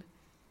gone?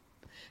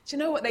 Do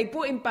you know what? They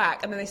brought him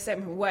back and then they sent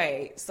him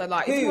away. So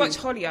like, if you watch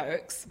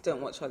Hollyoaks, don't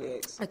watch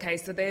Hollyoaks. Okay,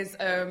 so there's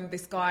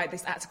this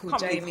actor called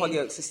Jamie. Jamie.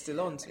 Hollyoaks is still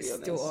on, to be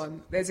honest. Still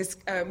on. There's this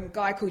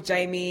guy called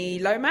Jamie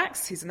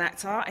Lomax, who's an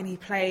actor, and he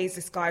plays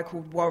this guy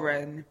called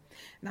Warren.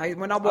 Now,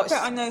 when I watched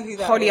I know who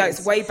that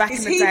Hollyoaks way back in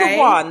the day. Is he the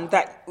one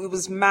that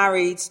was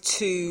married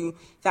to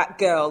that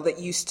girl that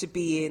used to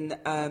be in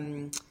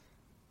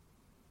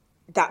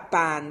that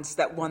band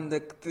that won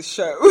the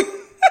show?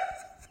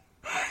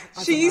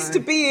 She used to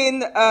be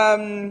in I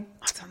don't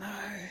know.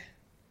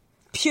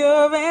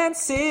 Pure and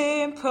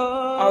Simple.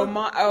 Oh,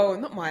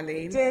 not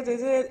Mylene.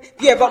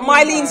 Yeah, but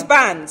Mylene's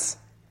band.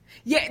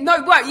 Yeah,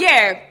 no, well,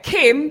 yeah,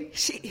 Kim,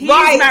 he's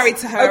married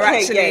to her,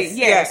 actually.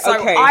 Yes, so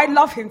I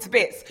love him to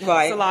bits.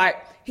 Right. So, like,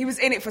 he was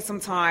in it for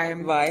some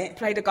time. Right.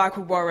 Played a guy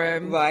called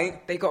Warren.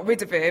 Right. They got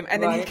rid of him,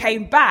 and then he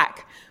came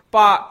back.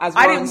 But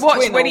I didn't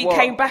watch when he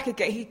came back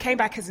again. He came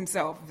back as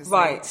himself. Obviously.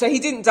 Right. So he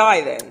didn't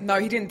die then? No,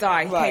 he didn't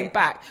die. He came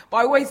back. But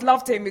I always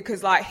loved him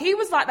because, like, he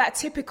was like that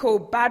typical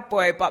bad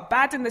boy, but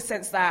bad in the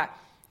sense that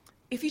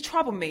if you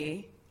trouble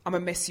me, I'm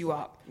gonna mess you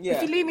up. Yeah.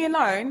 If you leave me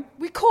alone,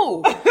 we're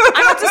cool. And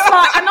I'm just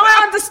like, and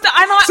I understand.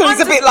 So he's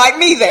a bit like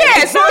me then.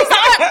 Yeah, so it's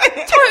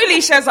like,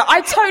 totally, Shazza.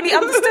 I totally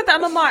understood that.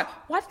 And I'm like,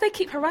 why do they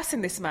keep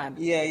harassing this man?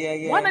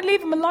 Yeah. Why not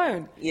leave him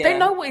alone? Yeah. They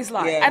know what he's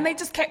like. Yeah. And they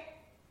just kept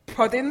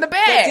prodding the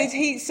bear. But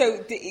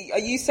are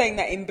you saying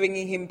that in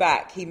bringing him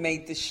back, he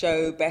made the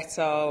show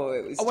better, or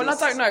it was I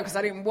don't know, because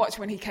I didn't watch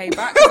when he came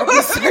back, because I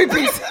was so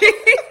busy.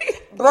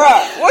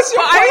 Bruh, what's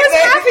your point I was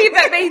then? happy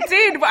that they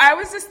did, but I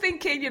was just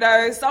thinking, you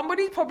know,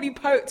 somebody probably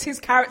poked his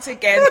character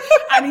again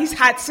and he's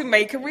had to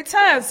make a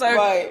return.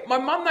 So my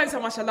mum knows how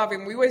much I love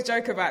him. We always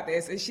joke about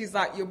this, and she's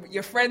like,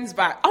 your friend's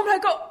back. Oh my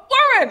God,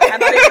 Warren!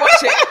 And I didn't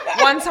watch it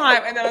one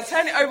time, and then I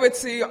turn it over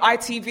to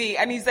ITV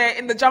and he's there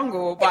in the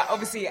jungle, but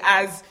obviously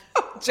as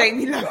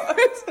Jamie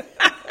Lomax.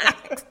 I'm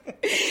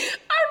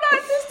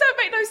like, this don't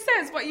make no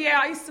sense. But yeah,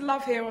 I used to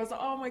love him. I was like,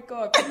 oh my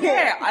God. But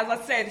yeah, as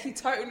I said,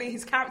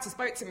 his character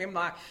spoke to me. I'm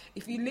like,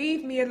 if you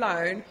leave me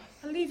alone,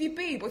 I'll leave you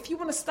be. But if you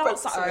want to start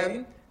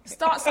something,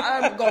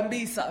 gonna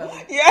be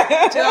something.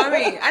 Yeah. Do you know what I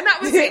mean? And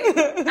that was it.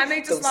 And they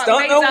just made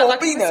that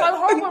like he was so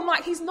horrible. I'm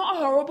like, he's not a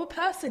horrible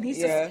person. He's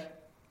just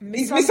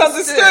he's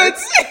misunderstood.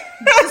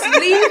 Just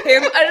leave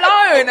him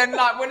alone. And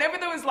like, whenever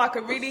there was like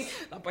a really,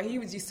 but he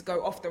used to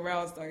go off the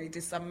rails though. He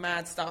did some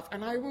mad stuff,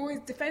 and I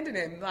always defended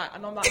him. Like,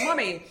 and I'm like,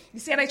 Mummy, you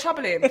see how they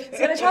trouble him? See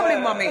how they trouble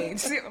him, Mummy?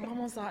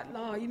 Mum was like,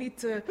 no, you need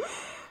to.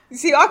 You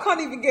see, I can't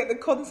even get the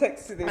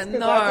context to this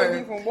because I don't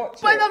even watch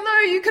it. But I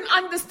know you can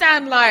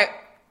understand, like,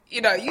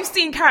 you know, you've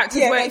seen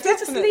characters where if you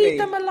just leave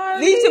them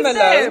alone, leave them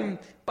alone.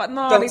 But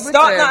no, don't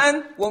start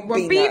nothing,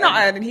 won't be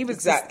nothing. And he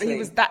was he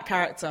was that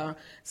character.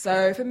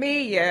 So for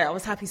me, I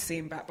was happy to see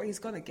him back, but he's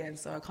gone again,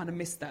 so I kind of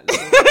missed that. You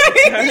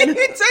didn't even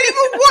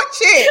watch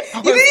it.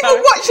 You didn't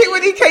even watch it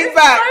when he came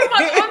back. So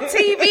much on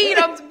TV, and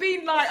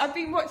I've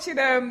been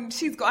watching.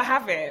 She's Gotta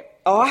Have It.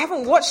 Oh, I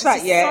haven't watched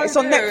that yet. So it's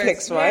on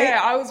Netflix, right? Yeah,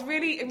 I was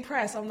really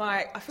impressed. I'm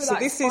like, I feel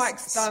like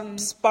Spike's done.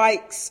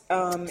 Spike's.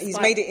 He's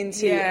made it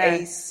into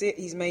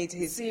he's made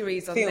his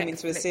series on film Netflix,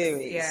 into a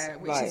series. Yeah,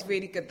 which is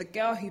really good. The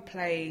girl who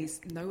plays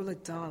Nola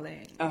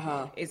Darling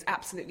is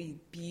absolutely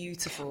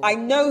beautiful. I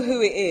know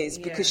who it is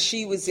because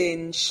she was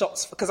in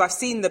Shots. Because I've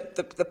seen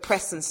the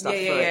press and stuff for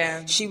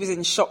it. She was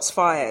in Shots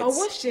Fired. Oh,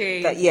 was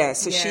she?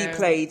 She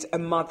played a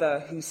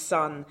mother whose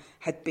son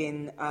had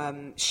been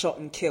shot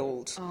and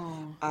killed.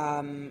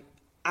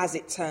 As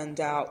it turned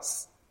out,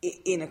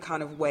 in a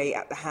kind of way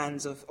at the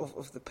hands of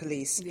the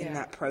police in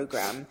that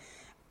programme.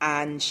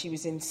 And she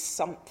was in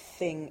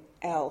something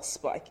else,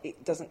 but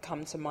it doesn't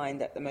come to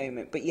mind at the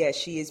moment. But yeah,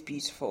 she is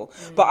beautiful.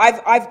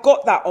 But I've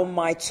got that on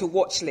my to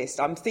watch list.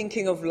 I'm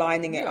thinking of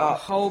lining it up. A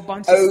whole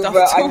bunch of stuff to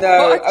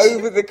watch.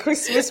 over the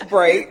Christmas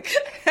break.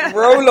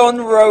 roll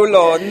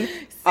on.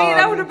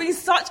 that would have been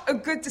such a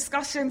good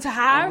discussion to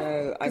have.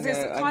 Because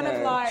it's kind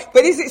of like...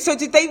 But is it... So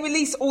did they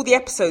release all the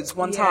episodes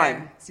one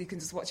time? So you can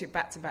just watch it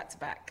back to back to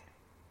back.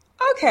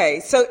 Okay,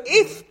 so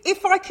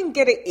if I can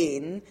get it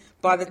in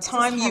by the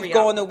time you've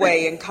gone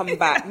away and come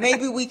back,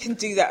 maybe we can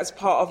do that as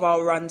part of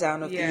our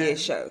rundown of the year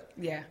show.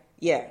 Yeah.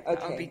 Yeah, okay.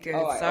 That'll be good.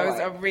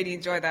 I really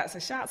enjoyed that. So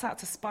shouts out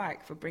to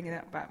Spike for bringing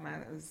that back,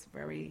 man. It was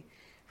very,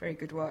 very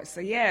good watch.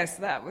 So yes,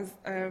 that was...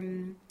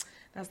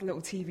 that's a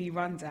little TV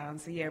rundown.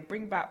 So yeah,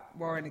 bring back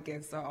Warren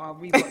again. So I'll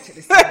rewatch it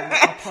this time.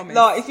 I promise.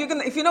 No, if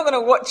you're not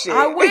gonna watch it,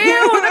 I will.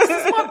 This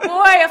is my boy.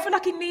 I feel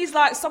like he needs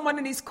like someone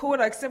in his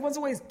corner because everyone's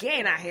always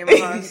getting at him.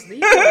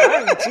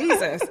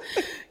 Jesus.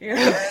 You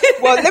know?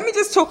 Well, let me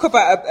just talk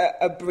about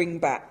a bring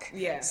back.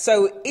 Yeah.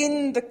 So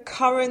in the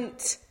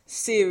current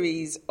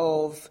series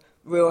of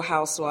Real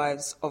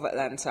Housewives of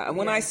Atlanta, and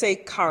when I say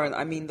current,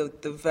 I mean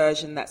the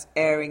version that's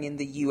airing in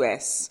the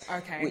US,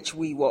 which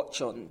we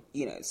watch on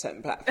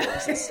certain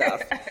platforms and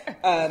stuff.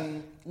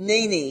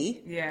 Nene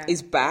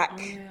is back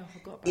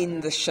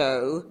in the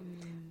show,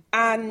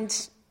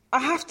 and I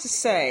have to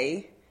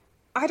say,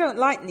 I don't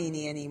like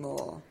Nene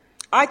anymore.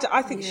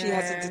 I think she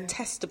has a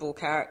detestable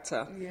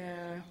character.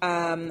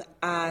 Yeah.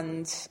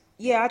 And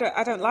yeah,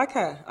 I don't like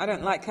her. I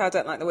don't like her. I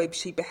don't like the way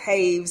she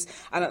behaves.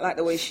 I don't like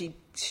the way she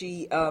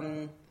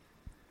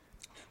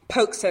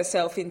pokes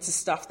herself into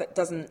stuff that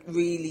doesn't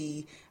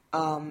really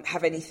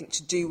have anything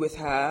to do with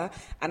her.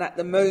 And at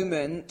the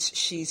moment,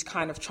 she's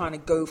kind of trying to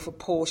go for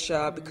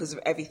Portia because of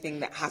everything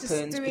that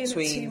happened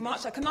between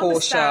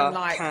Portia,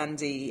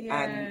 Kandi,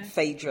 and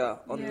Phaedra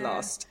on the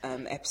last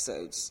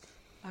episodes.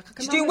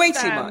 She's doing way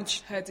too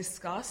much. Her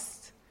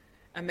disgust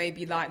and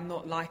maybe like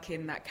not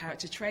liking that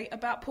character trait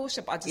about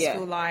Portia, but I just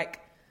feel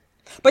like.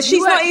 But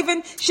she's not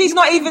even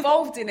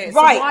involved in it,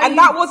 right? So and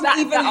that wasn't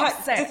even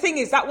her. The thing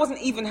is, that wasn't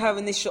even her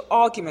initial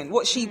argument.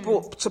 What she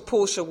brought to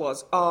Portia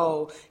was,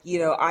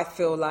 I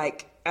feel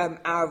like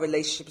our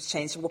relationship has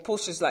changed. Well,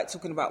 Portia's like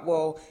talking about,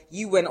 well,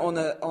 you went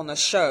on a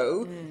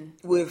show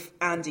with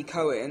Andy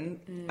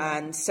Cohen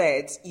and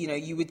said,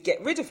 you would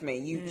get rid of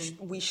me.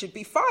 We should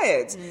be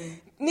fired.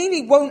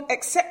 Nene won't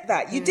accept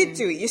that. You did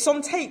do it. It's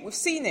on tape. We've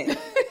seen it.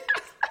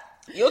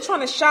 You're trying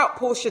to shout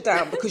Portia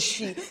down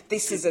because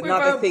this is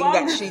another thing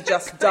that she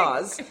just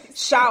does.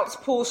 Shouts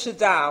Portia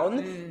down.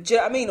 Do you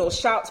know what I mean? Or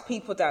shouts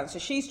people down. So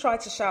she's tried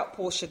to shout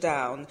Portia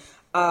down.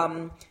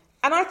 And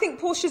I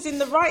think Portia's in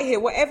the right here.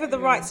 Whatever the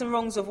rights and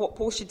wrongs of what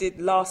Portia did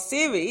last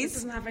series.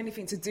 This doesn't have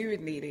anything to do with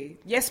Nene.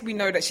 Yes, we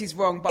know that she's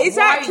wrong, but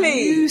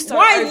exactly.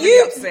 why are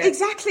you upset?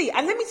 Exactly.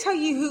 And let me tell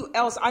you who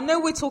else. I know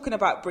we're talking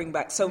about bring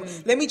back. So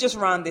let me just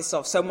round this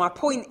off. So my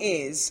point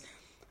is...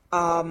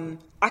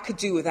 I could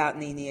do without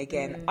Nene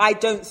again. I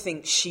don't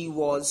think she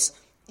was,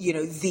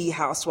 the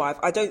housewife.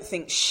 I don't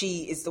think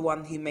she is the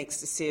one who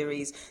makes the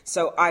series.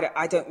 So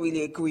I don't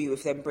really agree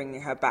with them bringing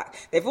her back.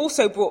 They've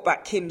also brought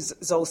back Kim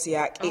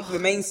Zolciak. It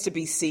remains to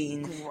be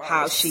seen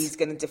how she's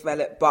going to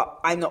develop, but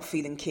I'm not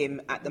feeling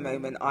Kim at the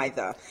moment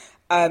either.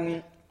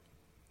 I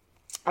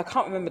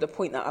can't remember the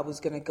point that I was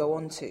going to go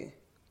on to.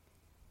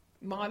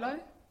 Marlo?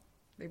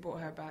 They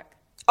brought her back.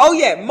 Oh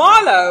yeah,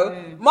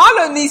 Marlo.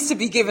 Marlo needs to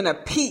be given a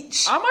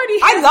peach.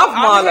 I love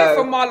Marlo. I'm here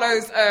for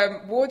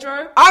Marlo's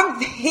wardrobe.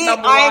 I'm here.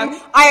 I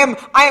am.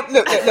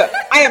 Look.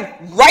 I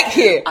am right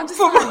here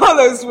for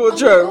Marlo's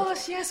wardrobe. Oh my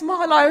gosh, yes,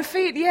 Marlo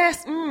feet.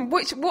 Yes.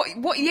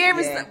 What year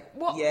is that?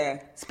 What?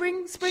 Yeah.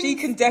 Spring. She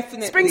can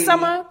definitely. Spring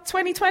summer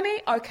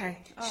 2020. Okay.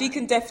 She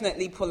can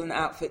definitely pull an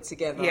outfit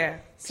together. Yeah.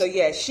 So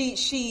yeah,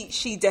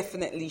 she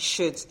definitely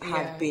should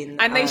have been.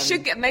 And they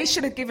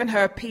should have given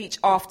her a peach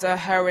after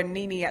her and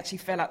Nene actually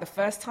fell out the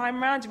first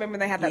time round. Do you remember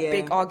they had that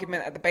big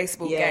argument at the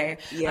baseball game?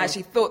 Yeah. And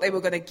she thought they were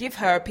going to give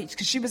her a peach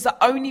because she was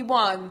the only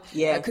one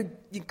that could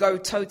go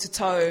toe to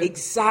toe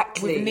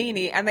with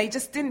Nene, and they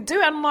just didn't do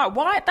it. I'm like,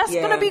 why? That's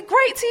going to be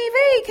great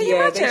TV. Can you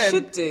imagine? They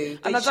should do.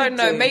 And I don't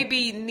know.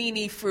 Maybe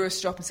Nene threw a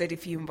strop and said,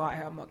 "If you invite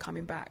her, I'm not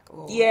coming back."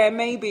 Or... Yeah,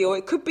 maybe, or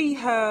it could be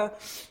her.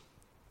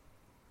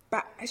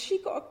 Has she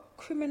got a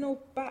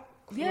criminal background?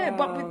 Yeah,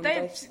 but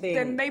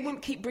then they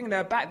wouldn't keep bringing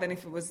her back then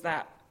if it was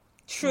that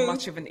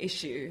much of an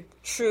issue.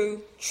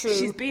 True.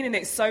 She's been in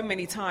it so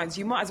many times.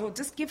 You might as well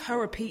just give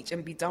her a peach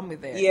and be done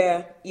with it.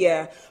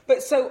 Yeah.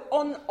 But so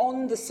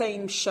on the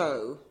same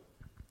show,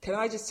 can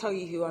I just tell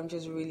you who I'm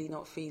just really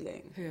not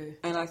feeling? Who?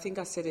 And I think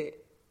I said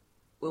it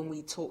when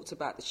we talked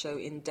about the show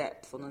in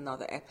depth on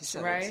another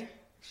episode. Sheree?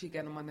 She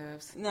getting on my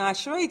nerves. Nah,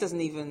 Sheree doesn't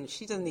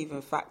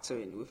even factor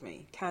in with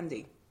me.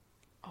 Kandi.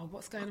 Oh,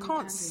 what's going on? I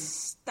can't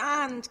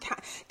stand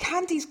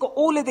Candy's got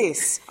all of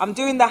this. I'm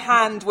doing the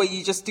hand where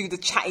you just do the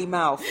chatty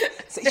mouth.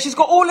 So she's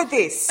got all of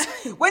this.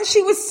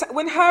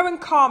 When her and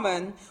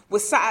Carmen were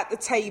sat at the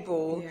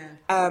table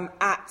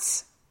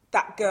at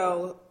that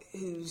girl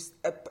who's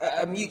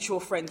a mutual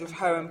friend with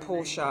her and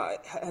Portia.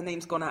 Her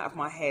name's gone out of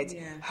my head.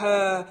 Yeah.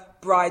 Her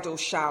bridal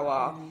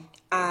shower.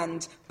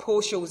 And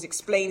Portia was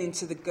explaining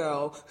to the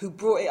girl who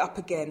brought it up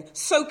again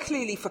so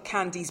clearly for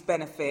Candy's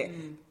benefit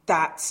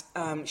that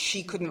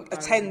she couldn't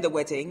attend the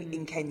wedding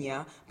in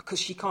Kenya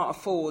because she can't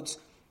afford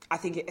I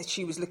think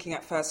she was looking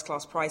at first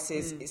class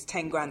prices. It's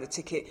 10 grand a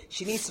ticket.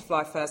 She needs to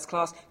fly first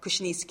class because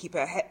she needs to keep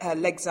her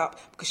legs up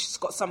because she's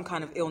got some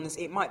kind of illness.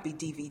 It might be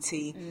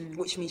DVT,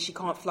 which means she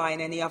can't fly in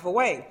any other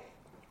way.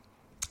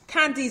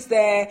 Candy's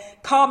there,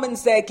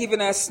 Carmen's there giving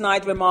her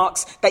snide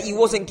remarks that you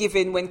wasn't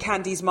giving when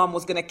Candy's mum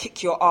was going to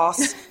kick your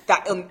ass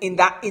in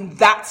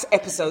that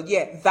episode,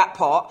 that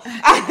part.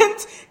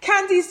 And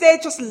Candy's there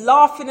just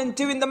laughing and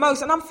doing the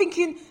most. And I'm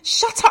thinking,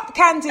 shut up,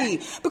 Candy,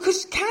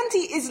 because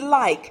Candy is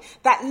like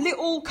that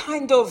little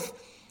kind of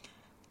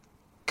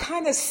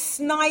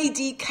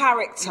snidey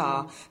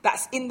character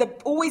that's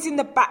always in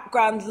the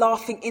background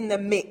laughing in the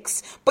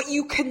mix, but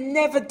you can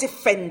never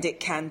defend it,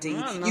 Candy.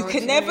 You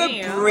can never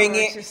bring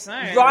it,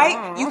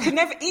 right? You can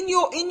never in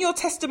your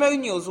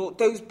testimonials or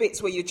those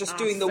bits where you're just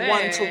doing the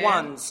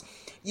one-to-ones.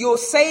 You're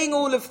saying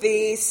all of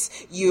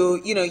this,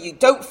 you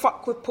don't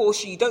fuck with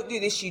Portia, you don't do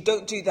this, you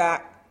don't do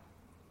that.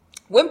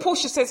 When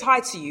Portia says hi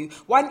to you,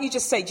 why don't you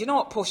just say, do you know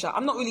what, Portia,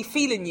 I'm not really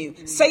feeling you.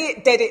 Say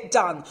it, dead it,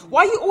 done.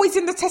 Why are you always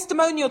in the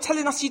testimonial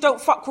telling us you don't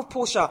fuck with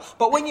Portia,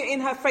 but when you're in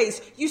her face,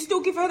 you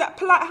still give her that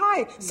polite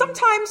hi?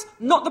 Sometimes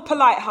not the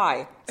polite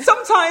hi.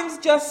 Sometimes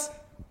just,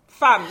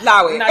 fam,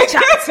 allow it. No,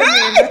 chat to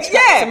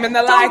me.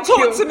 Don't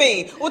talk to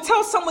me. Or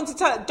tell someone to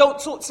tell her, don't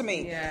talk to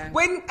me. Yeah.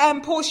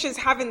 When Portia's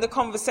having the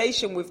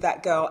conversation with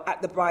that girl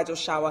at the bridal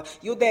shower,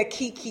 you're there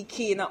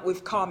keying up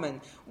with Carmen.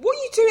 What are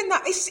you doing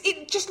that?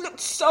 It just looked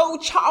so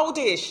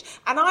childish.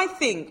 And I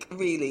think,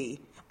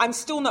 really, I'm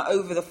still not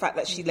over the fact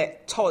that she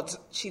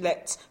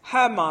let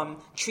her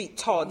mum treat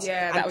Todd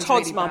and Todd's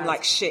really mum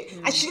like shit.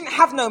 And she didn't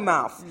have no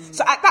mouth.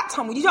 So at that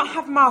time, when you don't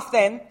have mouth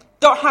then,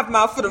 don't have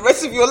mouth for the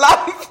rest of your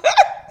life.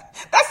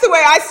 That's the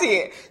way I see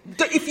it.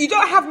 If you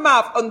don't have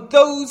mouth on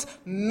those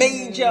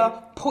major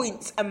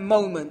points and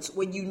moments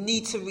when you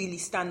need to really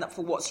stand up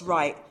for what's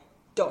right,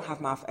 don't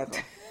have mouth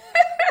ever.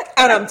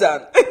 And I'm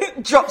done.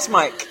 Drops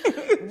mic.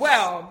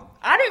 Well,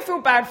 I didn't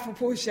feel bad for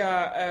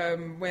Portia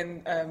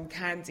when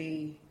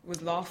Candy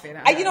was laughing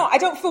at her. I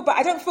don't feel bad.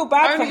 I don't feel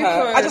bad for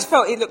her. I just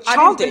felt it looked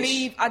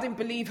childish. I didn't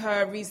believe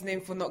her reasoning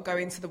for not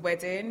going to the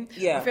wedding.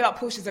 Yeah. I feel like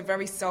Portia's a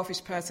very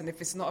selfish person.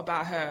 If it's not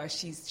about her,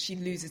 she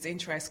loses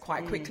interest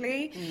quite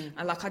quickly.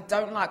 And I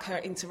don't like her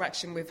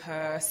interaction with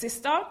her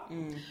sister.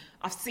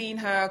 I've seen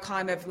her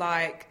kind of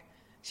like,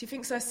 she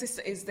thinks her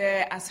sister is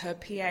there as her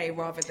PA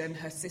rather than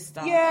her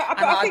sister. Yeah,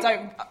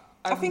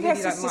 I think her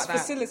sister's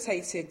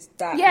facilitated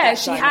that. Yeah,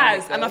 she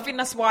has. And I think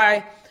that's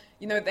why,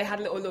 they had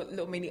a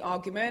little mini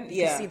argument.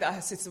 You can see that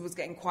her sister was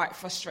getting quite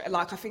frustrated.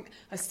 Like, I think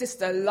her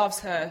sister loves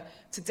her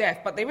to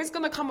death. But there is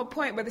going to come a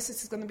point where the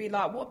sister's going to be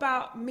like, what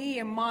about me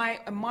and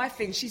my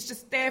thing? She's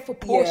just there for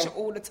Portia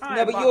all the time.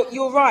 No, but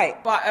you're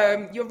right.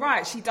 But you're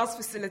right. She does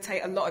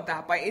facilitate a lot of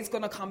that. But it's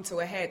going to come to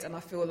a head. And I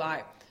feel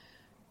like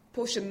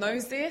Portia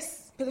knows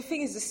this. But the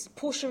thing is,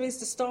 Portia is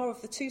the star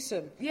of the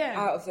twosome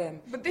out of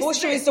them. But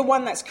Portia is the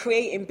one that's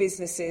creating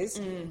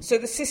businesses. So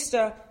the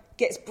sister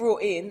gets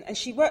brought in and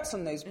she works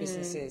on those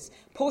businesses.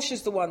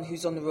 Portia's the one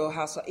who's on the Real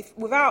Housewives.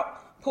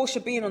 Without Portia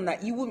being on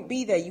that, you wouldn't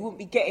be there. You wouldn't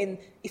be getting,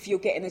 if you're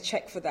getting a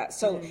check for that.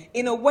 So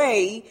in a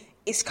way,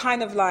 it's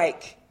kind of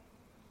like,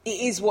 it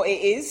is what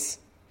it is.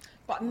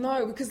 But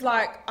no, because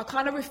I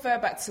kind of refer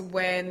back to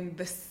when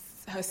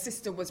her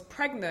sister was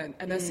pregnant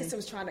and her sister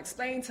was trying to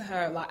explain to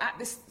her, at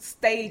this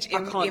stage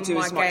in my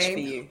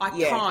game, I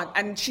can't.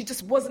 And she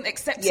just wasn't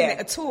accepting it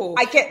at all.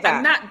 I get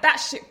that. And that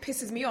shit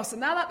pisses me off. So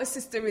now that the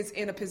sister is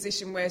in a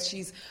position where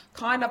she's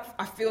kind of,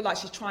 I feel like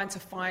she's trying to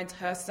find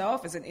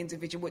herself as an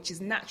individual, which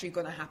is naturally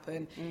going to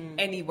happen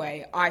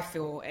anyway, I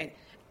feel.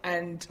 But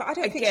I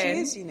don't think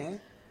she is,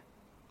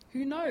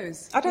 Who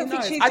knows? I don't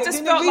think she's...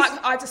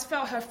 I just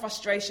felt her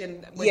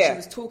frustration when she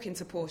was talking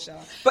to Portia.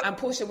 And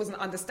Portia wasn't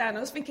understanding.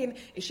 I was thinking,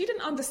 if she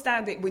didn't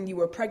understand it when you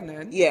were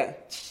pregnant,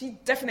 she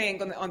definitely ain't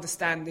going to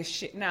understand this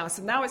shit now.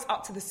 So now it's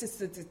up to the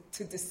sister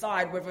to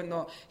decide whether or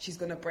not she's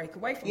going to break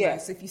away from her.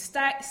 So if you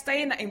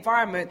stay in that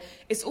environment,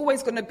 it's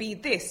always going to be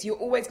this. You're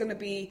always going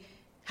to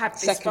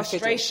have this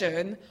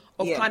frustration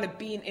of kind of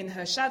being in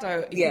her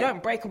shadow. If you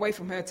don't break away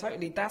from her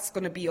totally, that's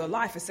going to be your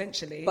life,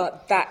 essentially.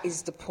 But that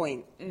is the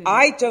point.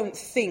 I don't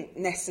think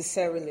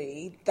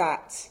necessarily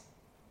that,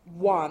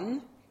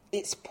 one,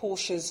 it's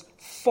Portia's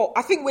fault.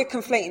 I think we're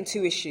conflating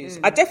two issues.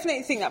 I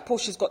definitely think that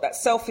Portia's got that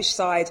selfish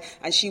side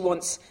and she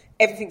wants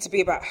everything to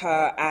be about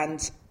her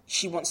and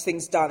she wants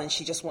things done and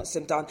she just wants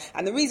them done.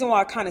 And the reason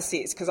why I kind of see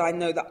it is because I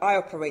know that I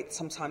operate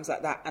sometimes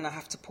like that and I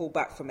have to pull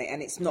back from it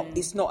and it's not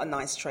a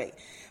nice trait.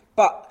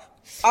 But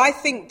I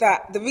think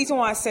that the reason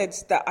why I said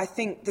that I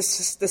think the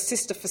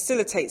sister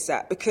facilitates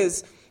that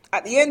because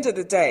at the end of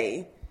the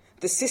day,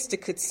 the sister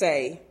could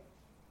say,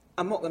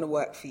 I'm not going to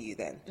work for you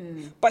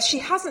then. But she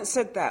hasn't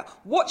said that.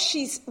 What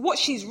she's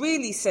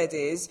really said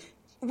is,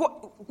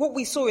 what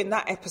we saw in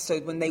that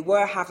episode when they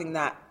were having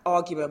that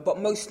argument, but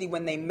mostly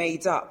when they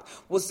made up,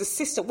 was the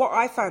sister, what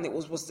I found it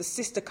was the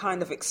sister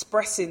kind of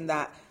expressing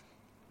that,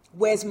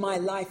 where's my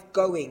life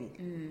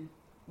going?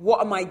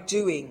 What am I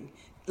doing?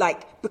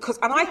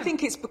 I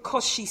think it's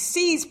because she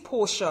sees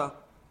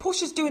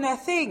Portia's doing her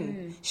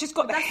thing. She's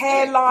got the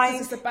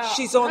hairline.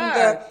 She's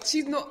on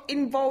she's not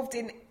involved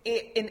in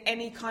it in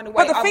any kind of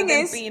way. But the thing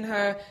is, being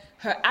her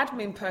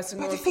admin person.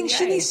 But or the thing, PA.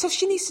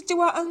 she needs to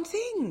do her own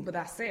thing. But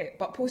that's it.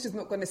 But Portia's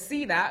not going to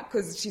see that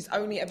because she's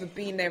only ever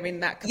been there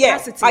in that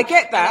capacity. Yeah, I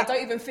get that. And I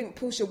don't even think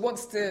Portia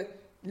wants to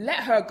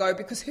let her go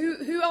because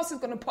who else is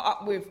going to put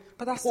up with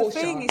But that's Portia?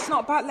 the thing. It's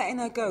not about letting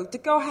her go. The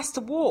girl has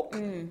to walk.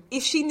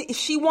 If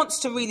she wants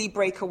to really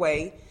break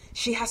away,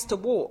 she has to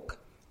walk.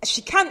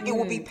 She can't. It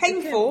will be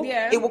painful.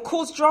 It will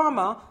cause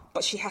drama,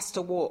 but she has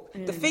to walk.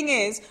 The thing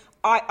is,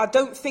 I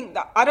don't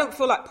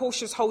feel like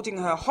Portia's holding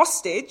her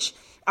hostage.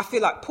 I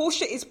feel like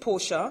Portia is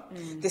Portia.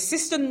 The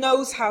sister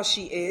knows how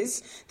she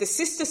is. The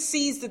sister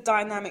sees the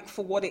dynamic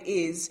for what it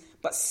is.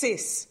 But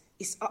sis,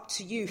 it's up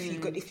to you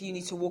if you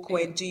need to walk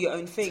away and do your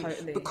own thing.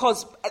 Totally.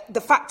 Because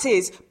the fact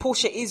is,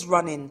 Portia is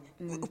running.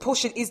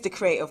 Portia is the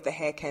creator of the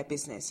hair care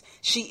business.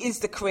 She is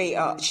the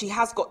creator. She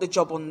has got the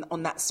job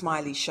on that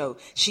Smiley show.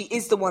 She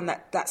is the one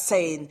that's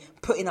saying,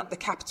 putting up the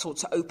capital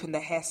to open the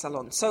hair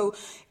salon. So,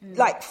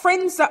 like,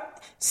 friends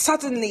that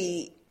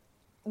suddenly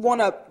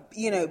want to,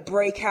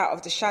 break out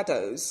of the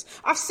shadows.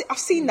 I've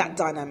seen that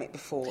dynamic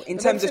before in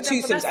terms of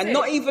twosomes, and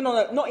not even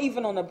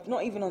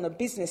on a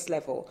business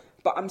level.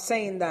 But I'm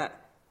saying that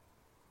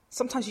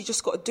sometimes you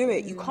just got to do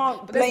it. You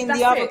can't blame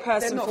the other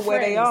person for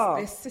where they are.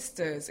 They're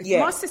sisters. If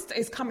my sister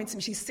is coming to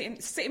me, she's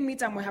sitting me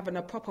down, we're having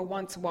a proper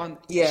one-to-one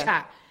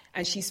chat,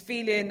 and she's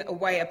feeling a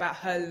way about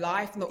her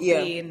life not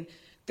being,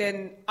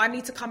 then I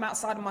need to come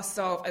outside of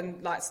myself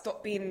and like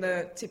stop being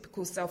the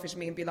typical selfish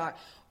me and be like,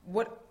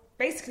 what?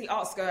 Basically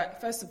ask her,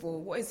 first of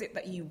all, what is it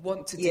that you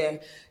want to do?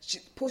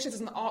 Portia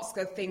doesn't ask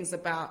her things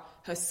about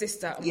her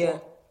sister and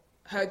what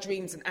her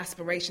dreams and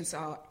aspirations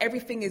are.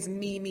 Everything is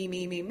me.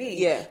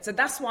 Yeah. So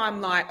that's why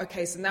I'm like,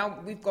 okay, so now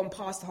we've gone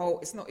past the whole,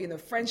 it's not a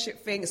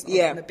friendship thing, it's not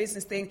even a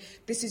business thing.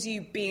 This is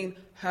you being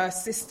her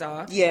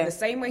sister. Yeah. The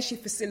same way she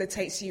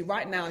facilitates you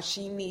right now,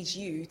 she needs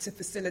you to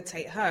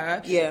facilitate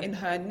her in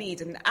her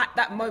need. And at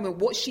that moment,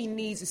 what she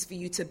needs is for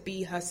you to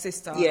be her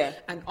sister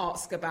and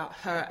ask about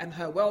her and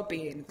her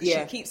well-being. Because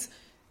she keeps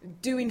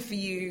doing for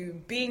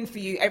you, being for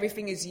you,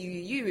 everything is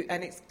you,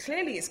 and it's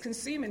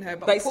consuming her.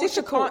 But it's Portia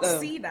difficult, can't though.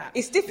 see that.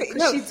 It's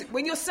difficult.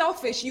 When you're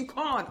selfish, you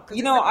can't.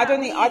 I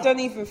don't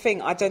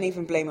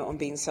even blame it on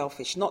being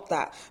selfish. Not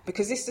that,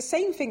 because it's the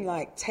same thing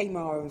like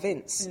Tamar and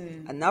Vince.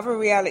 Another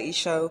reality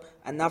show,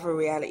 another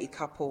reality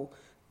couple,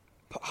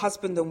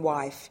 husband and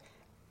wife,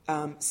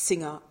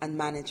 singer and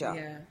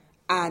manager,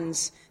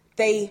 and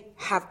they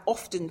have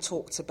often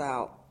talked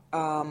about.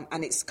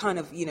 And it's kind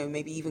of,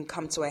 maybe even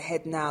come to a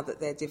head now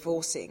that they're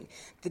divorcing.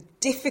 The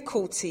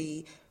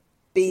difficulty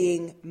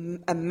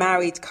being a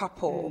married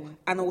couple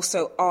and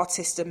also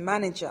artist and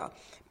manager,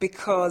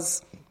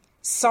 because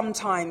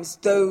sometimes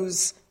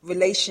those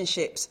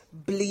relationships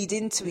bleed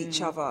into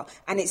each other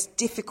and it's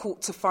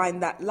difficult to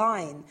find that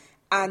line.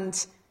 And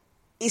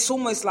it's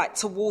almost like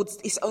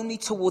it's only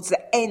towards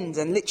the end,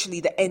 and literally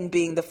the end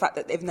being the fact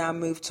that they've now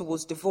moved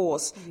towards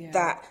divorce,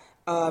 that...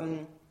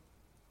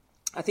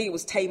 I think it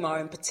was Tamar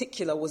in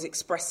particular was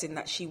expressing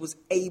that she was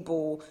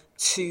able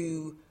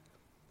to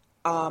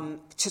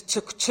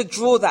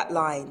draw that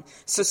line.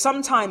 So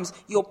sometimes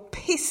you're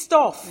pissed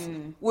off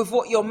with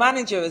what your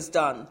manager has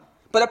done,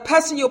 but a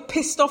person you're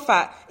pissed off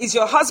at is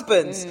your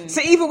husband. So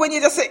even when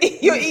you're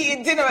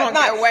eating dinner at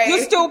night,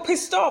 you're still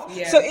pissed off.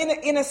 Yeah. So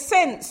in a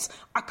sense,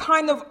 I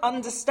kind of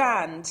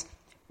understand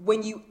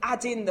when you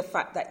add in the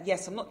fact that,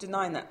 yes, I'm not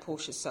denying that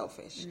Portia's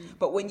selfish,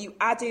 but when you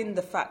add in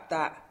the fact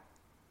that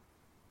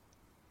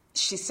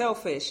she's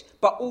selfish,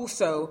 but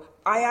also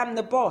I am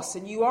the boss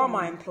and you are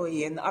my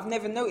employee, and I've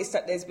never noticed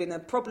that there's been a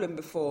problem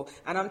before,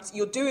 and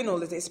you're doing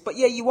all of this, but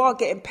you are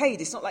getting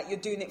paid. It's not like you're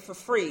doing it for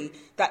free.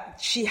 That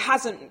she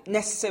hasn't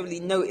necessarily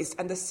noticed,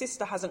 and the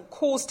sister hasn't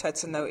caused her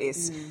to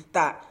notice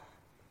that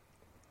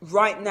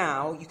right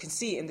now, you can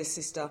see it in the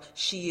sister,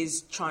 she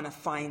is trying to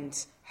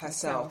find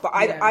herself. But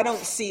I don't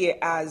see it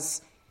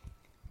as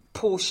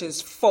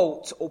Portia's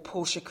fault or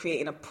Portia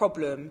creating a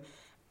problem.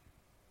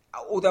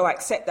 Although I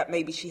accept that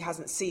maybe she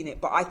hasn't seen it,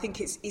 but I think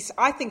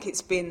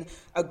it's been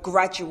a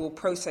gradual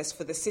process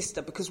for the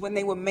sister, because when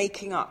they were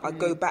making up, I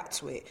go back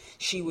to it.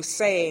 She was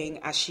saying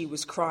as she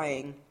was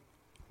crying,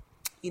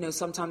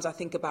 sometimes I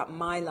think about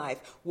my life.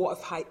 What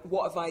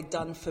have I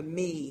done for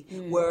me?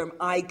 Where am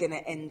I going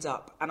to end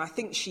up? And I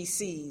think she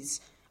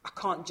sees, I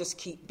can't just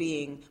keep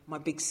being my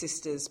big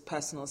sister's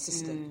personal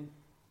assistant.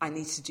 I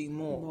need to do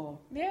more.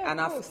 Yeah,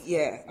 and of course.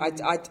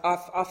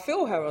 I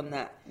feel her on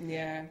that.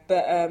 Yeah,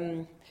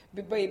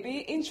 but it'd be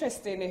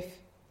interesting if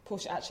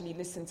Portia actually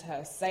listened to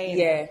her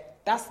saying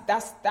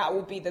that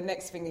will be the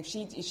next thing. If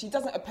she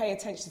doesn't pay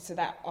attention to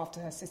that after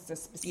her sister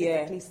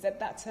specifically said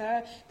that to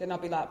her, then I'll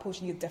be like,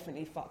 Portia, you're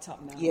definitely fucked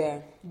up now.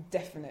 Yeah,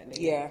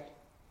 definitely. Yeah,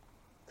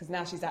 because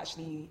now she's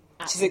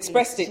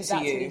expressed it to you. She's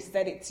actually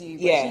said it to you.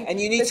 Yeah, and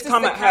you need to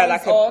come at her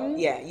like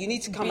you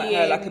need to come at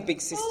her like a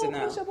big sister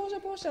now.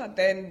 Portia.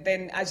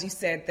 Then as you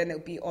said, then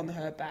it'll be on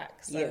her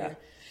back. So,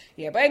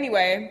 yeah. But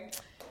anyway.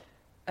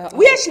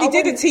 We actually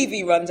did a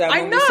TV rundown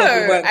when we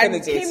said we weren't going to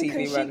do a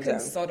TV rundown. She can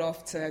sod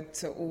off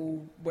to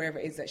all wherever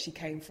it is that she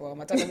came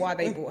from. I don't know why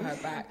they brought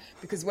her back.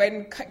 Because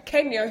when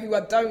Kenya, who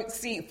I don't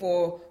see it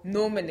for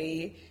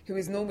normally, who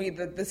is normally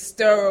the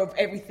stirrer of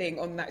everything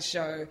on that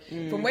show,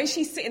 from when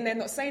she's sitting there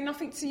not saying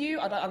nothing to you,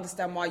 I don't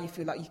understand why you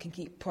feel like you can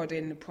keep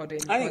prodding and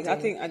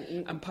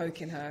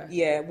poking her.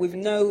 Yeah, with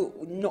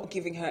not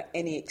giving her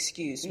any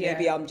excuse. Yeah.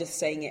 Maybe I'm just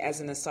saying it as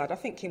an aside. I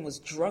think Kim was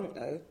drunk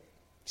though.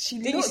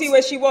 Did you see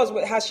where she was,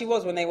 how she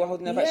was when they were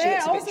holding her back?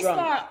 Yeah, she looked a bit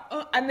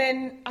drunk. And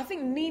then I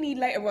think Nene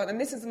later on, and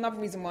this is another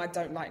reason why I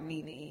don't like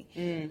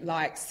Nene.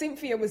 Like,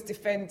 Cynthia was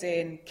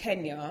defending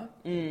Kenya,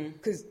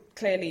 because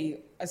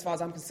clearly, as far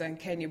as I'm concerned,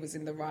 Kenya was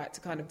in the right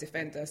to kind of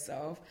defend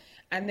herself.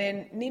 And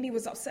then Nene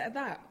was upset at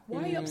that.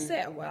 Why are you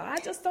upset? Well, I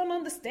just don't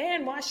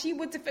understand why she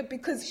would defend,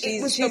 because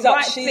it was the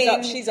right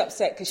thing. She's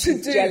upset because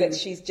she's jealous.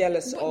 She's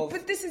jealous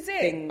but this is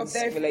it, of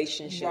their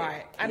relationship.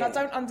 Right. And I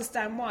don't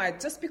understand why.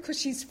 Just because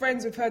she's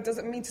friends with her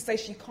doesn't mean to say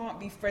she can't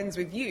be friends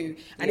with you.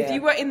 And if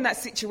you were in that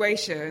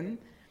situation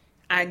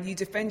and you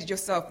defended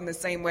yourself in the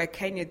same way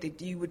Kenya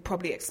did, you would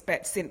probably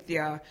expect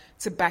Cynthia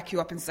to back you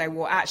up and say,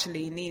 well,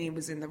 actually, Nene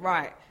was in the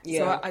right.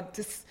 Yeah.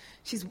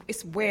 So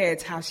it's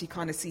weird how she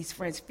kind of sees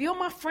friends. If you're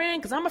my friend,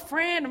 because I'm a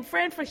friend, I'm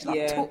friend. She's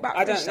like, talk about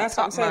friends. That's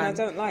what I'm saying. I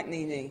don't like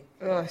Nene.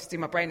 Oh, it's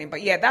doing my brain in.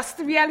 But yeah, that's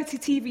the reality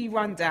TV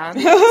rundown.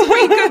 It's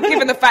pretty good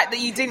given the fact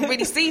that you didn't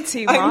really see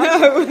too much. I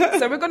know.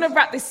 So we're going to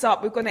wrap this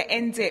up. We're going to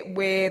end it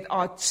with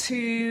our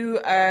two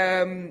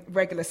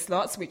regular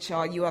slots, which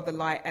are You Are the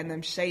Light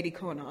and Shady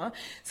Corner.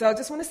 So I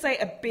just want to say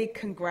a big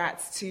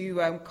congrats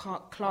to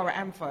Clara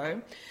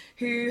Amfo,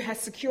 who has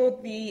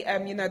secured the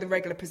the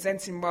regular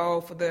presenting role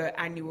for the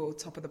annual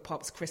Top of the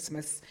Pops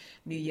Christmas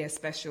New Year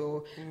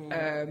special.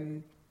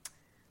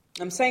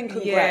 I'm saying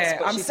congrats.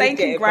 Yeah, I'm saying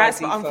congrats,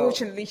 but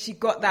unfortunately she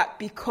got that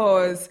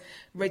because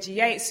Reggie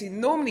Yates, who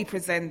normally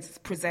presents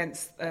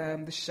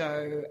the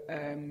show,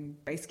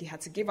 basically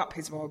had to give up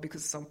his role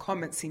because of some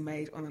comments he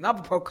made on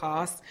another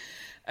podcast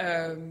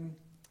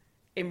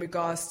in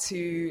regards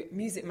to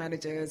music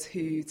managers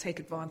who take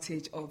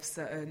advantage of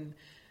certain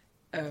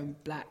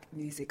black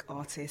music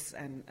artists,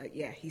 and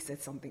he said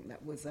something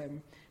that was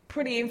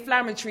pretty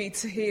inflammatory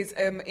to his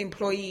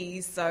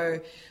employees, so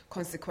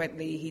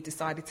consequently he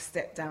decided to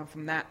step down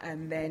from that,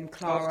 and then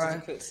Clara after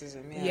the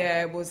criticism,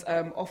 was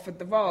offered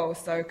the role,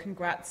 so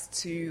congrats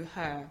to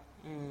her.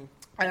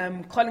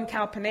 Colin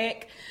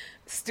Kaepernick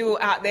still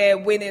out there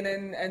winning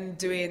and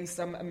doing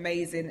some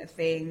amazing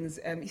things.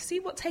 You see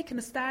what taking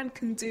a stand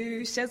can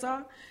do,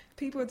 Sheza?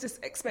 People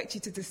just expect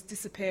you to just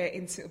disappear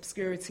into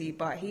obscurity,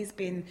 but he's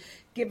been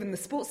given the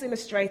Sports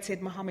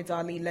Illustrated Muhammad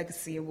Ali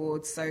Legacy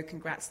Award, so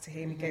congrats to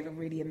him. He gave a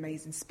really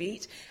amazing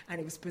speech, and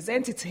it was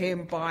presented to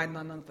him by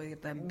none other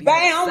than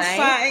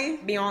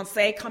Beyonce.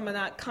 Beyonce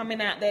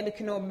coming out there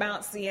looking all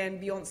bouncy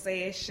and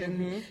Beyonce-ish,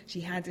 and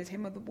she handed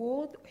him the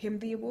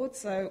award.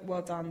 So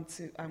well done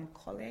to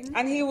Colin.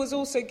 And he was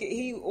also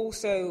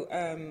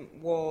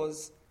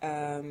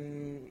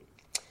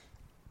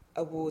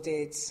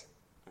awarded.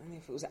 I don't know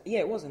if it was. Yeah,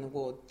 it was an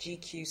award.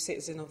 GQ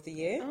Citizen of the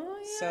Year. Oh,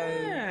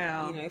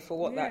 yeah. So, for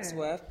what that's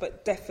worth.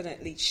 But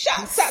definitely,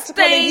 shouts out to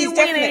Colin. He's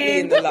definitely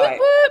in the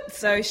light.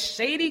 So,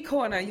 Shady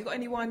Corner. You got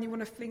anyone you want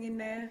to fling in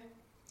there?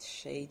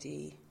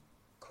 Shady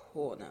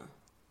Corner.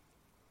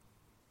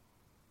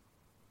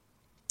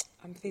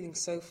 I'm feeling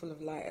so full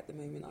of light at the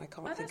moment. I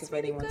can't think of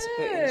anyone to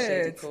put in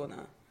Shady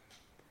Corner.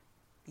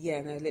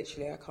 Yeah, no,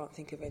 literally, I can't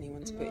think of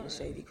anyone to put in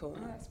Shady Corner.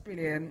 Oh, that's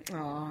brilliant.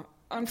 Oh.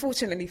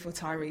 Unfortunately for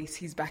Tyrese,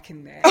 he's back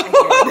in there.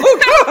 Oh,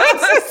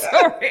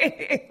 God.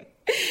 Sorry.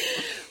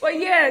 Well,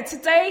 yeah,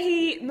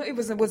 today it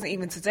wasn't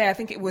even today. I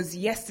think it was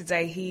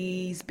yesterday.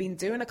 He's been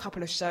doing a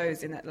couple of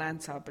shows in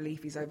Atlanta. I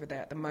believe he's over there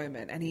at the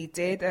moment. And he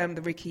did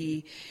the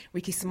Ricky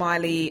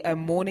Smiley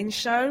morning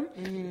show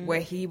where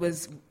he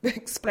was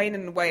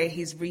explaining away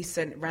his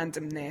recent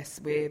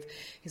randomness with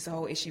his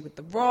whole issue with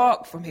The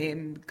Rock, from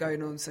him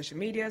going on social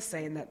media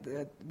saying that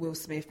Will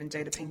Smith and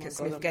Jada Pinkett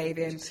Smith gave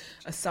him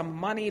a sum of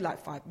money,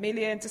 like $5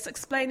 million, just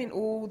explaining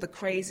all the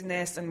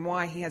craziness and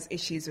why he has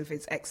issues with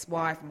his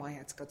ex-wife and why he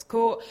had to go to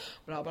court,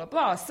 blah, blah,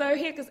 blah. So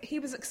he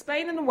was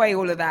explaining away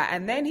all of that,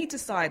 and then he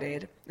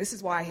decided, this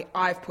is why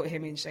I've put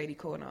him in Shady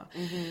Corner,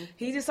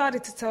 he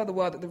decided to tell the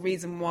world that the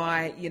reason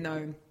why,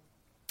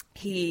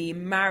 he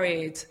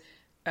married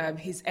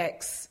his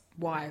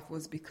ex-wife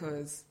was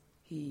because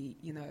he,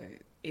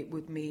 it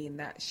would mean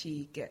that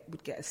she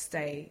would get a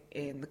stay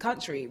in the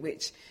country,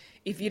 which,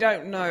 if you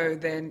don't know,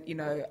 then,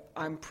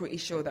 I'm pretty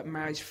sure that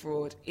marriage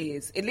fraud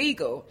is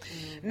illegal.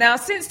 Now,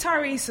 since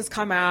Tyrese has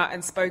come out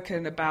and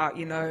spoken about,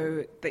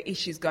 the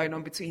issues going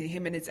on between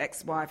him and his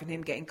ex-wife and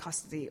him getting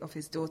custody of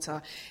his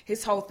daughter,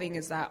 his whole thing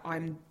is that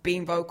I'm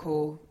being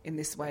vocal in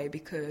this way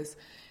because,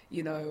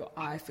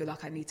 I feel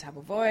like I need to have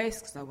a voice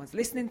because no one's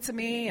listening to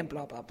me and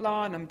blah, blah,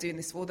 blah. And I'm doing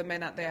this for all the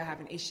men out there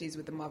having issues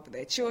with the mother of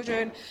their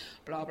children,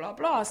 blah, blah,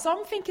 blah. So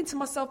I'm thinking to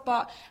myself,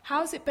 but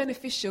how is it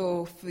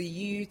beneficial for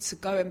you to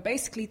go and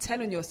basically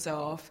tell on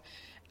yourself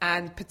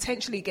and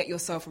potentially get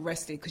yourself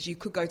arrested, because you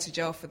could go to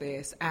jail for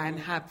this and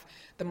have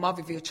the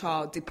mother of your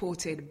child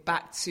deported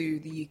back to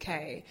the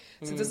UK.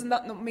 So doesn't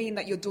that not mean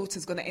that your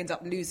daughter's going to end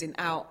up losing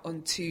out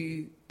on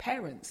two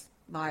parents?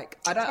 Like,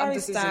 I don't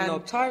understand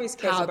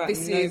how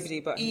this is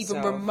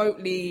even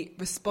remotely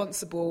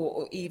responsible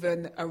or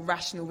even a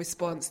rational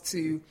response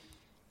to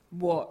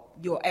what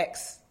your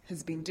ex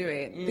has been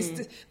doing.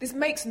 This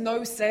makes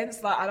no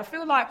sense. Like, I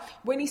feel like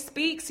when he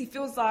speaks, he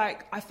feel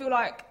like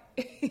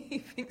he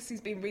thinks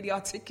he's being really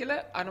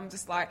articulate, and I'm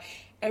just like,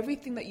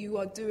 everything that you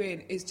are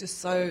doing is just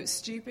so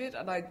stupid.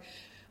 And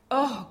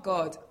oh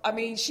God, I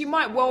mean, she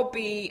might well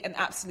be an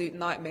absolute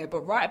nightmare,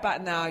 but right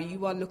about now,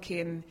 you are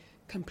looking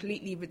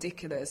completely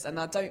ridiculous, and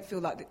I don't feel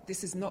like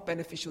this is not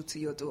beneficial to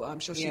your daughter. I'm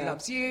sure she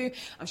loves you.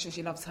 I'm sure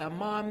she loves her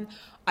mum.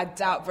 I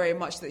doubt very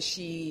much that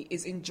she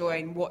is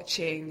enjoying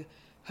watching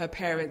her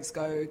parents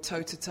go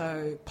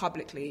toe-to-toe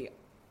publicly.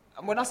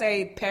 And when I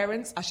say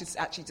parents, I should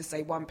actually just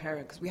say one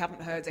parent, because we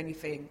haven't heard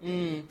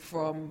anything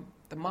from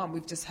the mum.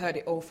 We've just heard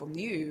it all from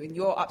you, and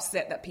you're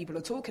upset that people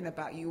are talking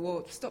about you.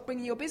 Or stop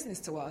bringing your business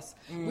to us.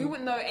 We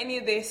wouldn't know any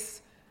of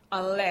this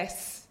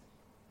unless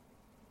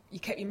you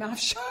kept your mouth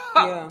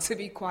shut, to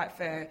be quite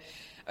fair.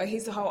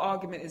 His whole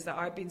argument is that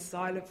I've been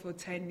silent for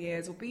 10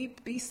 years, or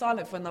be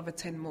silent for another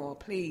 10 more,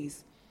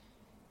 please.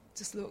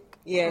 Just look.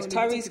 Yeah,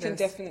 Tyrese can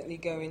definitely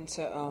go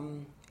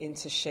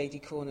into shady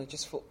corner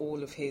just for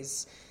all of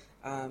his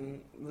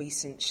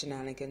recent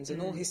shenanigans,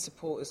 and all his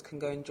supporters can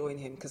go and join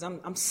him, because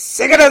I'm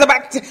sick of the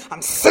back.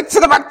 I'm sick to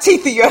the back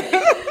teeth of you.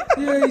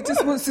 Yeah, he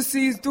just wants to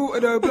see his daughter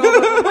though. Blah, blah,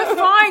 blah. We're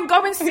fine.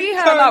 Go and see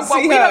her.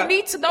 We don't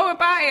need to know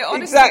about it.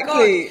 Honestly,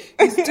 exactly.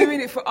 God, he's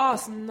doing it for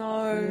us.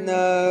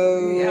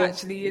 No, he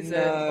actually isn't.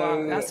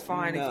 But that's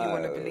fine if you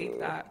want to believe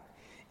that.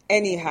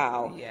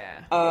 Anyhow,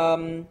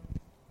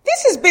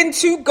 this has been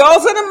Two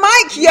Girls and a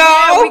Mic, yo.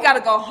 Yeah, we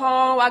gotta go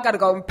home. I gotta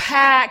go and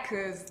pack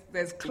because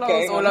there's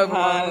clothes all over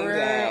my room.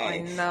 I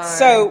know.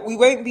 So we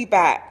won't be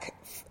back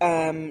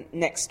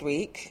next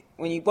week.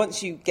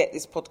 Once you get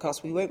this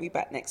podcast, we won't be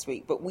back next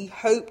week. But we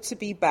hope to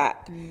be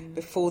back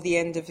before the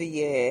end of the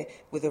year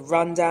with a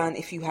rundown.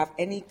 If you have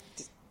any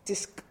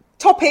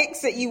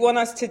topics that you want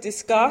us to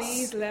discuss,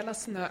 please let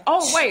us know.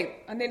 Oh wait,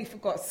 I nearly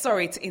forgot.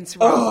 Sorry to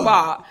interrupt,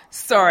 but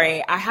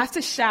I have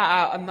to shout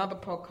out another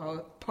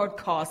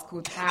podcast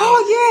called How.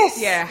 Oh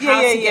yes,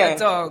 How to Get a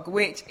Dog,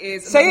 which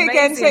is Say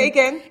it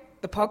again.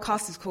 The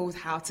podcast is called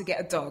How to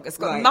Get a Dog. It's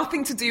got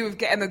nothing to do with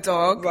getting a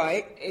dog.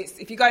 Right.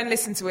 If you go and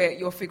listen to it,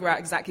 you'll figure out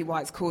exactly why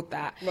it's called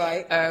that.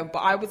 Right. But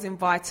I was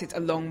invited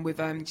along with,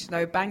 do you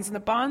know Bangs in a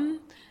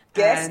Bun?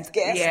 Guest.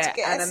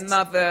 And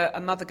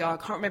another girl, I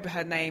can't remember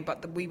her name,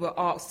 but we were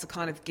asked to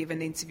kind of give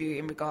an interview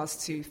in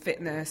regards to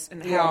fitness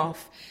and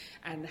health,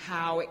 and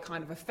how it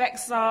kind of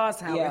affects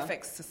us, how it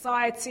affects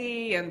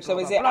society, and blah, so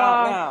is blah, it blah.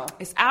 out now?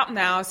 It's out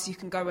now, so you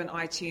can go on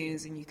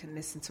iTunes and you can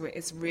listen to it.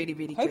 It's really,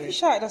 really good. Hope you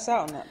shouted us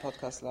out on that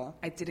podcast, Lara.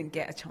 I didn't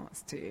get a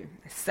chance to.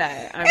 So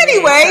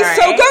anyway,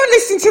 so go and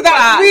listen to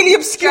that really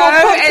obscure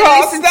podcast. And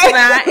listen to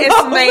that. It's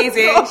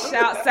amazing.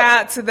 Shouts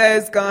out to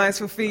those guys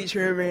for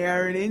featuring me. I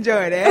really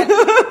enjoyed it.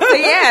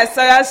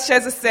 So as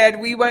Sheza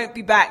said, we won't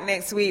be back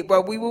next week,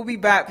 but we will be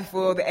back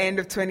before the end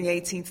of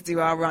 2018 to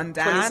do our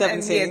rundown.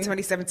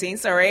 2017,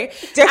 sorry.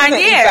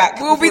 Definitely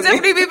back. We'll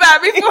definitely be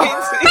back before. You know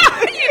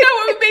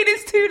what we mean?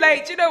 It's too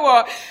late. Do you know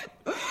what?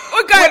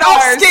 We're going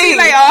off. See you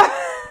later.